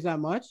his homies that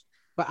much,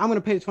 but I'm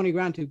gonna pay the 20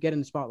 grand to get in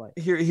the spotlight.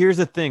 Here's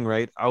the thing,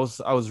 right? I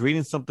was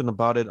reading something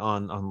about it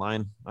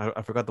online.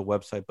 I forgot the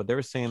website, but they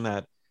were saying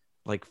that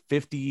like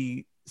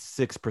 56%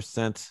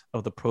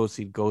 of the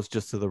proceed goes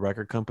just to the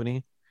record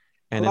company,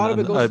 and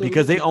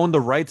because they own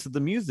the rights of the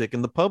music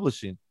and the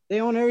publishing.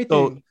 They own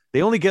everything. So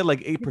they only get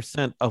like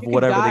 8% of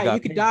whatever they got. You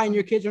could die and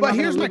your kids are but not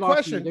here's my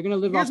question. They're gonna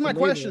live here's my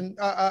question.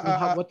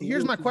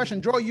 Here's my question.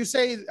 Dro, you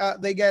say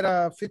they get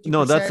 50%.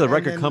 No, that's the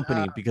record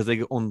company because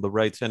they own the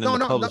rights and the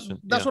publishing.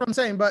 That's what I'm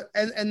saying. But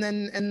and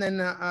then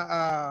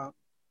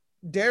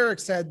Derek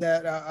said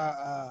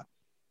that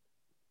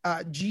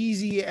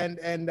Jeezy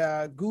and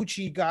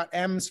Gucci got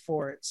M's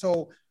for it.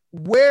 So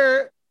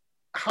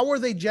how are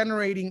they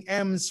generating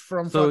M's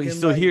from?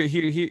 Here's the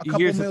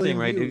thing,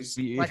 right?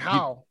 Like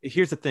how?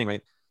 Here's the thing,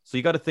 right? So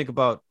you got to think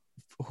about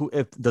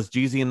does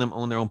Jeezy and them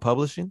own their own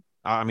publishing?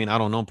 I mean, I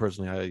don't know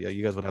personally.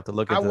 You guys would have to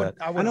look into that.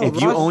 I know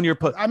if you own your,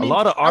 a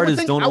lot of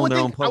artists don't own their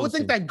own publishing. I would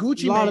think that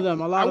Gucci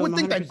Mane. I would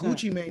think that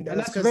Gucci Mane does.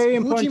 That's very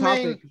important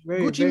topic.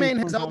 Gucci Mane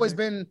has always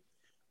been.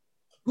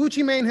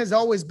 Gucci Mane has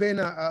always been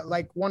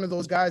like one of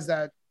those guys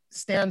that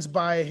stands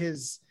by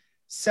his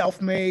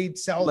self-made,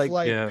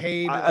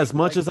 paid. As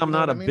much as I'm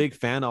not a big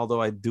fan,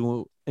 although I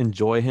do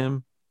enjoy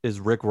him, is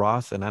Rick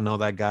Ross, and I know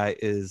that guy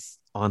is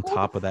on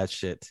top of that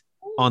shit.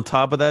 On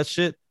top of that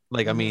shit,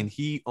 like I mean,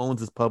 he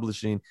owns his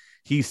publishing.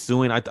 He's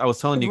suing. I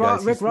was telling you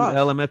guys, Rick Ross.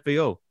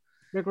 LMFAO.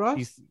 Rick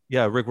Ross.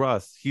 Rick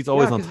Ross. He's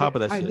always on top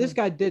of that shit. This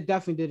guy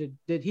definitely did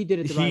it. He did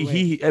it the right way.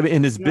 He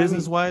in his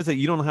business wise, that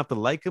you don't have to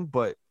like him,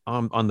 but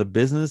on the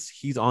business,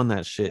 he's on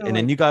that shit. And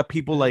then you got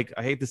people like,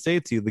 I hate to say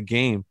it to you, The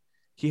Game.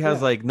 He has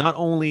like not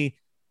only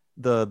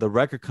the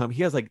record company,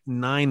 he has like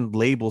 9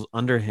 labels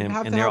under him,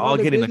 and they're all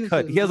getting a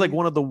cut. He has like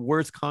one of the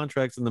worst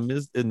contracts in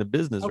the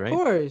business, right? Of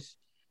course.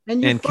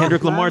 And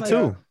Kendrick Lamar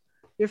too.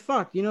 You're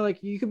fucked. You know,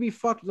 like you could be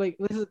fucked. Like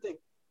this is the thing.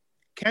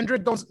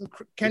 Kendrick doesn't.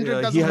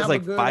 He has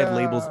like 5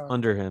 labels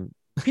under him.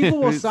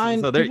 People will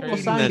sign. People will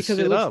sign because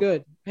it looks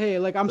good. Hey,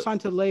 like I'm signed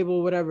to the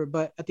label, whatever.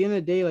 But at the end of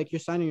the day, like you're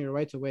signing your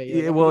rights away.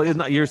 Yeah, well, it's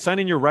not. You're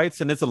signing your rights,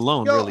 and it's a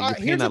loan. Really, you're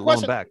paying that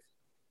loan back.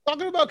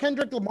 Talking about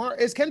Kendrick Lamar,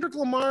 is Kendrick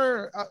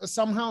Lamar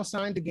somehow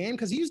signed to Game?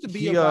 Because he used to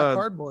be a Black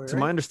Cardboard. To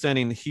my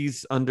understanding,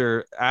 he's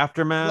under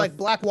Aftermath, like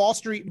Black Wall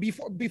Street.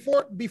 Before.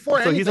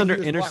 So he's under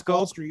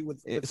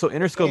Interscope. So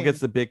Interscope gets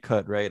the big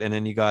cut, right? And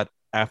then you got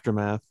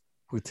Aftermath,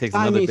 who takes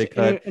another big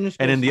cut, and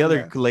then the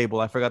other label,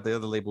 I forgot the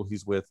other label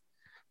he's with.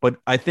 But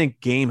I think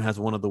Game has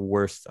one of the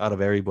worst out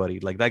of everybody.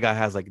 Like that guy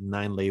has like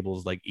 9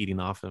 labels like eating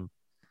off him.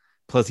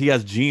 Plus he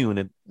has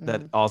G-Unit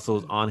that also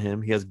is on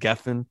him. He has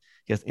Geffen.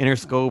 He has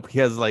Interscope. He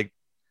has like.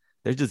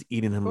 They're just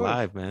eating him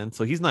live, man.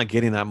 So he's not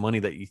getting that money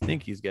that you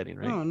think he's getting,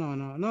 right?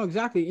 No,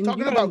 exactly. And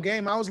talking about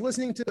Game, I was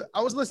listening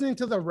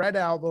to the Red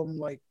album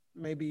like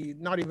maybe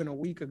not even a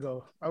week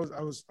ago. I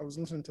was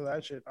listening to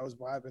that shit. I was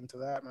vibing to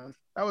that, man.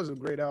 That was a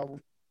great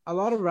album. A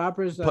lot of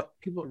rappers that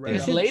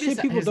his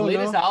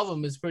latest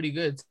album is pretty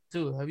good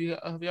too. Have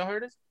y'all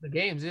heard it? The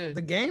Games, yeah.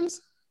 The Games?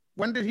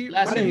 When did he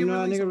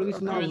release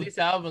an album? Released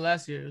the album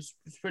last year. It's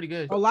pretty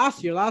good. Oh,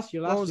 last year. What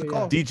was it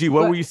called? DG,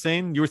 what were you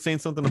saying? You were saying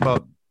something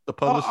about the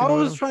publishing. All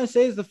I was trying to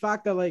say is the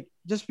fact that like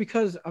just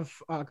because a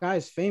guy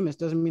is famous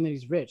doesn't mean that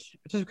he's rich.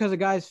 Just because a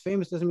guy is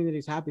famous doesn't mean that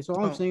he's happy. So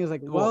all I'm saying is like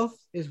wealth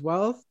is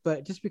wealth,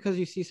 but just because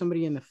you see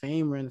somebody in the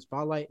fame or in the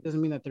spotlight doesn't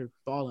mean that they're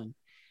falling.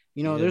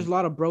 You know, there's a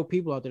lot of broke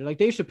people out there. Like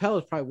Dave Chappelle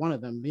is probably one of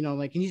them. You know,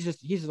 like and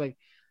he's like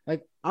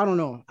I don't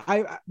know.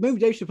 I maybe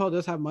Dave Chappelle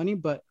does have money,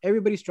 but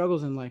everybody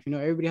struggles in life. You know,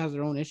 everybody has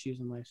their own issues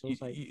in life. So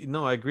it's like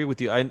no, I agree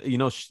with you.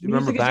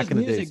 Remember back in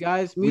the days,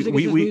 guys. Music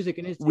is just music,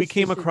 and we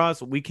came across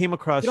Shade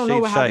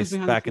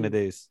Shice back in the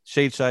days.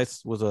 Shade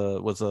Shice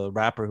was a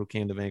rapper who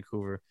came to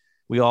Vancouver.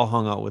 We all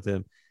hung out with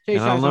him, and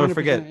I'll never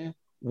forget.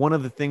 One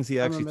of the things he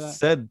actually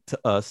said to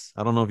us,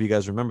 I don't know if you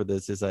guys remember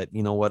this, is that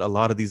you know what, a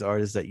lot of these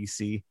artists that you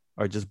see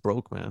are just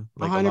broke, man.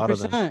 Like 100%. A lot of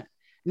them.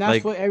 And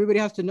that's what everybody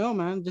has to know,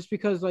 man. Just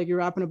because like you're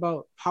rapping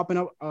about hopping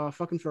up a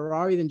fucking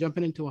Ferrari, then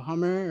jumping into a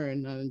Hummer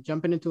and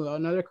jumping into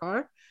another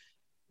car,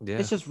 Yeah.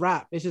 It's just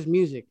rap. It's just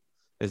music.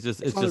 It's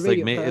just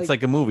radio, like it's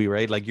like a movie,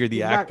 right? Like you're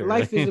the actor.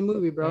 Life right? is a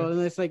movie, bro, and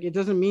it's like it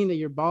doesn't mean that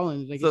you're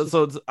balling. Like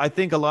I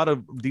think a lot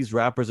of these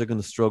rappers are going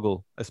to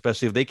struggle,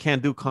 especially if they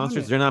can't do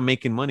concerts. They're not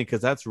making money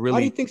because that's really. Why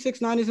do you think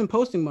 6ix9ine isn't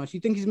posting much? You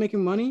think he's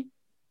making money?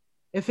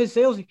 If his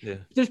sales,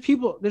 there's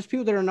people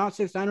that are not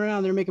 6ix9ine right now.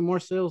 And they're making more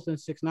sales than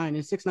 6ix9ine, and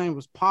 6ix9ine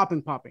was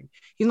popping.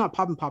 He's not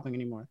popping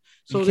anymore.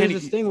 So there's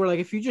this thing where like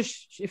if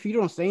you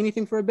don't say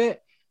anything for a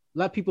bit,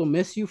 let people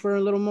miss you for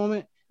a little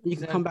moment. You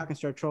can come back and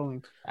start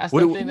trolling. That's the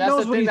thing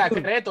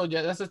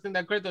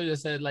that Creto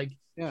just said. Like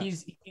he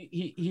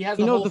has.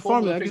 He knows the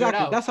formula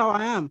exactly. That's how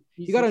I am.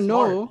 You gotta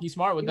know. He's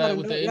smart with that.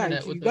 With the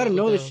internet. You gotta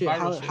know the shit.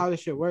 How this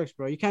shit works,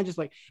 bro. You can't just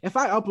like if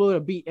I upload a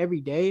beat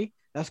every day,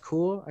 that's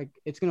cool. Like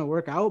it's gonna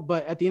work out.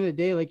 But at the end of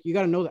the day, like you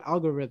gotta know the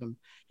algorithm.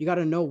 You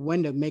gotta know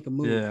when to make a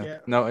move. Yeah.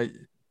 No.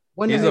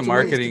 He's a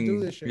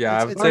marketing,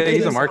 I would say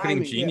he's a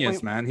marketing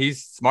genius, man.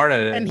 He's smart at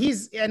it,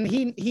 and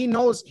he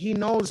knows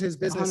his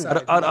business.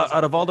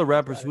 Out of all the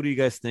rappers, who do you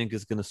guys think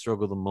is gonna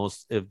struggle the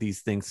most if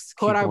these things?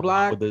 Kodak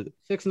Black,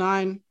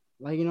 6ix9ine,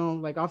 like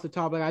like off the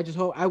top, like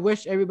I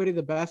wish everybody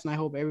the best, and I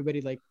hope everybody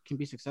like can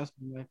be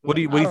successful. What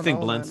do you think,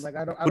 Blends? Like,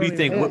 what do you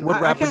think?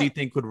 What rapper do you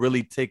think would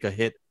really take a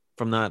hit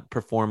from not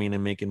performing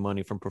and making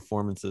money from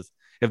performances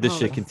if this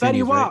shit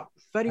continues? Fetty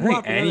I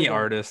think any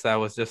artist that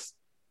was just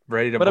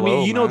ready to blow, I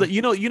mean, you know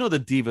the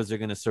divas are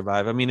gonna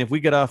survive. I mean, if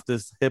we get off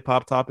this hip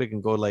hop topic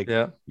and go like,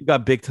 you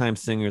got big time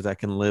singers that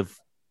can live.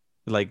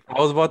 Like I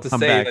was about to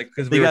say, like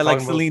because they got like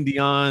Celine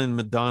Dion and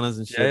Madonna's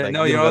and shit. Yeah, like,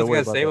 no, you know what I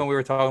was gonna say when we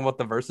were talking about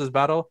the versus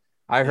battle.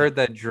 I heard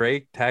that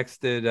Drake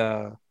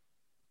texted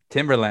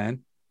Timberland.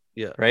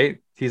 Yeah, right.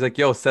 He's like,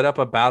 "Yo, set up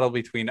a battle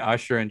between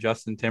Usher and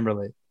Justin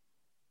Timberlake."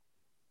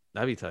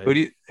 That'd be tight. Who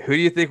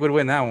do you think would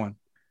win that one?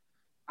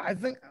 I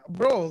think,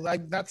 bro,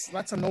 like that's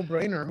a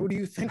no-brainer. Who do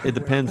you think? It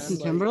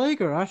depends. Timberlake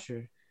or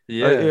Usher?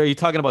 Yeah. Are you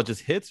talking about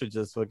just hits or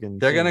just fucking?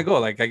 They're gonna go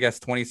like I guess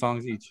 20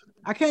 songs each.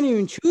 I can't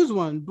even choose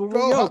one. But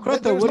bro,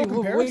 Creto,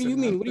 what do you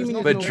mean? What do you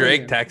mean? But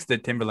Drake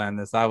texted Timberland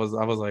this. I was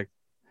like,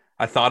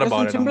 I thought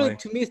about it. Timberlake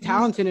to me is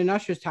talented and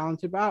Usher's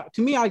talented. But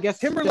to me, I guess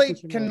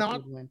Timberlake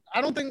cannot.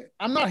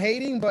 I'm not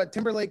hating, but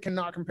Timberlake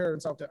cannot compare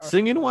himself to Usher.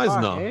 Singing wise,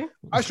 no.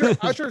 Usher's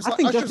I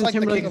think Justin like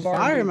Timberlake the king is of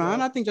fire, R&B, man.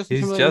 bro. I think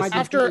Justin Timberlake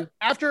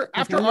after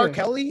R.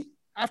 Kelly.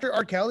 After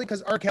R. Kelly,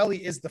 because R.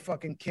 Kelly is the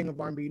fucking king of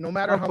R&B. No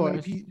matter how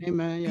many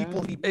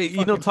people he. Hey,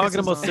 you know, talking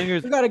about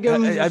singers, you gotta give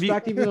him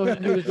respect, even though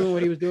he was doing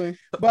what he was doing.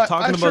 But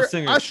talking about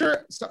singers,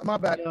 Usher, my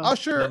bad. Yeah.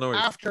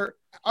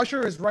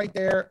 Usher is right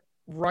there,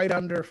 right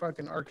under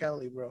fucking R.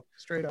 Kelly, bro.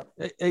 Straight up.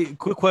 Hey,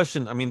 quick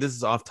question. I mean, this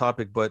is off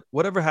topic, but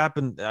whatever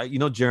happened? You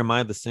know,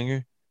 Jeremiah the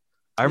singer.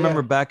 I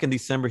remember back in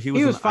December, he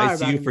was in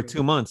ICU for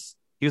 2 months.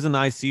 He was in the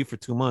ICU for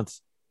 2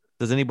 months.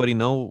 Does anybody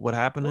know what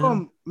happened to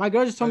him? My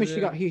girl just told me he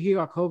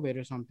got COVID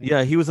or something.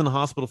 Yeah, he was in the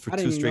hospital for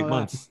 2 straight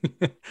months.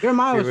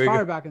 Jeremiah was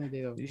fire back in the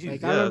day, though.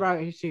 Like I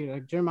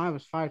remember, Jeremiah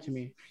was fire to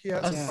me.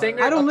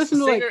 Singer. I don't listen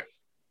to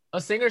a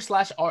singer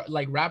 /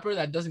 like rapper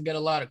that doesn't get a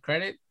lot of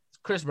credit.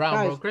 Chris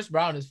Brown, bro. Chris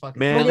Brown is fucking.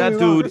 Man, that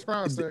dude.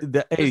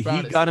 He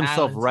got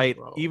himself right,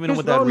 even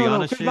with that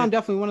Rihanna shit. Chris Brown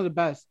definitely one of the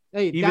best.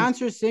 Hey,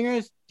 dancers,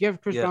 singers,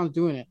 give Chris Brown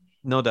doing it.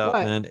 No doubt,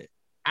 man.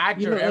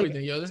 Actor,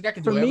 everything, yo. This guy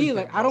can do everything. For me,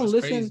 like I don't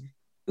listen.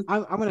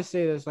 I'm gonna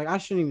say this, like I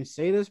shouldn't even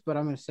say this, but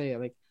I'm gonna say it.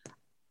 Like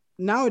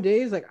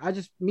nowadays, like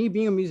me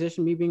being a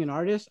musician, me being an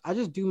artist, I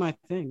just do my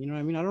thing. You know what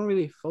I mean? I don't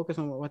really focus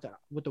on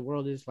what the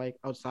world is like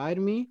outside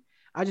of me.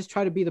 I just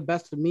try to be the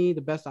best of me,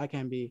 the best I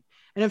can be.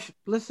 And if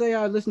let's say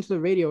I listen to the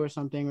radio or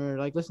something, or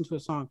like listen to a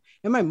song,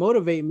 it might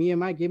motivate me, it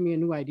might give me a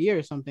new idea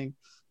or something.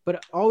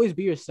 But always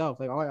be yourself.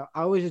 Like I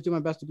always just do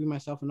my best to be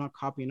myself and not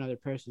copy another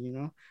person. You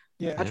know?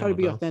 Yeah. I try to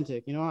be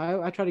authentic. You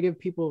know, I try to give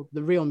people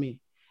the real me,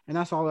 and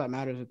that's all that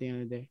matters at the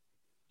end of the day.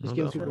 Just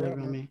give people the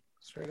real me.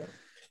 Straight up.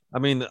 I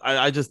mean,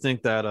 I just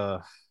think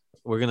that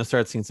we're gonna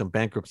start seeing some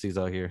bankruptcies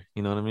out here.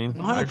 You know what I mean?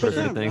 100%, I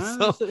personally think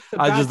so.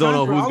 I just don't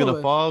know who's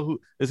gonna fall.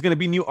 There's gonna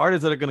be new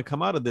artists that are gonna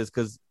come out of this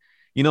because,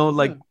 you know,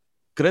 like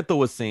Creto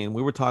was saying,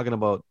 we were talking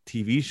about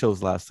TV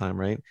shows last time,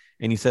 right?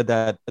 And he said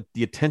that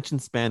the attention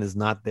span is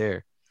not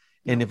there,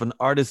 and if an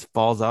artist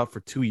falls out for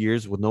 2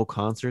 years with no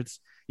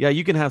concerts, yeah,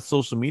 you can have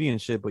social media and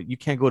shit, but you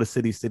can't go to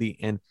city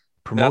and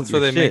promote. That's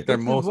where they make their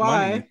most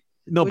money.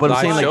 No, but I'm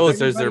saying like shows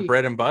there's their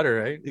bread and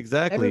butter, right?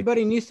 Exactly.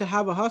 Everybody needs to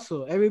have a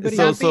hustle. Everybody.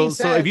 So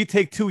if you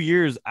take 2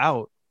 years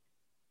out,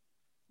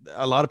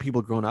 a lot of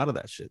people grown out of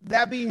that shit.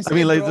 That being said,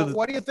 bro,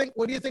 what do you think?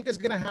 What do you think is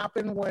gonna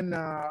happen when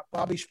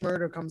Bobby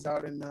Shmurda comes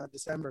out in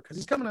December? Because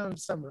he's coming out in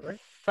December, right?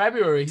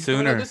 February.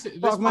 Sooner.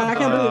 Man, I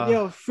can't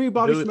believe free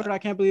Bobby Shmurda. I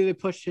can't believe they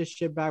pushed his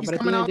shit back. He's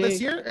coming out this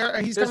year.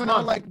 He's coming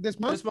out like this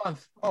month. This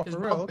month. Oh, for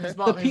real?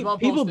 Okay.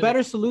 People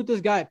better salute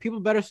this guy.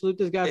 People better salute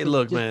this guy. Hey,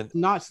 look, man,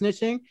 not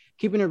snitching,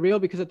 keeping it real.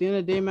 Because at the end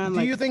of the day, man,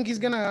 do you think he's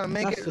gonna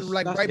make it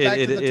like right back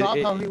to the top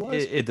how he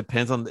was? It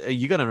depends on.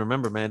 You gotta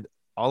remember, man.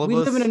 All of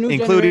us,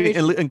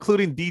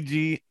 including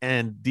DG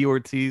and D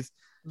Ortiz,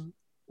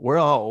 we're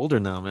all older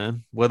now,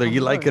 man. Whether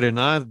you like it or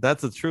not,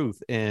 that's the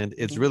truth, and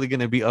it's really going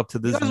to be up to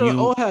this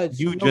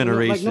new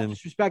generation. Like, no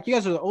disrespect, you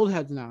guys are the old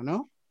heads now,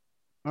 no?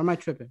 Or am I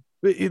tripping?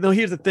 But,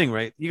 here's the thing,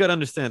 right? You got to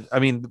understand. I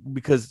mean,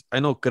 because I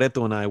know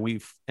Creto and I,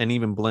 and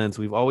even Blends,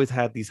 we've always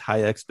had these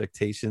high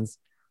expectations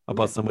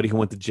about somebody who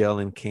went to jail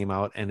and came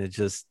out, and it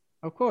just,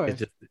 of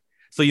course.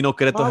 So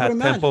Creto had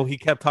Tempo. He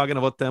kept talking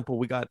about Tempo.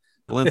 We got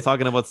Blends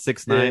talking about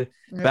 6ix9ine.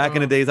 Back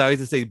in the days, I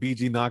used to say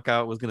BG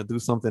Knockout was gonna do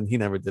something. He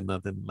never did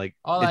nothing. Like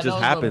all it I just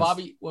know happens.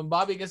 Is when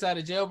Bobby gets out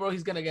of jail, bro,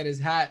 he's gonna get his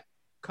hat,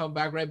 come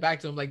back right back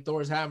to him like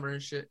Thor's hammer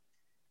and shit.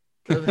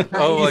 It's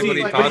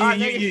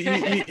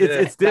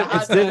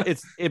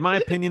in my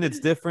opinion, it's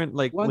different.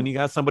 Like when you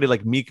got somebody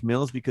like Meek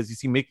Mills, because you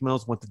see Meek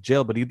Mills went to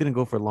jail, but he didn't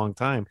go for a long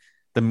time.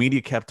 The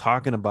media kept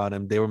talking about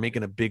him. They were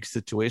making a big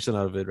situation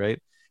out of it, right?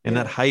 And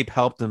that hype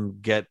helped him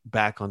get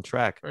back on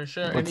track. For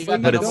sure. But it's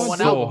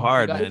so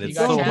hard, man. It's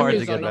so hard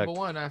to get back. Number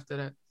one after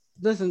that.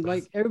 Listen,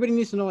 like everybody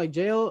needs to know, like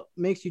jail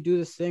makes you do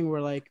this thing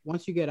where like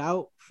once you get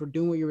out for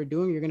doing what you were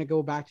doing, you're gonna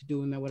go back to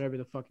doing that whatever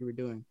the fuck you were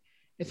doing.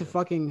 It's a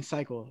fucking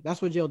cycle.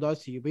 That's what jail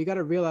does to you. But you got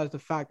to realize the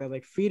fact that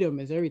like freedom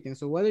is everything.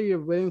 So whether you're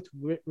willing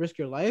to risk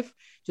your life,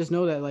 just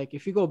know that like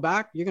if you go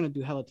back, you're gonna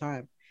do hella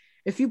time.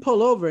 If you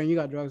pull over and you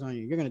got drugs on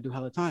you, you're gonna do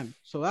hella time.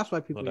 So that's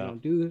why people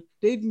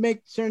they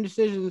make certain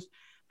decisions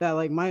that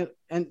like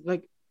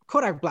like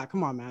Kodak Black.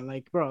 Come on, man.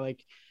 Like bro,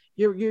 like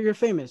you're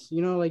famous.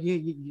 You know, like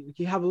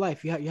you have a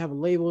life. You have a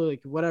label,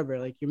 like whatever.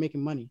 Like you're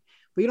making money.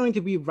 But you don't need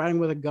to be riding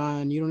with a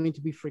gun. You don't need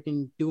to be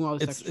freaking doing all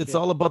this. It's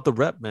all about the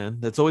rep, man.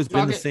 That's always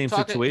been the same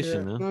situation.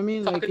 You know what I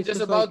mean? Like it's just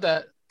about like,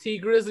 that. T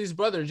Grizzly's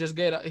brother just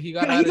got out of jail.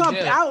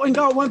 Out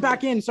and went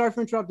back in. Sorry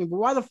for interrupting, but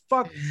why the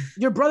fuck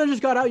your brother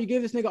just got out? You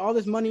gave this nigga all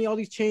this money, all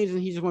these chains, and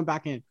he just went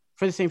back in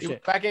for the same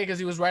shit. Back in because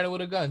he was riding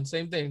with a gun.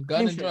 Same thing,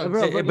 gun and drugs.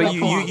 But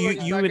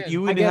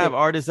you would have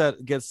artists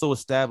that get so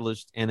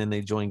established and then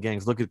they join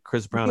gangs. Look at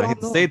Chris Brown. I hate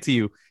to say it to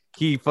you,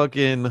 he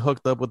fucking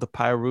hooked up with the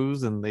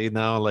Pyrus, and they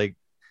now like.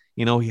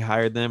 He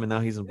hired them and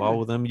now he's involved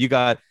with them. You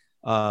got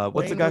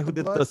what's the guy who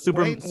did the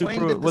super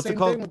what's it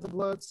called?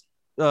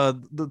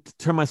 The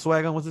Turn My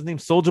Swag On. What's his name?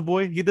 Soulja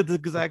Boy. He did the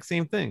exact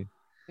same thing.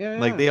 Yeah.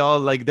 Like they all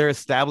like they're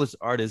established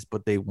artists,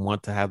 but they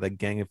want to have that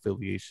gang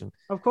affiliation.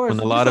 Of course, and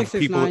a lot of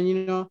people,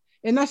 6ix9ine,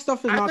 and that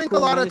stuff is. I think a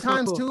lot of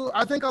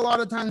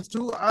times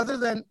too. Other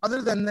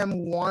than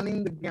them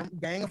wanting the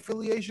gang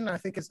affiliation, I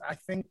think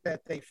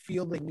that they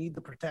feel they need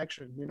the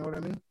protection. You know what I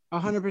mean?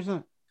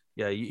 100%.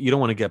 Yeah, you don't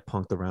want to get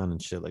punked around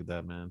and shit like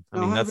that, man. I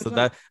mean, I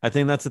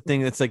think that's the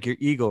thing. It's like your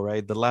ego,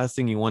 right? The last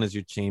thing you want is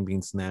your chain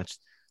being snatched.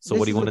 So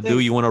what do you want to do?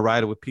 You want to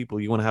ride it with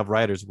people. You want to have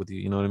riders with you.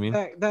 You know what I mean?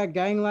 That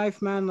gang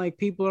life, man. Like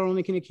people are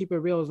only going to keep it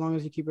real as long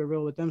as you keep it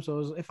real with them.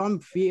 So if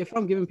I'm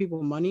giving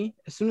people money,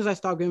 as soon as I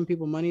stop giving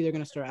people money, they're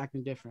going to start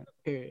acting different.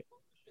 Period.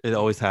 It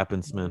always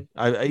happens, man.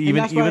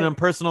 Even in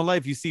personal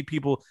life, you see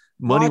people.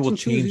 Money will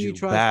change you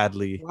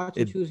badly. Watch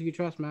and choose who you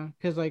trust, man.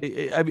 Because like,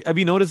 have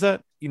you noticed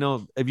that?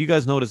 Have you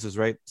guys noticed this?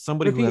 Right,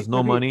 somebody who has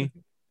no money.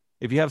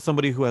 If you have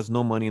somebody who has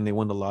no money and they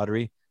win the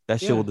lottery, that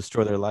shit will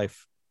destroy their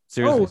life.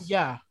 Seriously. Oh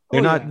yeah.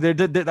 They're not.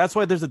 That's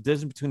why there's a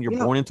difference between you're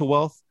born into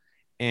wealth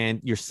and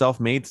you're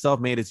self-made.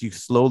 Self-made is you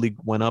slowly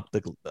went up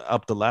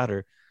the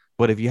ladder.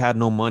 But if you had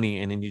no money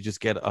and then you just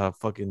get a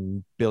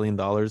fucking $1 billion,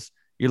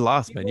 you're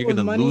lost, man. You're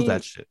gonna lose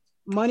that shit.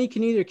 Money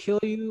can either kill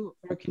you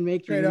or can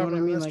make you. You know what I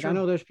mean? Like, I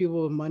know there's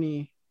people with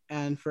money,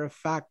 and for a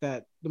fact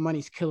that the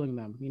money's killing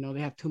them.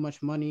 They have too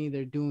much money.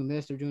 They're doing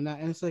this. They're doing that,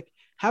 and it's like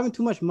having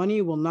too much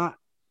money will not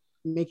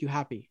make you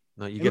happy.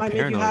 No, it might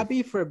make you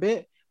happy for a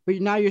bit, but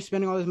now you're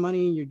spending all this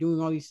money. You're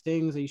doing all these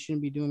things that you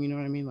shouldn't be doing. You know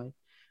what I mean? Like,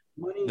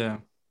 money. Yeah.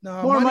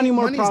 No, more money,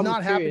 more problems.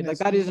 Not happiness. Like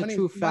that is a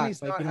true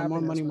fact. Like more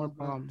money, more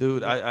problems.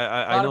 Dude,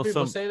 I know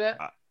some say that.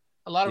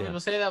 A lot of people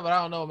say that, but I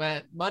don't know,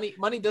 man.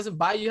 Money doesn't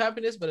buy you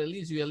happiness, but it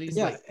leaves you at least.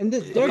 Yeah, and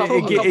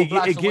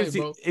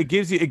it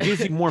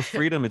gives you more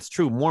freedom. It's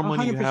true. More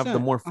money you have, the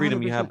more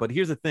freedom 100%. You have. But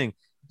here's the thing: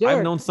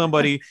 I've known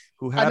somebody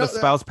who had a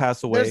spouse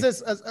pass away,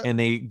 and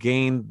they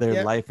gained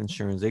their life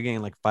insurance. They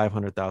gained like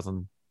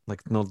 $500,000.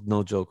 Like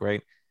no joke,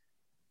 right?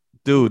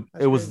 Dude,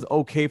 it was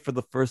okay for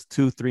the first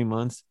 2-3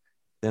 months.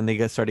 Then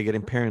they started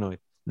getting paranoid.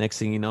 Next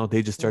thing you know,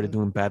 they just started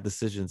doing bad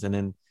decisions, and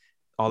then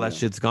all that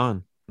shit's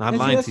gone. Not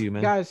lying to you,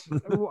 man. Guys,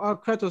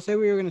 Creto, say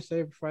what you were gonna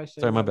say before I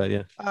say. Sorry, my bad.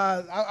 Yeah.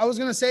 I was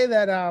gonna say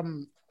that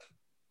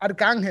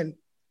Arcángel,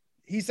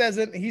 he says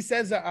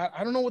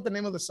I don't know what the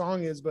name of the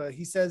song is, but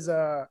he says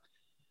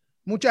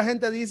mucha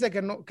gente dice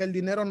que el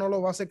dinero no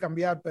lo va a hacer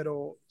cambiar,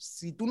 pero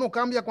si tú no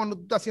cambias cuando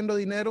tú estás haciendo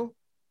dinero,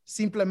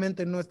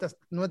 simplemente no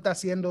está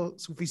haciendo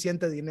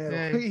suficiente dinero.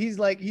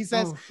 Yeah. He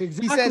says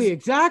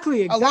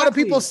exactly. A lot of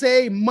people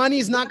say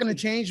money's not going to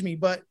change me,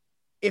 but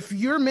if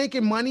you're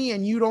making money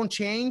and you don't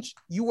change,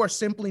 you are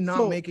simply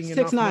not making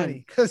enough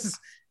money because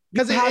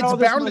it's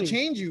bound to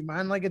change you,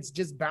 man. Like it's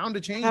just bound to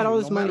change. You had all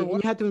this money, and you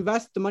had to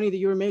invest the money that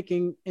you were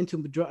making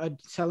into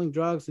selling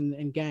drugs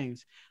and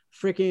gangs.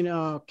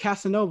 Freaking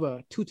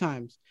Casanova 2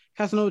 times.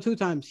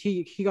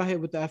 He got hit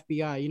with the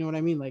FBI. You know what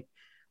I mean? Like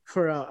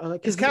for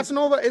isn't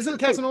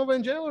Casanova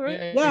in jail,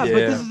 right? Yeah, but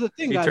this is the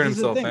thing, guys. He turned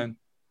himself in.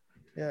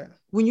 Yeah.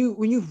 When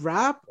you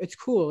rap, it's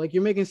cool. Like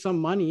you're making some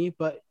money,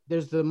 but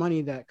there's the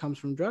money that comes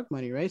from drug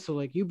money, right? So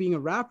like you being a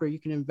rapper, you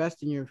can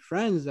invest in your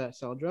friends that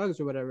sell drugs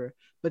or whatever,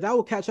 but that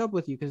will catch up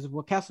with you because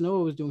what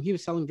Casanova was doing, he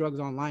was selling drugs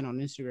online on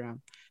Instagram,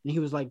 and he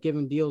was like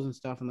giving deals and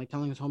stuff and like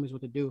telling his homies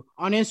what to do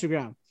on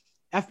Instagram.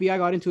 FBI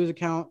got into his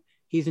account.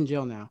 He's in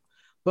jail now.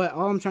 But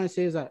all I'm trying to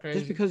say is that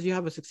just because you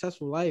have a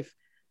successful life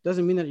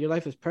doesn't mean that your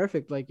life is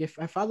perfect. Like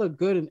if I look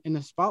good in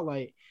the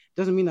spotlight,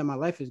 doesn't mean that my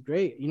life is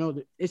great. You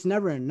know, it's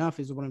never enough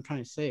is what I'm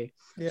trying to say.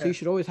 Yeah. So you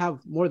should always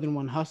have more than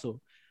one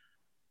hustle.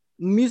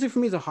 Music for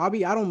me is a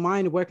hobby. I don't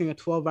mind working a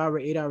 12-hour,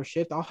 8-hour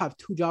shift. I'll have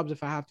 2 jobs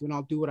if I have to, and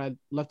I'll do what I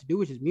love to do,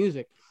 which is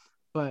music.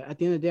 But at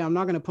the end of the day, I'm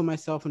not going to put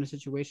myself in a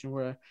situation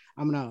where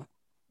I'm going to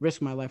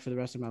risk my life for the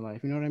rest of my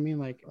life. You know what I mean?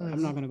 Like,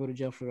 I'm not going to go to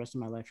jail for the rest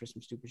of my life for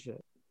some stupid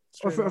shit.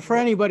 Or for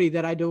anybody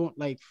that I don't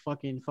like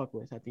fucking fuck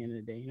with at the end of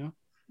the day, you know?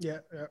 Yeah.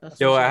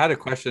 Yo, I had a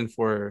question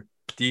for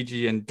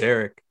DG and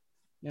Derek.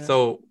 Yeah.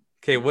 So,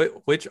 okay,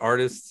 which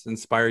artists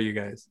inspire you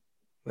guys?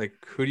 Like,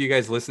 who do you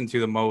guys listen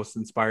to the most?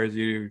 Inspires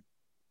you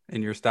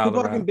in your style?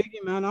 Tupac and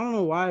Biggie, man. I don't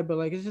know why, but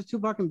like, it's just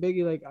Tupac and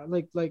Biggie.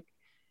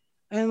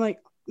 Like,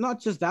 not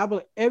just that,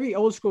 but every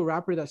old school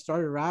rapper that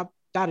started rap,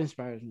 that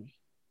inspires me.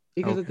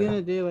 Because at the end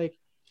of the day, like,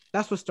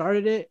 that's what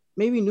started it.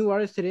 Maybe new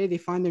artists today, they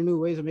find their new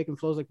ways of making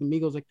flows like the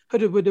Migos, like,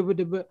 but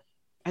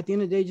at the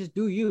end of the day, just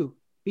do you.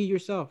 Be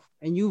yourself,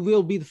 and you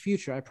will be the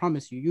future. I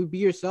promise you. You be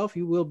yourself,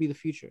 you will be the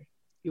future.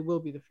 You will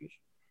be the future.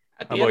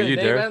 At the end of the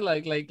day, man,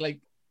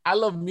 like I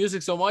love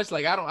music so much.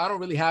 Like I don't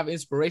really have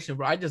inspiration,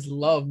 bro. I just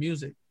love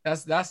music.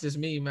 That's just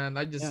me, man.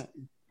 I just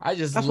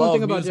that's love one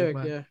thing about music, Derek,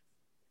 man. Yeah.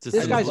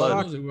 This guy's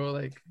music, bro.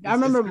 Like I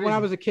remember when I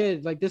was a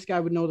kid, like this guy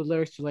would know the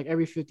lyrics to like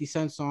every 50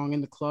 Cent song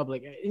in the club.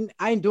 Like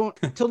I don't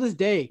till this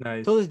day,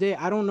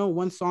 I don't know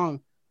one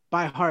song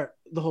by heart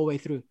the whole way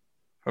through.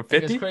 Like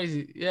it's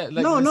crazy. Yeah.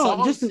 Like no,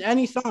 songs, just in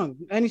any song.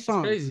 It's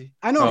crazy.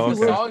 I know a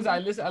few words. Songs I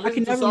listen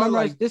can never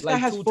memorize. Like, this guy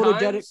has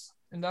photogenic.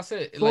 And that's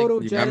it.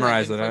 You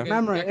memorize it, huh?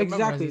 Memory,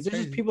 exactly.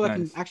 There's just people that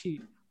can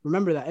actually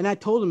remember that. And I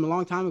told him a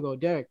long time ago,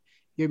 Derek,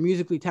 you're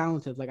musically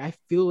talented. Like, I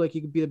feel like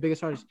you could be the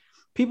biggest artist.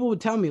 People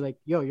would tell me, like,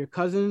 yo, your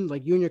cousin,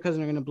 like, you and your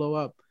cousin are going to blow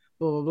up,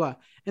 blah, blah, blah.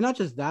 And not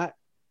just that,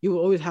 you will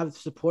always have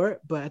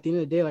support. But at the end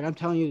of the day, like, I'm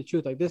telling you the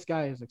truth. Like, this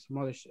guy is like some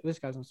other shit. This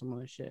guy's on some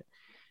other shit.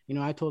 You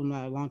know, I told him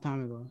that a long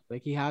time ago.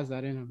 Like, he has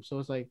that in him. So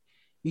it's like,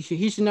 he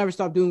should never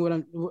stop doing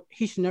what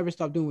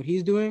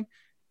he's doing.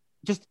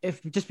 Just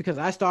because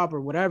I stop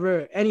or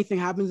whatever, anything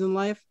happens in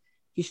life,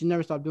 he should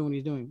never stop doing what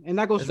he's doing. And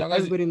that goes for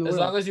everybody in the world. As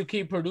long as you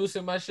keep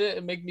producing my shit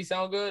and make me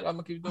sound good, I'm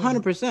gonna keep doing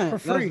 100%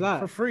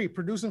 for free,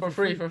 producing for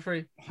free.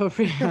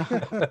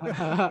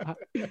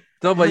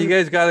 No, but you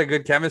guys got a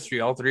good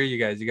chemistry, all three of you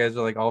guys. You guys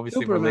are like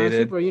obviously related.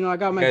 Man, super. You know, I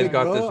got my big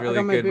bro. This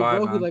really good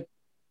vibe, who, like,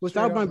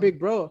 without my big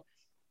bro,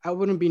 I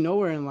wouldn't be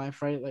nowhere in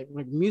life, right?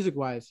 Like music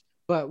wise,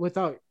 but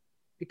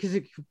because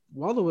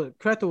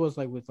Creto was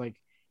like with like.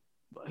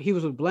 He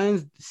was with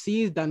Blends,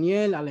 C's,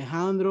 Daniel,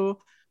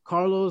 Alejandro,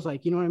 Carlos,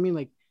 like, you know what I mean?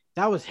 Like,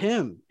 that was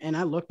him. And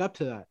I looked up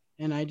to that.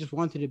 And I just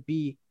wanted to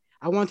be,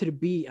 I don't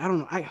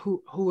know,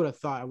 who would have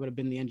thought I would have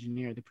been the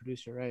engineer, the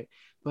producer, right?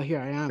 But here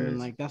I am, and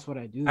like, that's what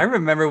I do. I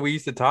remember we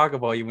used to talk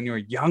about you when you were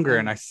younger,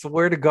 and I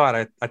swear to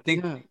God, I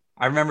think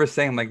I remember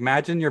saying, like,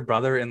 imagine your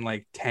brother in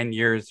like 10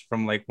 years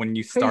from like when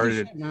you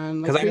started.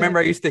 Because I remember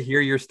I used to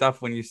hear your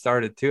stuff when you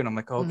started too. And I'm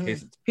like, okay,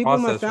 so it's people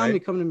process, in my family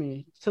right? come to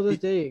me till this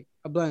day.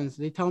 Blends,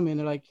 they tell me, and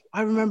they're like,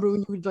 I remember when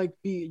you would like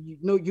you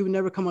would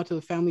never come out to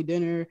the family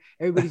dinner,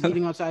 everybody's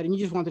eating outside, and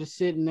you just wanted to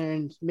sit in there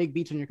and make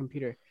beats on your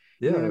computer.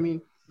 You know what I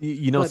mean?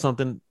 You know, but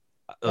something.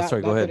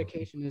 Sorry, go ahead.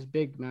 Dedication is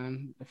big,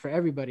 man, for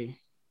everybody.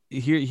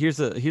 Here's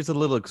a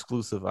little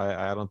exclusive.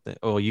 I don't think.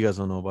 Oh, you guys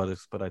don't know about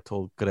this, but I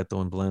told Creto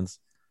and Blends.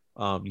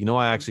 You know,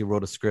 I actually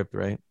wrote a script,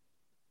 right?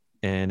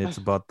 And it's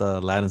about the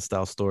Latin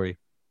style story.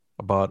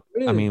 About,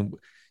 really? I mean,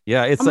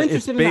 yeah,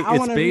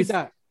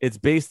 it's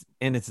based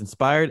and it's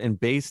inspired and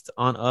based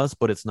on us,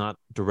 but it's not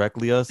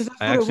directly us.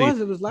 I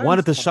actually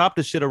wanted to shop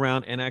the shit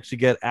around and actually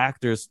get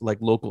actors, like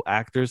local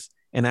actors,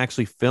 and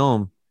actually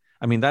film.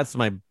 I mean, that's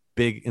my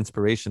big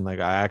inspiration. Like,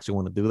 I actually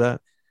want to do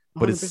that,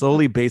 but 100%. It's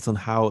solely based on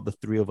how the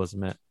three of us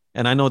met.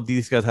 And I know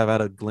these guys have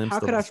had a glimpse. How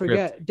could I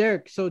forget,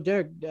 Derek? So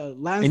Derek,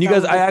 and you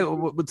guys,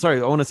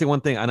 sorry, I want to say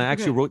one thing, and I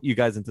actually wrote you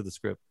guys into the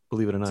script.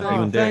 Believe it or not,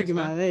 you and Derek. Thank you,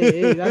 man.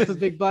 Hey, that's a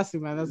big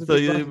blessing, man. That's a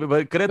big blessing.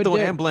 But Creto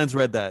and Blends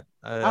read that.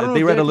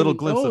 They read a little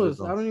glimpse of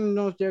it. I don't even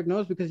know if Derek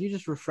knows, because you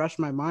just refreshed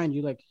my mind.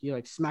 You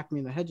smacked me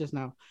in the head just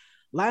now.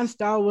 Latin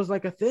style was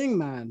like a thing,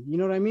 man. You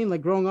know what I mean?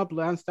 Like, growing up,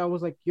 Latin style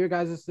was like your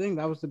guys' thing.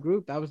 That was the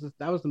group. That was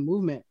the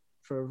movement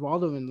for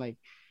Waldo, and like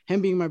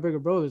him being my bigger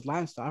bro is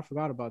Latin style. I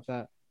forgot about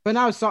that. But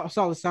now it's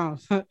solid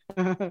sounds.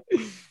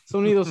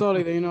 Sonido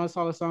sólido, you know,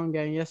 solid sound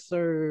gang. Yes,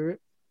 sir.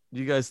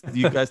 You guys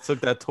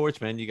took that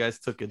torch, man. You guys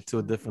took it to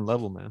a different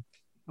level, man.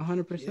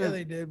 100%. Yeah,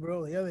 they did,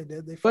 bro. Yeah, they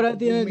did. But at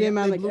the end of the day,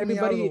 man, like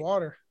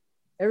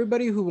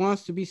everybody who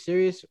wants to be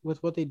serious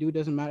with what they do,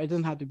 doesn't matter. It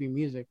doesn't have to be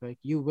music. Like,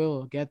 you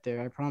will get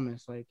there, I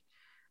promise. Like,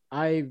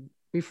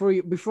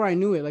 before I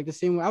knew it, like the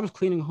same way I was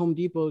cleaning Home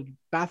Depot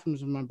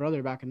bathrooms with my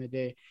brother back in the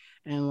day,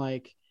 and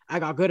like I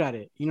got good at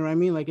it. You know what I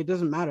mean? Like, it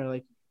doesn't matter.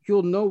 Like,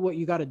 you'll know what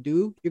you got to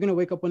do. You're gonna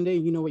wake up one day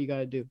and you know what you got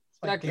to do.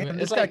 Like, damn,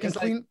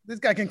 this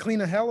guy can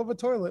clean a hell of a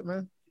toilet,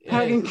 man.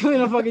 I can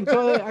clean a fucking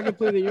toilet. I can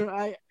clean you know what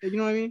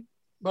I mean?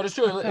 But it's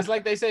true. It's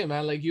like they say,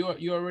 man. Like you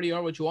already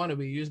are what you want to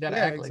be. You just gotta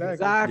act like it.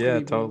 Exactly. Yeah,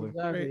 bro.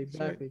 totally.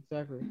 Exactly.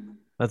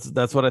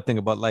 That's what I think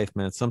about life,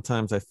 man.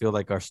 Sometimes I feel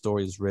like our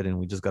story is written.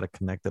 We just got to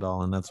connect it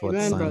all, and that's what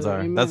signs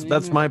are.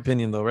 That's my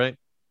opinion, though, right?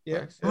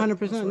 Yeah,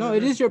 100%. No,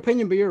 it is your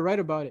opinion, but you're right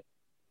about it.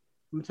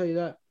 I'm gonna tell you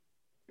that.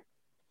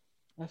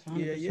 That's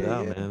 100%.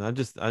 Yeah, man.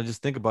 I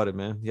just think about it,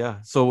 man.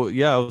 Yeah. So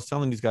I was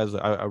telling these guys,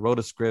 I wrote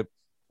a script.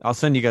 I'll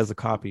send you guys a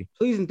copy.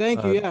 Please and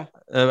thank you. Yeah.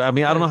 I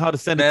mean, I don't know how to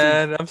send it.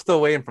 Man, I'm still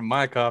waiting for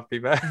my copy,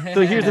 man.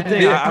 So here's the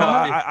thing.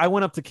 I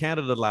went up to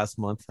Canada last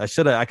month. I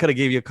could have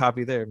gave you a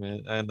copy there,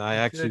 man. And I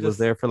actually was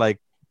there for like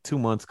 2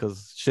 months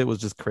because shit was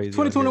just crazy.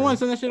 2021,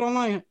 send that shit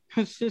online.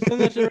 Send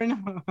that shit right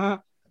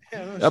now.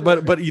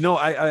 But you know,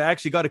 I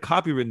actually got a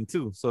copy written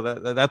too. So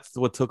that's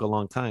what took a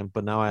long time.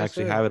 But now I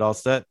actually have it all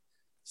set.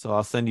 So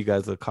I'll send you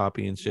guys a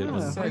copy and shit.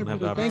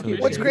 Thank you.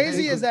 What's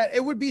crazy is that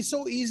it would be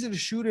so easy to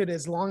shoot it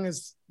as long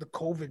as the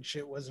COVID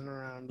shit wasn't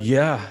around. But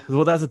yeah,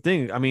 well, that's the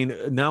thing. I mean,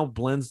 now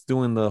Blend's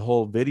doing the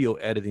whole video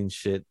editing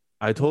shit.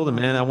 I told him,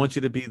 man, I want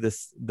you to be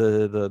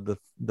the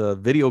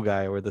video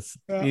guy or this,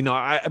 you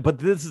know. But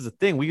this is the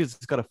thing. We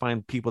just got to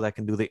find people that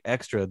can do the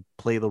extra,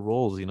 play the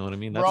roles. You know what I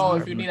mean? That's bro,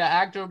 if you need an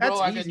actor, bro,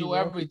 I can do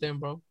everything,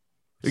 bro.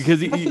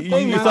 Because you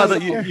thought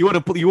that you want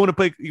to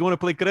play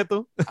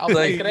Creto? I'll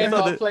play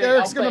Creto.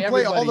 Derek's gonna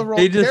play all the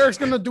roles. Derek's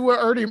gonna do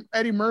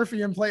Eddie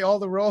Murphy and play all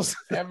the roles.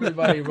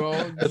 Everybody, bro.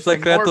 It's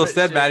like Creto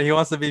said, man. He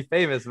wants to be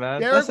famous,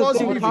 man. Derek wants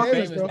to be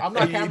famous, bro. I'm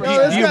not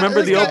camera. Do you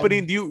remember the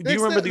opening? Do you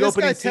remember the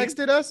opening?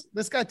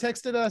 This guy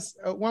texted us.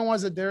 When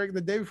was it, Derek? The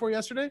day before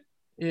yesterday?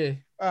 Yeah.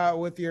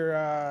 With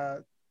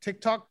your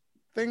TikTok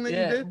thing that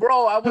you did,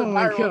 bro. I went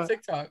viral on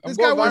TikTok. This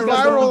guy went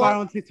viral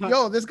on TikTok.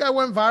 Yo, this guy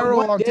went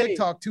viral on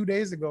TikTok 2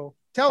 days ago.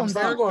 Tell him,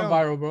 Derek, going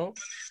viral, bro.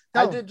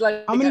 I did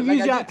like how many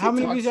views? How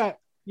many views?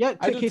 Yeah,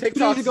 I do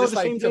TikToks just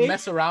like to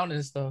mess around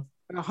and stuff.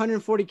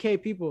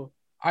 140K people.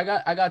 I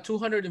got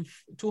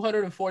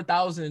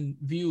 204,000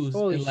 views.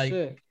 Holy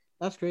shit,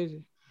 that's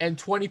crazy. And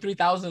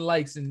 23,000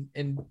 likes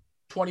in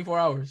 24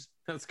 hours.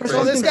 That's crazy.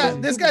 So this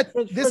guy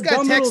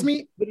texts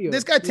me.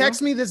 This guy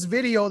texts me this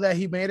video that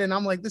he made, and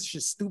I'm like, this is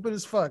just stupid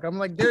as fuck. I'm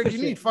like, Derek, you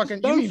need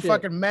fucking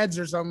meds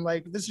or something.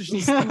 Like, this is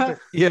just stupid.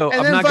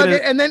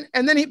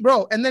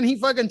 And then he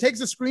fucking takes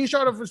a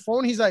screenshot of his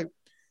phone. He's like,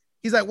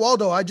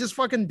 Waldo, I just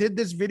fucking did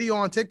this video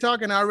on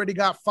TikTok and I already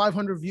got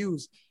 500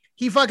 views.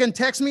 He fucking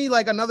texts me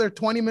like another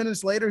 20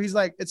 minutes later. He's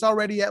like, it's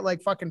already at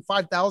like fucking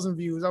 5,000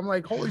 views. I'm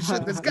like, holy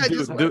shit, this guy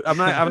dude, I'm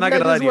not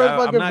gonna lie to you.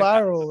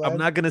 I'm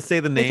not gonna say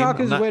the name.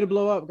 TikTok is a way to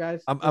blow up,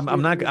 guys.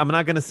 I'm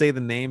not gonna say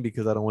the name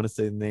because I don't want to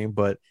say the name,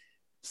 but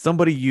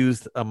somebody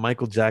used a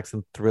Michael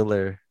Jackson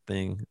Thriller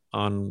thing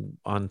on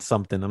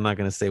something. I'm not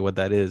gonna say what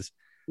that is.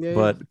 Yeah,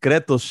 but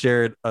Creto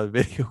shared a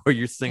video where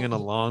you're singing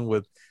along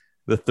with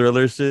the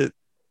Thriller shit.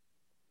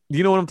 Do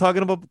you know what I'm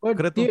talking about?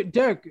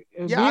 Derek.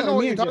 Yeah, I know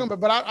what you're talking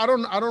about, but I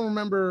don't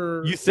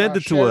remember. You sent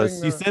it to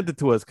us. You sent it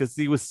to us because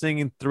he was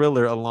singing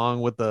Thriller along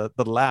with the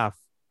laugh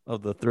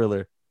of the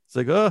Thriller. It's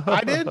like,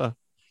 I did.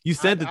 You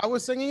sent it. I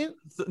was singing it.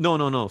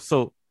 No.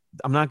 So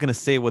I'm not gonna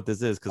say what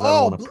this is because I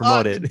don't want to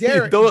promote it.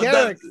 Derek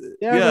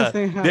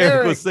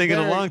was singing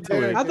along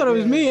to it. I thought it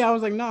was me. I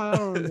was like, no, I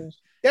don't remember.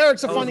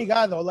 Derek's a funny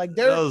guy though. Like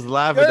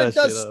Derek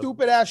does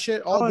stupid ass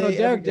shit all day.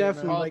 Derek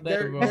definitely.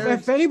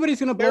 If anybody's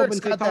gonna blow up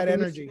in TikTok that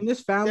energy in this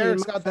family,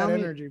 Derek's got that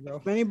energy, bro.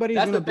 If anybody's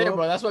that's gonna the thing,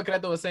 bro. That's what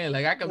Creto was saying.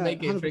 Like I could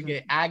make it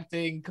freaking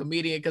acting,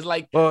 comedian, because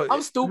like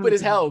I'm stupid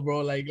as hell,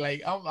 bro. Like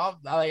I'm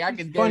like I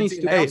can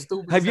guarantee I'm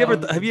stupid. Have you ever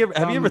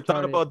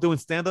thought about doing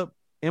stand up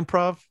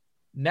improv?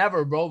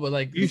 Never, bro, but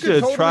like you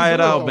should totally try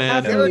it out,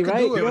 man.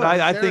 Dude,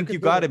 I think you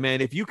got it,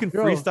 man. If you can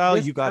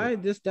freestyle, you got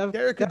it. This guy on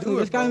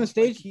the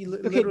stage.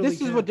 Okay,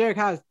 this is what Derek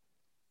has.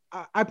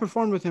 I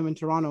performed with him in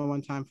Toronto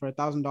one time for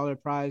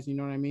 $1,000 prize. You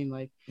know what I mean?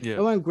 Like,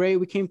 it went great.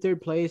 We came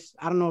third place.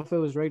 I don't know if it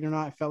was rigged or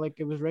not. I felt like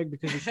it was rigged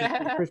because we should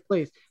have came first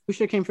place. We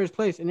should have came first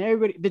place. And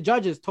everybody, the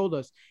judges told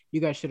us,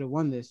 you guys should have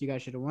won this. You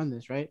guys should have won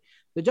this, right?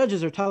 The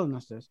judges are telling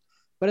us this.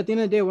 But at the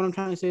end of the day, what I'm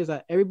trying to say is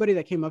that everybody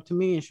that came up to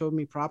me and showed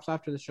me props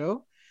after the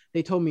show,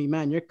 they told me,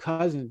 man, your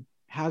cousin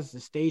has the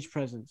stage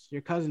presence.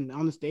 Your cousin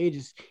on the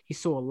stage he's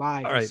so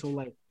alive. All right. He's so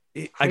like.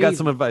 Crazy. I got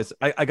some advice.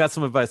 I got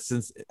some advice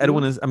since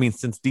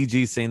since DG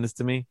is saying this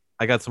to me.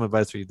 I got some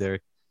advice for you,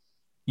 Derek.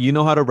 You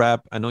know how to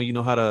rap. I know you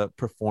know how to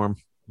perform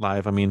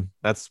live. I mean,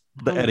 that's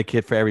the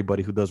etiquette for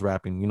everybody who does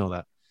rapping. You know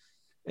that.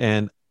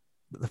 And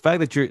the fact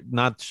that you're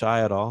not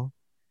shy at all,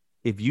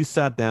 if you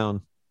sat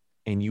down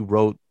and you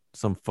wrote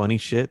some funny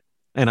shit,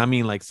 and I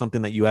mean like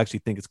something that you actually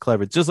think is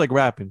clever, just like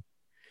rapping,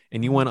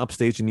 and you went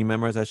upstage and you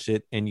memorized that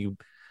shit and you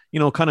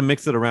kind of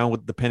mix it around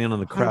with depending on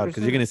the crowd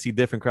because you're gonna see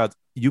different crowds.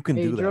 You can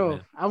do that,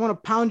 man. I want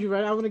to pound you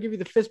right. I want to give you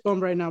the fist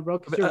bump right now, bro.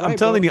 I'm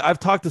telling you, I've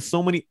talked to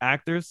so many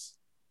actors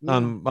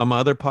on my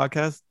other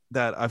podcast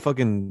that I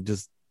fucking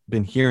just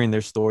been hearing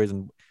their stories,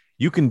 and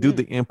you can do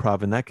the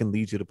improv, and that can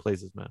lead you to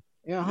places, man.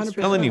 Yeah, 100%.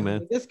 Telling you,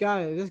 man. This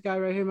guy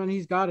right here, man,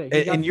 he's got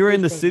it. And you're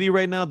in the city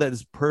right now. That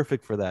is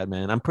perfect for that,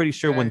 man. I'm pretty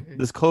sure when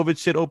this COVID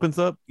shit opens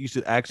up, you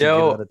should actually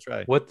give that a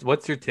try.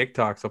 What's your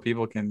TikTok so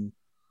people can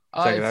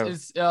check it out?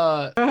 It's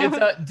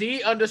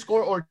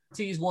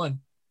D_Ortiz1.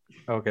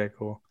 Okay,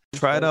 cool.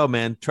 Try it out,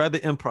 man. Try the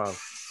improv.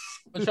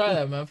 I'll try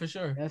that, man, for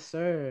sure. Yes,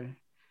 sir.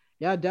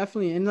 Yeah,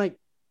 definitely. And like,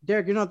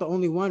 Derek, you're not the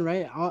only one,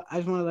 right? I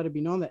just want to let it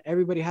be known that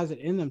everybody has it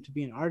in them to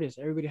be an artist.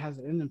 Everybody has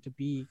it in them to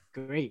be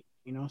great,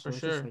 you know? So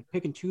it's just like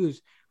pick and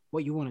choose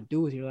what you want to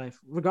do with your life,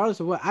 regardless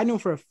of what. I know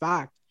for a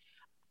fact,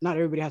 not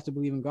everybody has to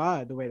believe in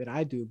God the way that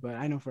I do, but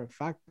I know for a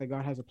fact that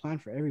God has a plan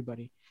for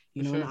everybody.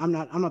 You know, and I'm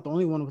not the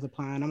only one with a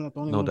plan. I'm not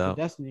the only one with a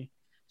destiny.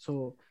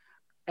 So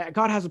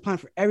God has a plan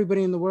for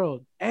everybody in the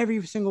world.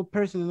 Every single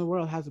person in the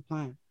world has a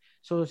plan.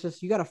 So it's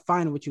just, you got to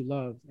find what you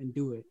love and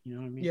do it. You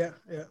know what I mean? Yeah.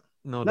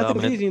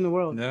 Nothing's easy in the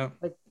world. Yeah.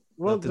 Like,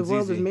 the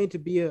world is made to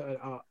be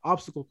a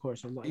obstacle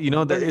course. You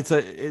know that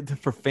it's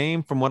for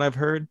fame. From what I've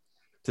heard,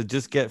 to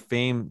just get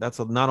fame, that's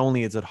not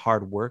only is it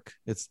hard work.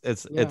 It's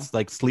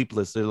like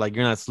sleepless. They're like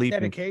you're not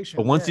sleeping. Dedication.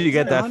 But once you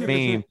get that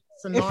fame,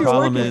 the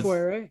problem is,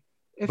 right?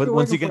 But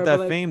once you get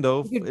that fame,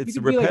 though, it's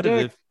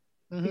repetitive.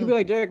 You could be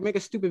like Derek, make a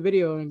stupid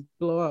video and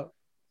blow up.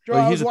 Joe,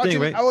 I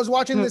was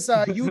watching this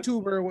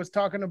YouTuber was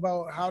talking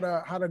about how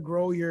to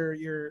grow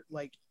your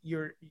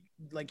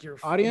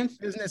audience,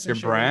 business, your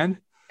brand.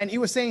 And he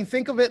was saying,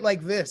 think of it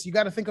like this. You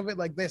got to think of it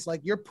like this.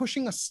 Like you're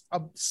pushing a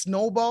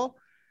snowball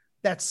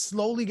that's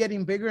slowly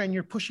getting bigger and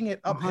you're pushing it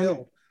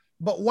uphill.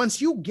 But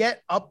once you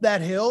get up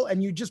that hill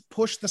and you just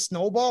push the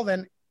snowball,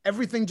 then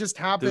everything just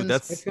happens. Dude,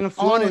 it's gonna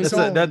flow on its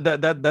own.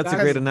 That's a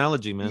great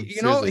analogy, man.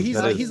 You know,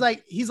 he's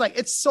like,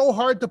 it's so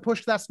hard to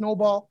push that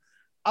snowball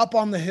up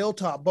on the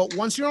hilltop. But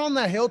once you're on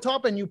that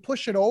hilltop and you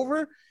push it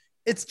over,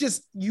 it's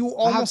just, you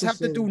almost have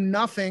to do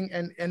nothing.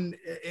 And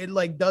it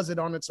like does it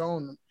on its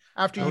own.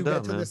 After you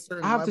get to this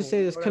certain level, to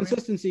say this,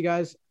 consistency,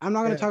 guys. I'm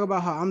not going to talk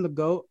about how I'm the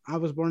GOAT. I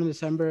was born in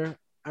December.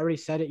 I already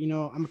said it. You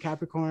know, I'm a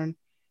Capricorn.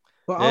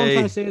 But all I'm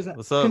trying to say is that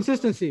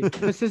consistency.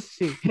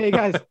 Hey,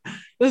 guys,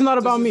 this is not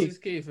about me.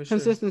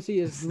 Consistency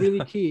is really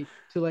key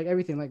to like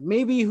everything. Like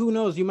maybe, who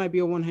knows, you might be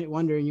a one-hit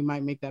wonder and you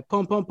might make that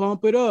pump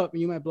it up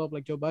and you might blow up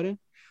like Joe Budden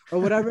or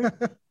whatever.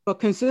 But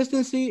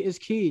consistency is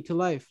key to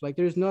life. Like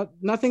there's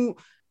nothing,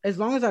 as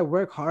long as I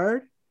work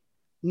hard,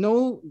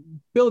 no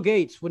Bill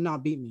Gates would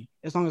not beat me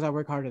as long as I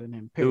work harder than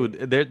him.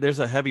 Period. Dude, there's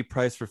a heavy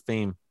price for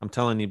fame. I'm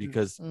telling you,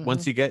 because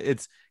once you get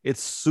it's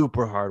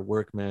super hard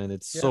work, man.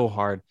 It's so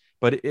hard.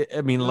 But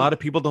a lot of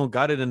people don't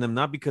got it in them,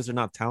 not because they're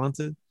not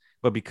talented,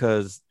 but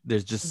because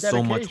there's just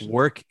so much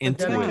work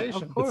into it.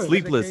 It's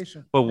sleepless.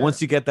 But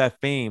once you get that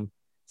fame,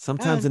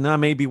 sometimes it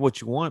not may be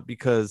what you want,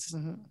 because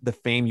the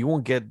fame, you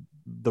won't get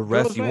the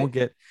rest. You won't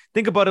get.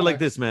 Think about it like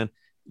this, man.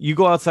 You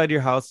go outside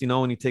your house, you know,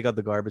 when you take out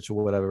the garbage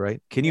or whatever,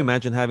 right? Can you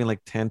imagine having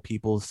like 10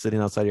 people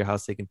sitting outside your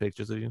house taking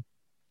pictures of you?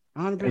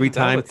 100%. Every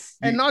time.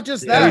 And not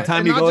just that. Every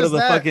time you go to the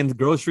fucking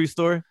grocery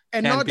store.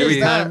 And not just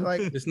that.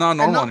 Like, it's not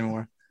normal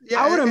anymore.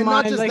 Yeah, I wouldn't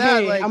mind. Like,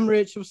 hey, I'm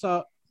rich. What's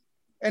up?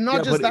 And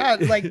not just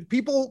that, like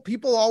people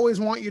always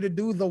want you to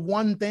do the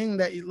one thing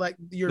that you like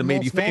you're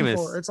made you famous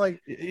for. It's like,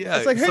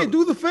 hey,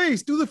 do the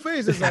face.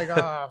 It's like,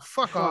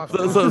 fuck off. So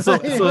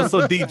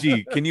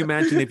DG, can you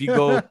imagine if you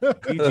go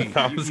DG,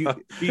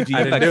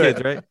 you got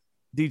kids, right?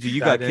 DG, you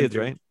got kids,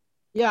 right?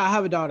 Yeah, I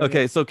have a daughter.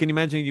 Okay, so can you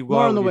imagine you go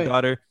out with your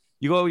daughter?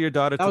 You go with your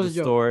daughter to the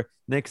store.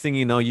 Next thing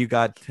you know, you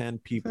got 10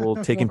 people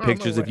taking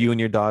pictures of you and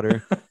your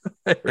daughter.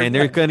 And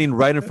they're getting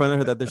right in front of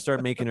her that they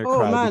start making her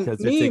cry because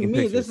they're taking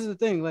pictures. This is the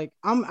thing. Like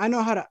I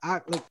know how to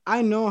act. Like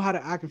I know how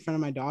to act in front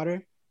of my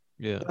daughter.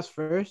 Yeah. That's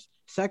first.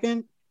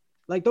 Second,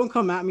 like don't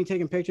come at me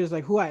taking pictures.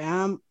 Like who I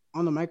am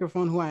on the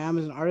microphone, who I am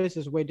as an artist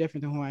is way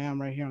different than who I am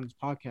right here on this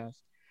podcast.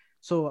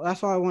 So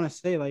that's all I want to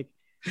say. Like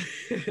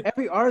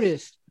every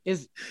artist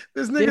is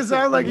this nigga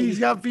sound like he's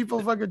got people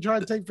fucking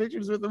trying to take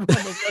pictures with him.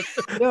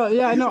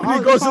 Yeah, I know. He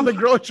goes to the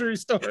grocery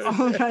store.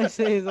 All I'm trying to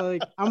say is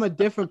like I'm a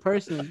different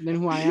person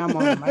than who I am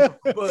on the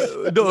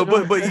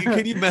microphone. But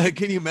can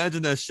you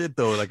imagine that shit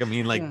though? Like I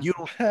mean, like you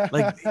don't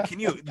like.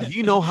 Do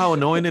you know how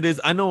annoying it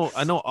is? I know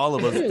all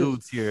of us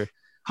dudes here.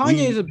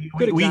 Kanye is a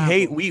good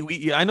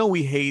example. I know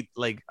we hate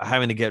like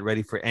having to get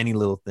ready for any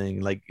little thing.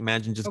 Like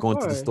imagine just going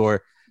to the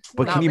store.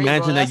 But can you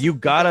imagine that you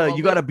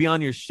gotta be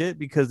on your shit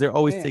because they're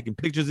always taking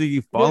pictures of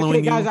you,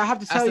 following you? Guys, I have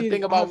to tell you. The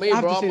thing about me,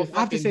 bro.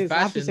 I have to say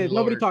this.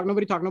 Nobody talk.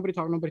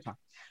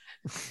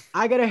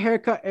 I get a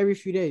haircut every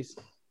few days,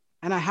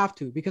 and I have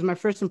to because my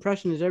first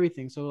impression is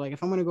everything. So like,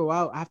 if I'm gonna go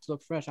out, I have to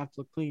look fresh. I have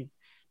to look clean,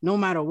 no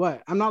matter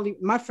what.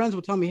 My friends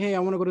will tell me, "Hey, I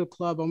want to go to the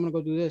club. I'm gonna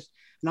go do this,"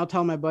 and I'll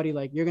tell my buddy,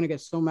 like, "You're gonna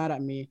get so mad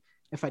at me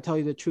if I tell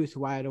you the truth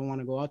why I don't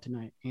want to go out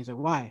tonight." And he's like,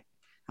 "Why?"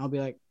 I'll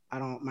be like,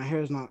 my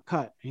hair is not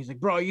cut. And he's like,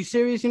 bro, are you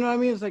serious? You know what I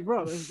mean? It's like,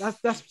 bro,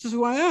 that's just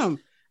who I am.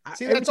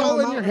 See, that's all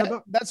in your head.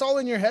 That's all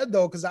in your head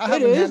though, because I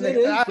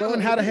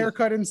haven't had a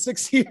haircut in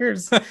 6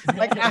 years.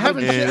 Like I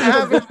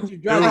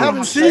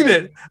haven't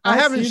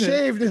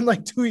shaved in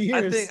like 2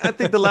 years. I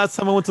think the last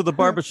time I went to the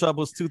barbershop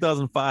was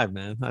 2005,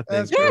 man. I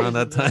think around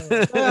that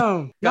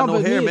time. Got no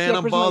hair, man.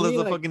 I'm bald as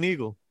a fucking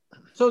eagle.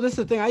 So this is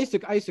the thing. I used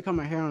to cut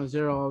my hair on a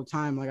zero all the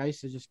time. Like I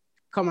used to just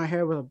cut my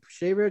hair with a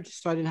shaver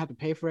just so I didn't have to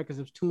pay for it because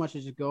it was too much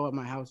to just go at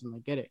my house and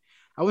like get it.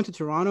 I went to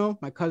Toronto.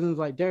 My cousin's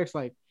like, Derek's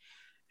like,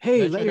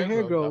 hey, let your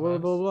hair grow, blah,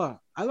 blah, blah.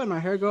 I let my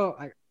hair grow.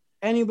 Like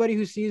anybody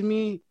who sees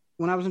me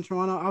when I was in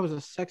Toronto, I was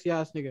a sexy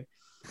ass nigga.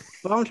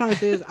 But what I'm trying to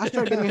say is I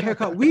started getting a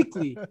haircut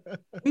weekly.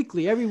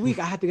 Every week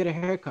I had to get a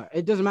haircut.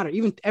 It doesn't matter.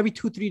 Even every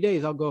 2-3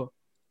 days I'll go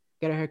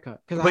get a haircut.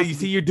 But you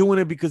see, you're doing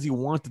it because you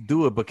want to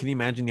do it. But can you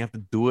imagine you have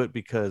to do it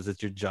because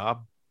it's your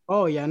job?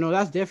 Oh, yeah. No,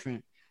 that's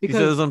different.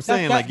 Because I'm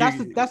saying, that's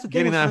the thing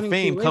getting that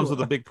fame comes with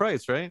a big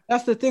price, right?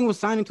 That's the thing with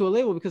signing to a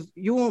label because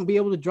you won't be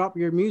able to drop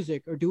your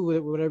music or do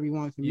whatever you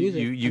want with your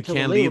music. You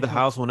can't leave the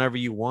house whenever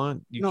you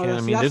want. You can't. I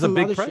mean, there's a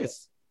big price.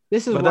 Shit.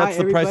 This is why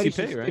everybody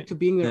should stick to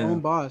being their own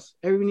boss.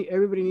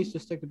 Everybody needs to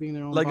stick to being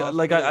their own boss.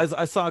 Like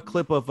I saw a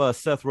clip of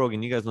Seth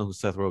Rogen. You guys know who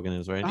Seth Rogen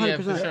is, right?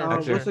 100%.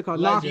 For sure. What's it called?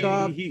 Knocked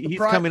Up. He's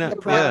coming out.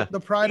 The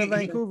pride of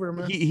Vancouver,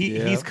 man.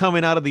 He's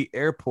coming out of the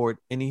airport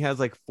and he has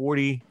like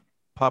 40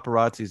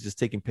 paparazzis just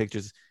taking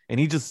pictures. And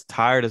he's just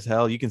tired as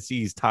hell. You can see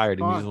he's tired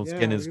and he just wants to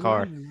get in his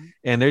car.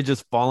 And they're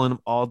just following him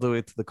all the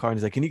way to the car. And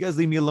he's like, can you guys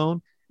leave me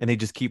alone? And they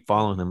just keep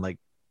following him. Like,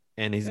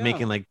 and he's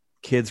making like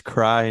kids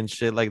cry and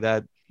shit like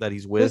that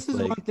he's with. This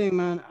is one thing,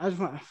 man. I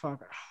just want to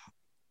fuck.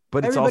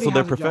 But it's also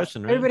their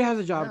profession, right? Everybody has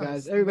a job,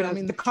 guys. Everybody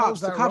has the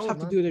cops. The cops have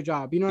to do their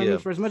job. You know what I mean?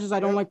 For as much as I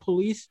don't like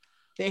police,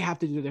 they have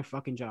to do their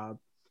fucking job.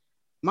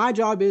 My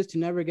job is to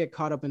never get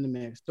caught up in the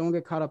mix. Don't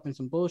get caught up in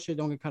some bullshit.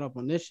 Don't get caught up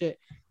on this shit.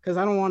 Because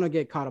I don't want to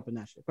get caught up in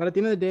that shit. But at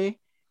the end of the day,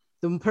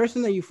 the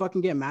person that you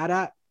fucking get mad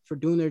at for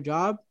doing their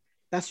job,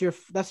 that's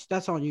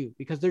on you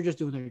because they're just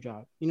doing their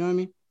job. You know what I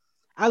mean?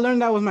 I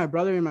learned that with my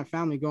brother and my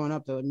family growing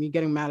up. That me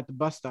getting mad at the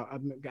bus stop,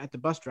 at the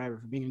bus driver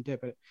for being a dick.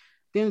 But at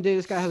the end of the day,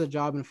 this guy has a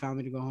job and a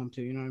family to go home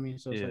to. You know what I mean?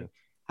 So it's like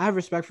I have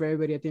respect for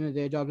everybody. At the end of the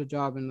day, a job's a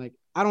job, and like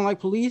I don't like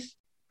police.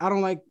 I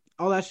don't like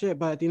all that shit.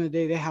 But at the end of the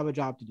day, they have a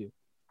job to do.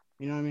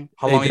 You know what I mean?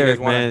 How long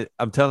Derek, man?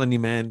 I'm telling you,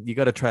 man, you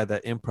got to try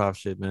that improv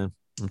shit, man.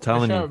 I'm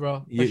telling you,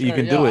 bro. You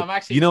can do it.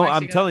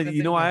 I'm telling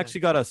you, I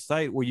actually got a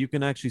site where you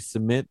can actually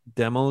submit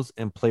demos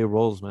and play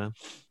roles, man.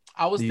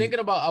 I was thinking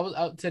about, I was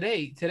out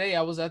today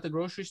I was at the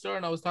grocery store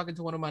and I was talking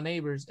to one of my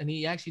neighbors and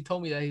he actually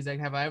told me that he's like,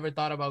 have I ever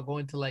thought about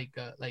going to like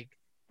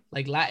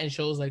Latin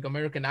shows, like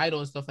American Idol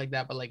and stuff like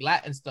that, but like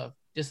Latin stuff,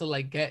 just to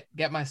like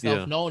get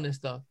myself known and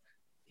stuff.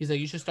 He's like,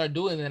 you should start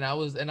doing it. And I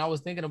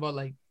was thinking about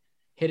like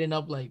hitting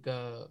up like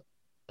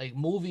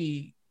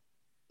movie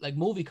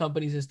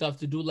companies and stuff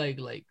to do like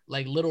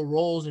little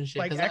roles and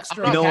shit. Like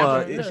extra.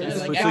 So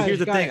here's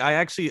the thing.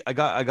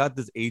 I got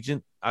this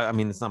agent. I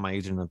mean, it's not my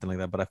agent or nothing like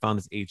that, but I found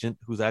this agent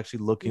who's actually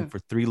looking for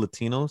 3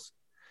 Latinos,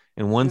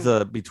 and one's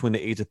between the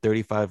age of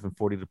 35 and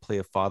 40 to play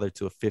a father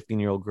to a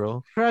 15-year-old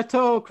girl.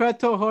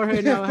 Creto, Jorge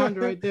and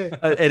Alejandro right there.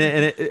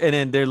 And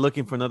then they're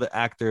looking for another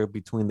actor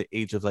between the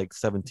age of like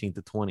 17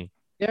 to 20.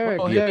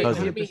 Derek,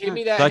 hit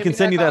me that. So I can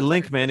send you that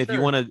link, man, if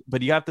you want to.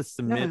 But you have to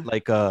submit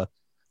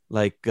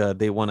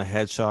they want a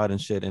headshot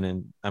and shit, and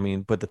then I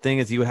mean, but the thing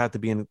is, you would have to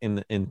be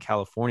in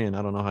California, and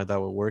I don't know how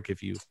that would work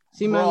if you.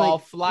 See, man,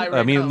 like, fly right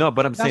I mean, now. no,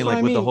 but I'm saying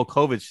like with the whole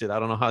COVID shit, I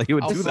don't know how you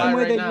would do that. The same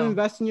way that you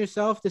invest in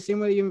yourself, the same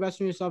way that you invest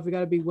in yourself, you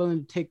got to be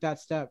willing to take that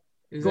step.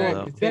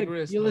 Exactly. Take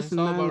risk, you listen,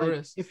 man.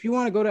 Like, if you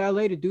want to go to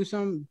LA to do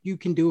something, you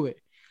can do it.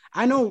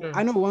 I know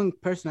one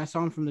person. I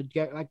saw him from the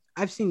get. Like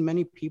I've seen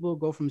many people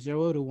go from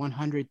 0 to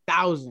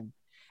 100,000,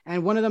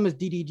 and one of them is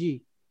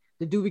DDG.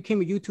 The dude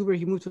became a YouTuber.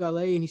 He moved to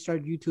LA and he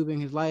started YouTubing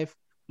his life.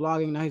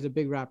 Blogging, now he's a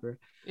big rapper.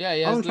 Yeah,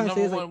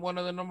 one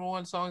of the number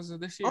one songs of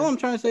this year. All I'm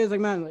trying to say is like,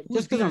 man, like,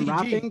 just because I'm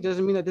rapping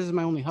doesn't mean that this is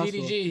my only hustle.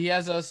 DDG, he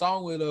has a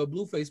song with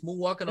Blueface,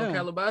 Moonwalking on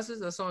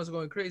Calabasas. That song is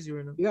going crazy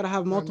right now. You gotta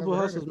have multiple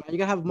hustles, man. You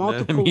gotta have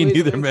multiple. Me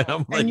neither,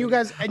 man. And you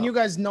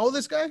guys know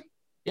this guy?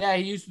 Yeah,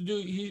 he used to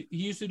do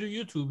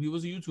YouTube. He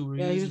was a YouTuber.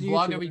 He used to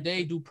vlog every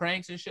day, do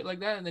pranks and shit like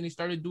that, and then he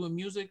started doing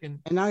music and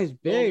now he's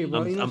big,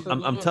 bro.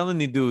 I'm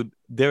telling you, dude,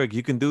 Derek,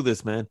 you can do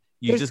this, man.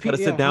 You just gotta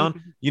sit down.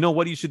 You know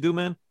what you should do,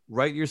 man?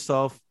 Write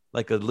yourself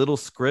like a little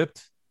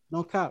script,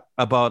 no cap,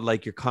 about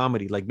like your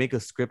comedy. Like make a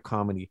script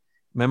comedy,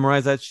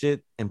 memorize that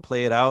shit and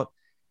play it out,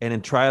 and then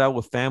try it out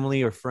with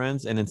family or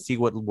friends, and then see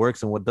what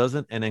works and what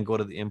doesn't, and then go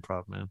to the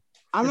improv, man.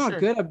 I'm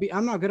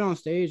not good on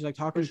stage, like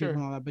talking to people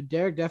and all that. But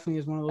Derek definitely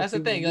is one of those. That's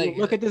the thing. Like,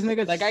 look at this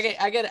nigga. Like I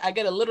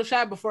get a little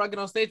shy before I get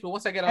on stage, but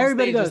once I get on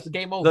Everybody stage, does. it's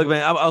game over. Look,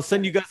 man, I'll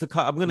send you guys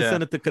I'm gonna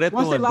send it to Creto.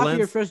 Once they and laugh Blends. at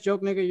your first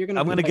joke, nigga, you're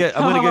gonna. I'm gonna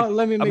get.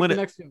 Let me make the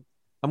next one.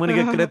 I'm gonna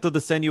get Creto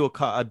to send you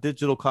a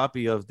digital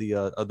copy of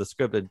the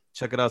script and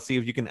check it out. See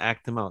if you can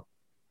act him out.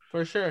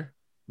 For sure.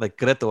 Like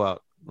Creto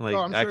out. Like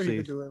I'm actually, sure he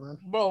could do it, man.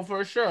 Bro,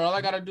 for sure. All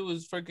I gotta do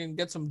is freaking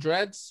get some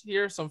dreads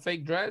here, some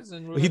fake dreads,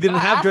 and he didn't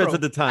have dreads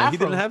at the time.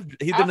 Afro.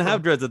 He didn't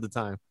have dreads at the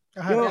time.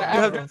 You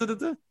have dreads at the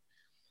time.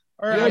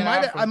 Or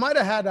I might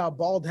have had a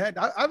bald head.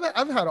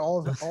 I've had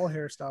all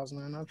hairstyles,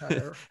 man. I've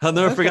had. I'll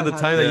never forget the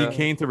time that you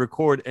came to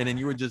record and then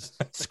you were just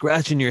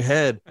scratching your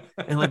head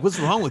and like, what's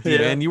wrong with you?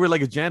 And you were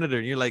like a janitor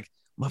and you're like,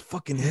 my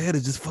fucking head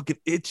is just fucking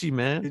itchy,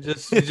 man. You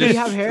just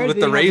have hair? with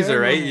Did the you have razor,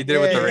 hair? right? You did it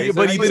with the razor.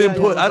 But you didn't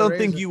put. I don't razor.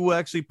 think you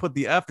actually put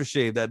the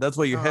aftershave. That's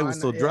why your head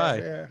was so dry.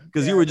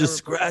 Because Yeah, you were I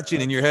just never put that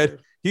scratching in your head.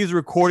 aftershave. He's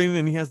recording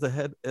and he has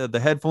the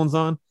headphones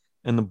on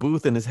and the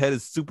booth, and his head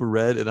is super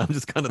red, and I'm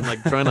just kind of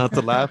like trying not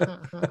to laugh.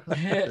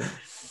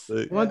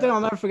 Like, One thing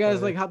I'll never forget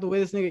is like how the way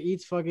this nigga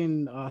eats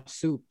fucking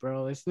soup,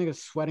 bro. This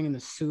nigga's sweating in the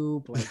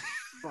soup, like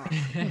fuck.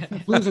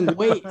 losing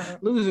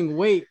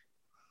weight.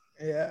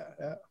 Yeah.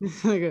 he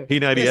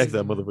 90x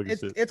that motherfucker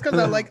shit. It's because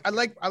I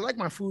like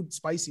my food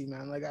spicy,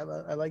 man. Like I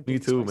like. Me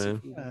too, spicy man.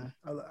 Food, man.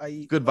 I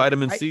eat Good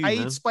vitamin C. I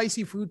man. eat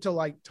spicy food till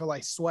I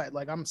sweat.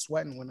 Like I'm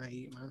sweating when I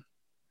eat, man.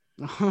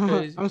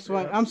 I'm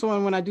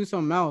sweating when I do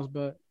something else,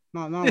 but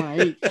not when I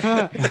eat.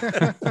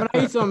 When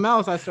I eat something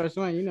else, I start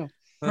sweating. You know,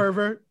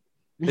 Pervert.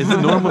 Is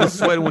it normal to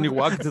sweat when you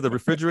walk into the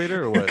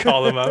refrigerator or what?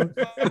 Call him out.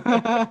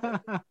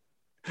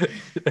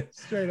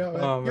 Straight up.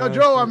 Man. Oh, Yo, man.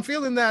 Joe, I'm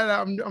feeling that.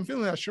 I'm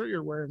feeling that shirt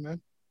you're wearing,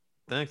 man.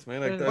 Thanks,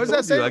 man. Like, What What does I that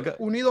told say? you, I got,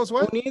 Unidos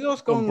what?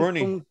 Unidos Con con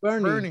Bernie.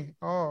 Bernie. Bernie.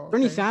 Oh,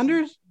 Bernie okay.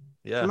 Sanders?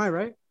 yeah, Am I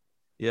right?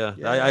 yeah.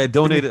 Yeah. I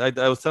donated.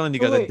 I was telling you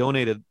guys I Wait.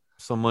 donated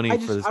some money I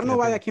for this. don't know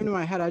why campaign. that came to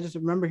my head. I just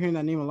remember hearing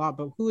that name a lot.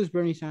 But who is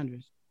Bernie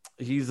Sanders?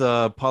 He's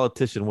a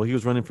politician. Well, he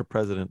was running for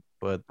president,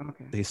 but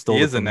Okay. they stole.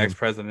 He it is the from next him.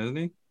 president, isn't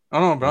he? Oh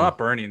no, but Yeah. not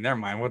Bernie. Never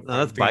mind. What? No,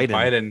 that's I'm thinking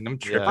Biden. I'm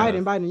tripping. Yeah.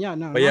 Biden, yeah,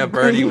 no. But yeah, not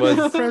Bernie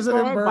was-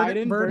 President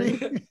Biden,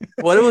 Bernie.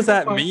 What was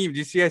that meme? Did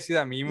you see? I see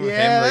that meme of Yeah,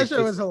 him. that Like, shit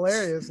was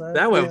hilarious. Man.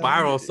 that went Yeah.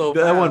 viral so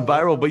That fast. went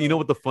viral. But you know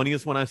what? The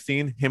funniest one I've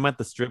seen him at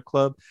the strip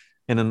club,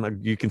 and then like,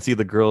 you can see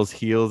the girl's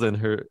heels and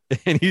her,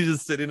 and he's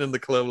just sitting in the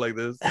club like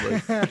this.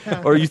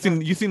 Like, or you seen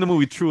the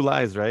movie True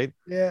Lies, right?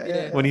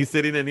 Yeah. When he's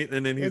sitting and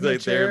then he's In the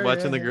like there chair,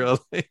 watching yeah. the girl.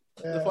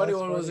 The funny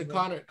that's one was funny, that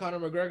man. Conor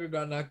McGregor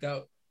got knocked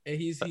out, and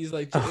he's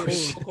like Oh,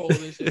 so cold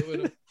and shit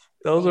with him.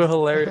 Those are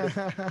hilarious.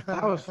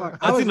 That was fuck.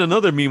 I've seen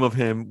another meme of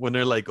him when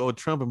they're like, "Oh,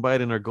 Trump and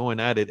Biden are going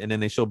at it," and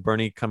then they show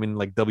Bernie coming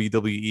like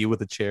WWE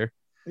with a chair.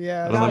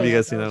 Yeah, I don't know if you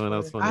guys seen that was one. That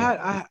was funny.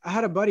 funny. I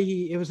had a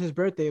buddy. It was his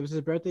birthday.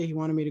 He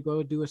wanted me to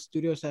go do a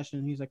studio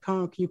session. He's like,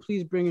 "Come, can you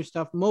please bring your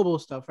stuff, mobile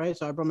stuff, right?"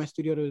 So I brought my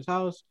studio to his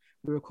house.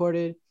 We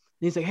recorded. And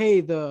he's like,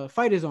 "Hey, the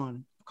fight is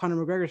on. Conor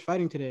McGregor's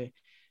fighting today."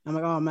 I'm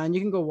like, "Oh man,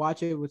 you can go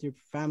watch it with your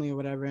family or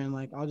whatever." And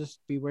like, I'll just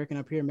be working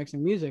up here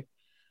mixing music.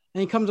 And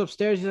he comes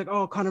upstairs. He's like,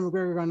 "Oh, Conor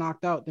McGregor got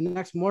knocked out." The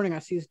next morning, I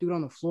see this dude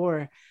on the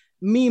floor.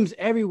 Memes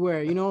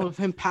everywhere, you know, of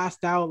him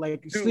passed out,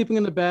 like sleeping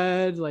in the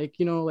bed, like,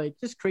 you know, like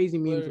just crazy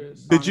memes.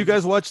 Hilarious. Did you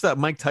guys watch that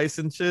Mike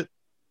Tyson shit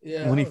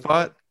Yeah, when he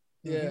fought?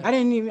 yeah. I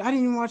didn't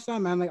even watch that,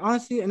 man. Like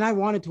honestly, and I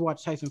wanted to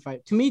watch Tyson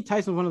fight. To me,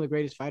 Tyson's one of the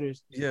greatest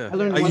fighters. Yeah, I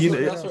learned I- one you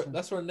thing. know,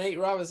 That's where Nate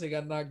Robinson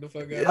got knocked the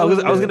fuck out. I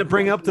was gonna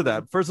bring up to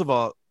that. First of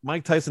all,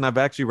 Mike Tyson, I've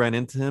actually ran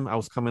into him. I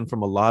was coming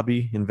from a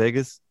lobby in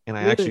Vegas, and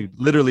I Really? actually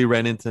literally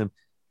ran into him.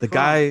 The Huh.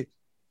 guy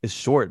is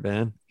short,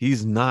 man.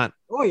 He's not.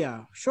 Oh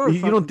yeah, sure.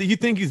 You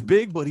think he's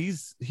big, but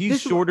he's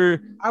This-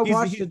 shorter. I He's-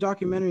 watched he- the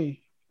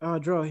documentary,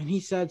 Drew, and he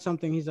said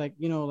something. He's like,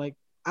 you know, like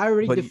I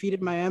already But-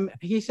 defeated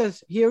He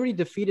says he already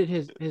defeated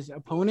his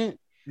opponent.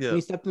 Yeah, When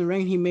he stepped in the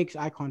ring, he makes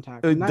eye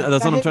contact. And that's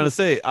what I'm hit trying me. to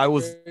say.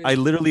 I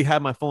literally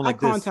had my phone Eye like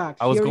this.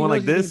 contact. I was He going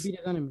already like knows he's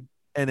this, gonna beat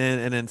his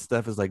enemy. and then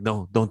Steph is like,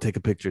 "No, don't take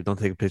a picture. Don't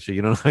take a picture.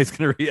 You don't know how he's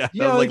gonna react."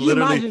 I Yo, was like, can you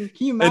literally imagine?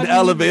 Can you an imagine me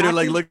elevator,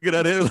 like reacting? looking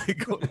at him,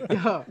 like.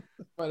 Yeah.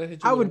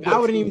 I wouldn't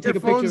wouldn't even take a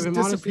picture of him.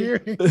 Honestly,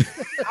 disappearing.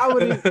 I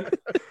wouldn't.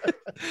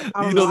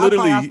 I You don't know, I'd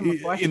probably ask literally him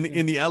a question.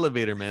 in the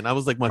elevator, man. I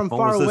was like, my From phone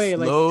far was just away,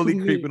 like, slowly 2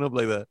 meters. creeping up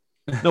like that.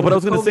 No, but I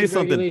was gonna say COVID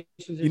something.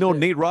 regulations and You know, shit.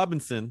 Nate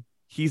Robinson,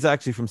 he's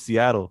actually from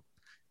Seattle,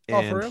 Oh, for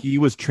and real? he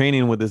was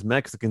training with this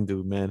Mexican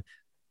dude, man.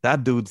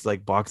 That dude's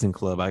like boxing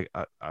club. I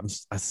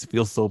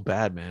feel so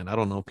bad, man. I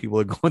don't know if people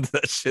are going to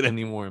that shit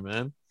anymore,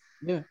 man.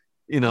 Yeah.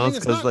 You know, I it's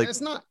think because like,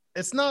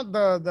 it's not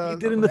the He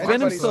didn't defend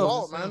anybody's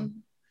himself. fault,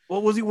 man.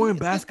 what was he wearing?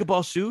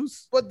 Basketball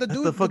shoes? But the At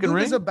dude, the fucking the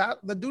dude is ring?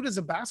 the dude is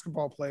a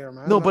basketball player,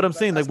 man. No, but I'm That-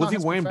 saying, like, that's was not he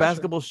his wearing profession.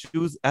 basketball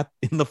shoes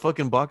in the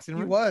fucking boxing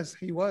He ring? was.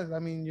 I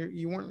mean,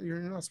 you're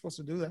not supposed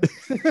to do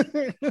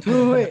that.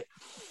 Wait,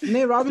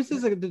 Nate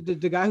Robinson's like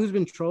the guy who's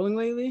been trolling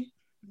lately.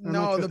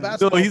 No, the No,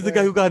 basketball. he's the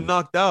guy who player. got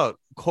knocked out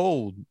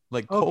cold,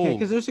 like Okay, cold.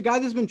 because there's a guy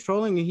that's been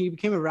trolling and he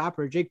became a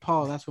rapper, Jake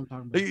Paul. That's what I'm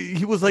talking about.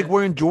 He was like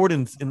wearing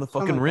Jordans in the fucking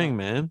Something like ring,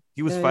 that. man.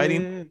 He was Yeah,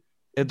 fighting yeah, yeah.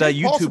 at that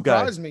Jake Paul YouTube guy.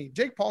 surprised me.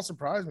 Jake Paul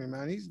surprised me,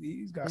 man.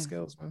 He's got Yeah.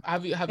 skills, man.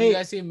 Have you Hey.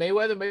 guys seen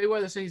Mayweather?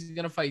 Mayweather said he's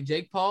gonna fight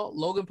Jake Paul,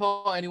 Logan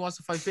Paul, and he wants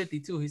to fight 50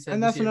 too. He said.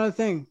 And this that's year. another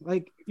thing.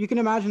 Like you can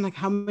imagine, like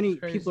how many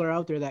Crazy. people are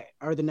out there that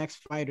are the next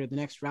fighter, the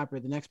next rapper,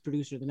 the next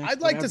producer, the next.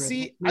 I'd like to whatever.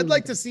 see. Like,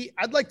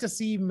 I'd like to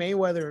see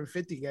Mayweather and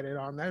 50 get it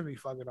on. That'd be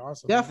fucking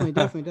awesome. man.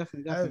 Definitely.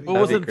 That'd What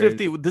That'd was be it? crazy.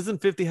 50?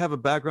 Doesn't 50 have a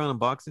background in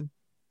boxing?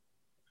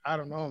 I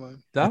don't know,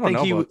 man. I don't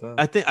know he. about that.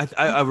 I think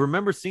I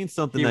remember seeing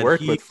something He that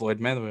worked with Floyd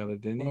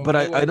Mayweather, didn't he? Bro, But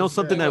I know Mayweather's-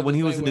 something that when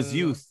he was in his Mayweather,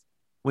 youth,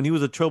 when he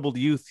was a troubled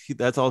youth,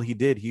 that's all he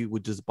did. He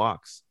would just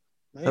box.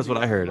 That's what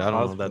I heard. I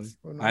don't know. That's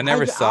I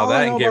never saw all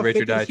that I in know Get about Rich or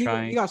 50 Die is he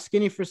Trying. got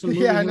skinny for some. Yeah,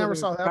 movie. I He never looked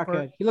saw like a that part.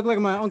 crackhead. He looked like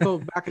my uncle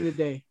back in the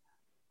day.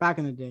 Back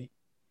in the day.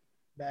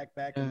 back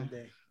in the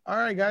day. All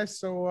right, guys.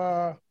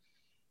 So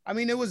I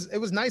mean, it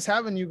was nice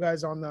having you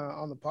guys on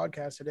the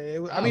podcast today.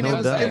 It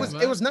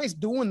was nice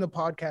doing the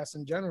podcast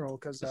in general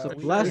because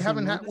we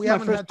haven't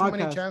had too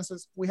many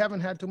chances. We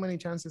haven't had too many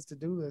chances to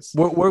do this.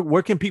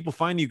 Where can people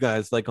find you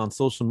guys, like on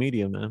social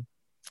media, man?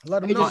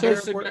 Let them know.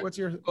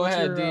 Go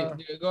ahead,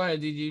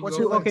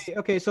 DG.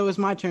 Okay. So it's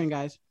my turn,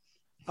 guys.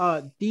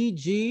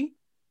 DGDAGOAT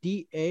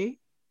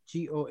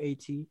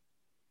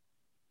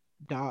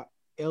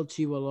El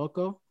Chivo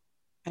Loco,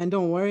 and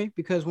don't worry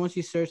because once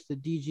you search the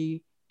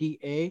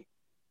DGDAGOAT,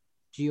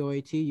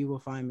 you will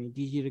find me.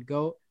 DG the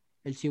Goat,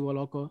 El Chivo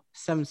Loco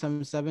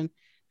 777.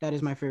 That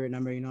is my favorite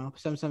number,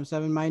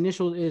 777. My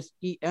initial is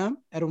EM,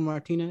 Edwin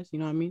Martinez. You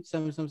know what I mean?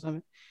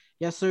 777.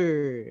 Yes,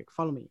 sir.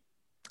 Follow me.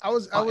 I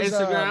was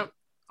Instagram.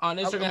 On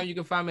Instagram, you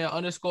can find me at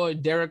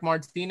 _ Derek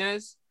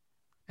Martinez,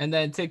 and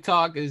then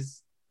TikTok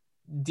is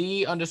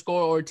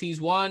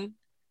D_Ortiz1.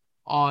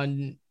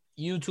 On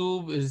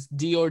YouTube is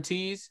D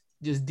Ortiz,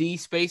 just D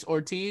space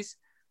Ortiz,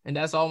 and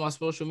that's all my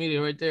social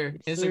media right there.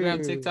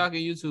 Instagram, TikTok,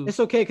 and YouTube. It's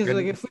okay because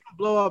like if we don't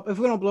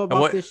blow up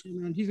off this shit,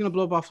 man, he's gonna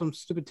blow up off some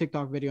stupid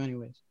TikTok video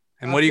anyways.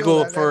 And what do you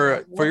go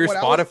for your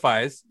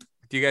Spotify's?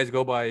 Do you guys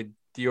go by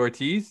D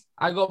Ortiz?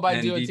 I go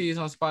by D Ortiz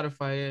on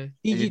Spotify.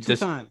 Yeah. DG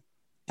Tucson.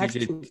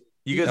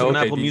 You guys on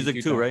Apple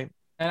Music too, right?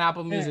 And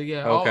Apple Music,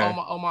 yeah. Okay.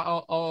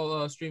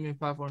 All streaming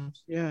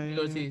platforms. Yeah. D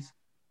Ortiz.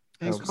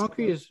 And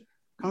Concrete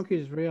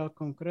is real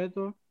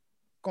concreto.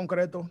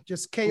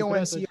 Just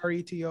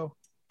KONCRETO.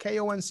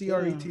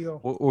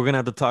 KONCRETO. We're gonna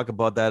have to talk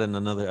about that in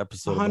another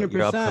episode.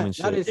 100%.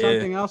 That is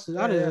something else.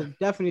 That is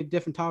definitely a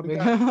different topic.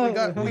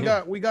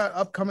 We got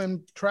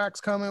upcoming tracks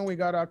coming. We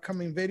got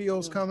upcoming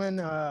videos coming.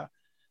 I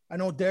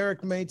know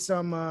Derek made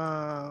some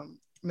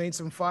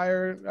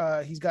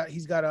fire. He's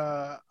got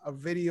a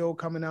video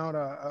coming out,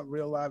 a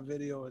real live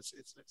video. It's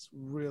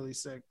really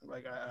sick.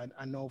 Like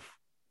I know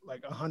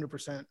like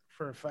 100%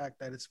 for a fact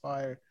that it's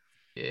fire.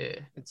 Yeah,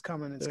 it's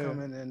coming.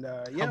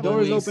 And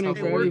doors opening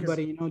for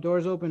everybody.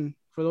 Doors open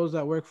for those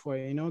that work for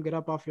you. Get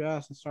up off your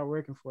ass and start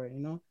working for it.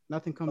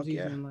 Nothing comes easy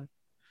in life.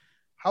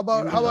 How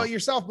about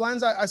yourself,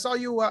 Blends? I saw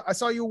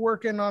you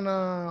working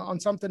on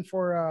something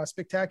for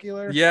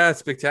Spectacular. Yeah,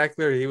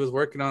 Spectacular. He was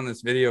working on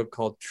this video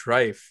called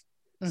Trife.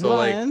 So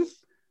Blends?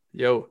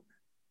 Yo.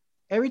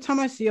 Every time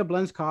I see a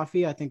Blends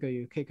coffee, I think of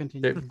you. Okay,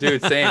 continue.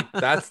 Dude, same.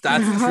 That's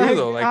true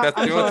though. Like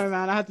that's sorry,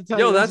 man. I have to tell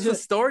you. Yo, that's the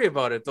story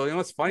about it though. You know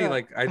what's funny?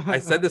 Like I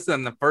said this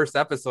in the first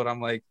episode.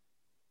 I'm like,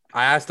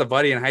 I asked a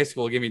buddy in high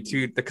school to give me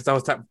two because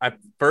at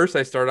first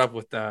I started off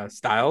with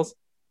Styles,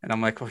 and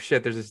I'm like, oh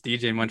shit, there's this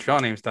DJ in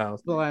Montreal named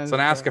Styles. Blends, so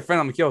I asked a friend,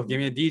 I'm like, yo, give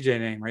me a DJ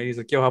name, right? He's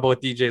like, yo, how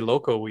about DJ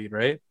Loco Weed,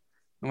 right?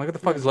 I'm like, what the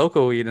fuck is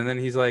Loco Weed? And then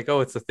he's like,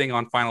 oh, it's the thing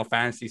on Final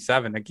Fantasy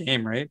 7, a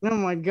game, right? Oh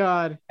my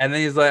god. And then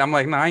he's like, I'm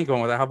like, nah, I ain't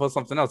going with that. How about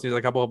something else? He's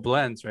like, how about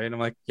Blends, right? And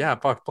I'm like, yeah,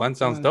 fuck, Blends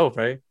sounds dope,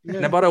 right? Yeah.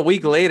 And about a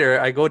week later,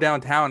 I go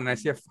downtown and I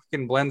see a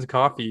fucking Blends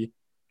coffee.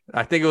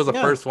 I think it was the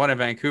first one in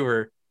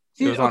Vancouver.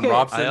 It was on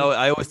Robson.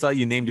 I always thought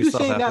you named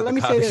yourself after that. Let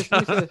me say this.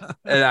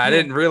 And I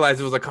didn't realize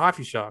it was a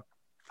coffee shop.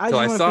 I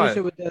just want to finish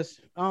it with this.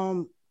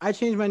 I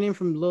changed my name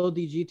from Lil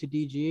DG to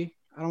DG.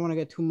 I don't want to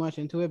get too much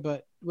into it,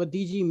 but what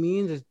DG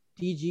means is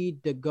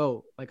DG the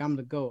GOAT. Like I'm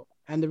the GOAT.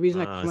 And the reason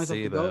I call myself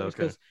the GOAT is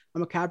because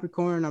I'm a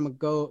Capricorn. I'm a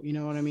GOAT. You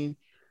know what I mean?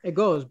 It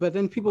goes. But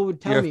then people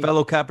would tell me. You're a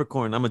fellow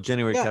Capricorn. I'm a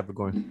January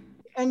Capricorn.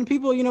 And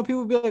people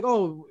would be like,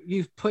 oh,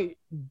 you put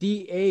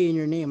DA in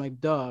your name. Like,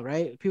 duh,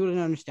 right? People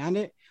didn't understand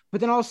it. But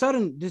then all of a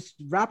sudden, this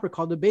rapper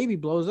called The Baby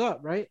blows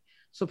up, right?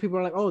 So people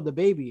are like, oh, The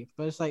Baby.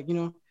 But it's like,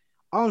 all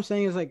I'm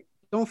saying is like,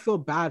 don't feel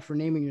bad for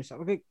naming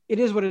yourself. Okay, it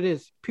is what it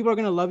is. People are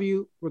going to love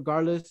you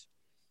regardless.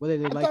 Whether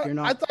they like you or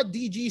not. I thought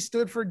DG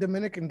stood for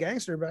Dominican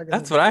Gangster back then.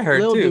 That's what I heard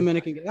too.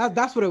 Dominican.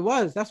 That's what it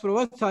was. That's what it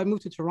was until I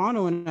moved to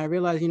Toronto and I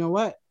realized, you know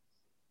what?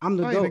 I'm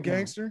the GOAT.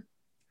 Gangster.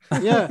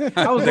 Yeah,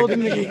 I was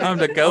Dominican. I'm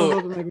the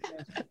GOAT.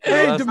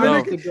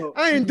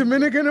 I ain't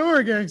Dominican or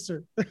a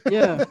gangster.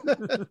 Yeah,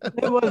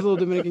 it was a little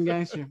Dominican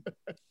gangster.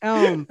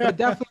 But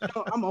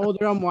definitely, I'm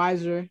older. I'm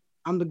wiser.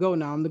 I'm the GOAT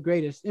now. I'm the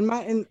greatest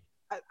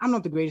I'm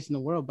not the greatest in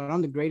the world, but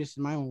I'm the greatest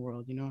in my own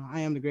world.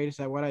 I am the greatest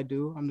at what I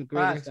do. I'm the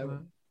greatest at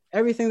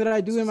everything that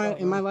I do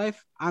in my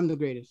life. I'm the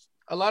greatest.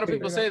 A lot of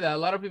people say that. A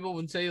lot of people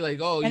would say like,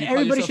 "Oh, and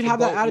everybody should have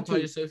that attitude. You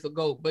call yourself the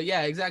GOAT." But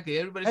yeah, exactly.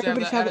 Everybody should have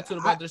that attitude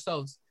about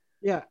themselves.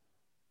 Yeah.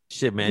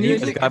 Shit, man, you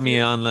guys got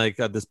me on like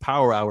this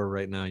power hour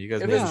right now. You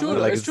guys, it's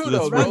true. It's true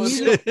though, bro.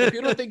 If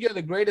you don't think you're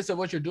the greatest at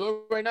what you're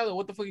doing right now, then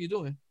what the fuck are you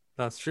doing?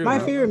 That's true. My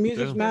favorite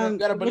music, man. You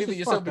gotta believe in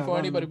yourself before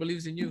anybody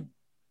believes in you.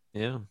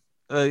 Yeah.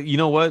 You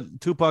know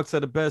what? Tupac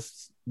said it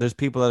best. There's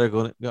people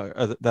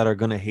that are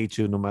gonna hate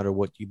you no matter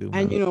what you do. And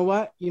man. You know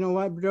what,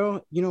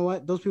 bro? You know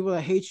what? Those people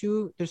that hate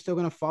you, they're still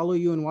gonna follow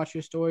you and watch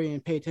your story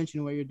and pay attention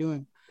to what you're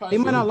doing. They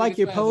might not like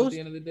your post.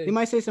 They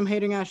might say some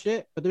hating ass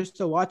shit, but they're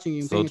still watching you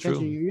and paying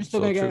attention to you. You're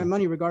still gonna get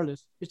money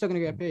regardless. You're still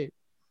gonna get paid.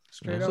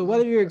 So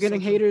whether you're getting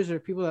haters or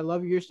people that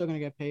love you, you're still gonna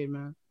get paid,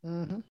 man.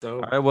 Mm-hmm. All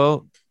right,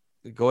 well,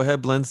 go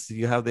ahead, Blends.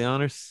 You have the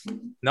honors.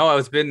 No,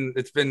 it's been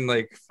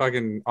like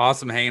fucking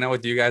awesome hanging out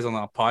with you guys on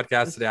the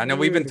podcast today. I know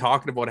we've been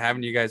talking about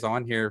having you guys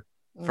on here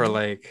for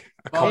like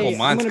a couple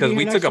months because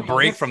we took a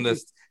break from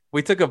this.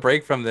 we took a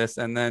break from this,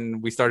 and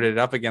then we started it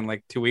up again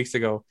like 2 weeks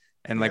ago.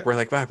 And like we're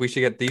like, wow, we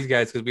should get these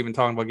guys because we've been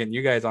talking about getting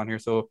you guys on here.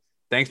 So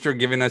thanks for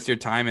giving us your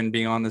time and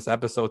being on this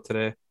episode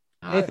today.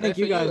 Hey, thank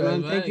you guys,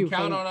 man. Thank you.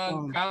 Count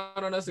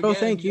on us again. Bro,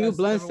 thank you.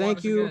 Blends,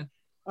 thank you.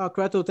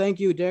 Krato, thank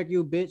you. Derek,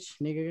 you bitch,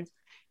 nigga.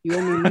 You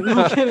owe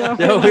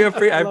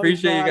me. I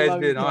appreciate you guys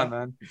being on,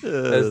 man.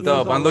 That's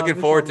dope. I'm looking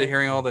forward to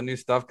hearing all the new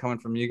stuff coming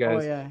from you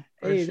guys. Oh yeah.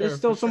 Hey, there's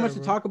still so much to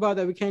talk about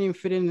that we can't even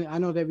fit in. I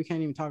know that we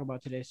can't even talk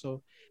about today,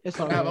 so it's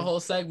all right. Have a whole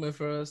segment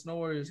for us. No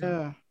worries.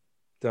 Yeah.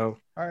 Dope.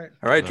 All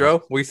right,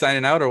 Dro. We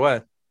signing out or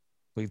what?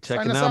 We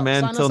checking out,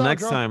 man. Until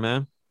next time,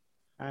 man.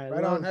 All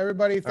right, on,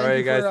 everybody. Thank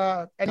you guys.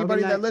 For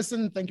anybody that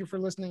listened. Thank you for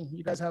listening.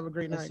 You guys have a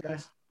great night,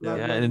 guys. Yeah,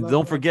 and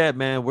don't forget,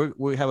 man.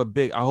 We have a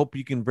big. I hope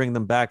you can bring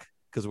them back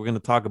because we're gonna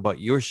talk about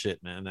your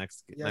shit, man.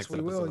 Next episode.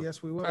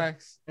 Yes, we will.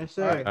 Yes,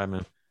 sir. All right,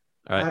 man.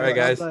 All right,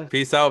 guys.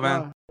 Peace out,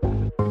 man.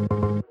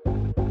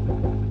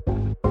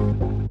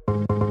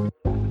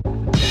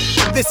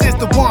 This is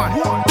the 1,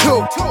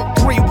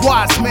 2, 3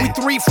 wise men.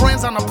 We 3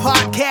 friends on a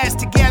podcast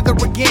together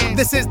again.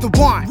 This is the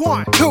 1,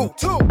 2,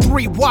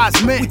 3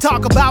 wise men. We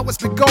talk about what's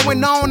been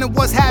going on and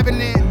what's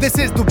happening. This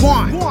is the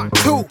 1,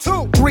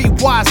 2, 3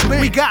 wise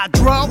men. We got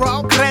Dro,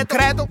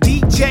 Credo,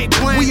 DJ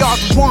Blend. We are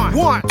the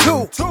 1,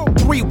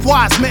 2, 3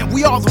 wise men.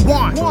 We are the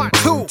 1,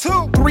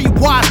 2, 3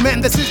 wise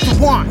men. This is the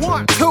 1,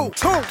 2,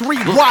 3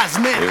 wise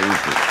men. There's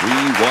the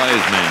 3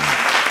 wise men.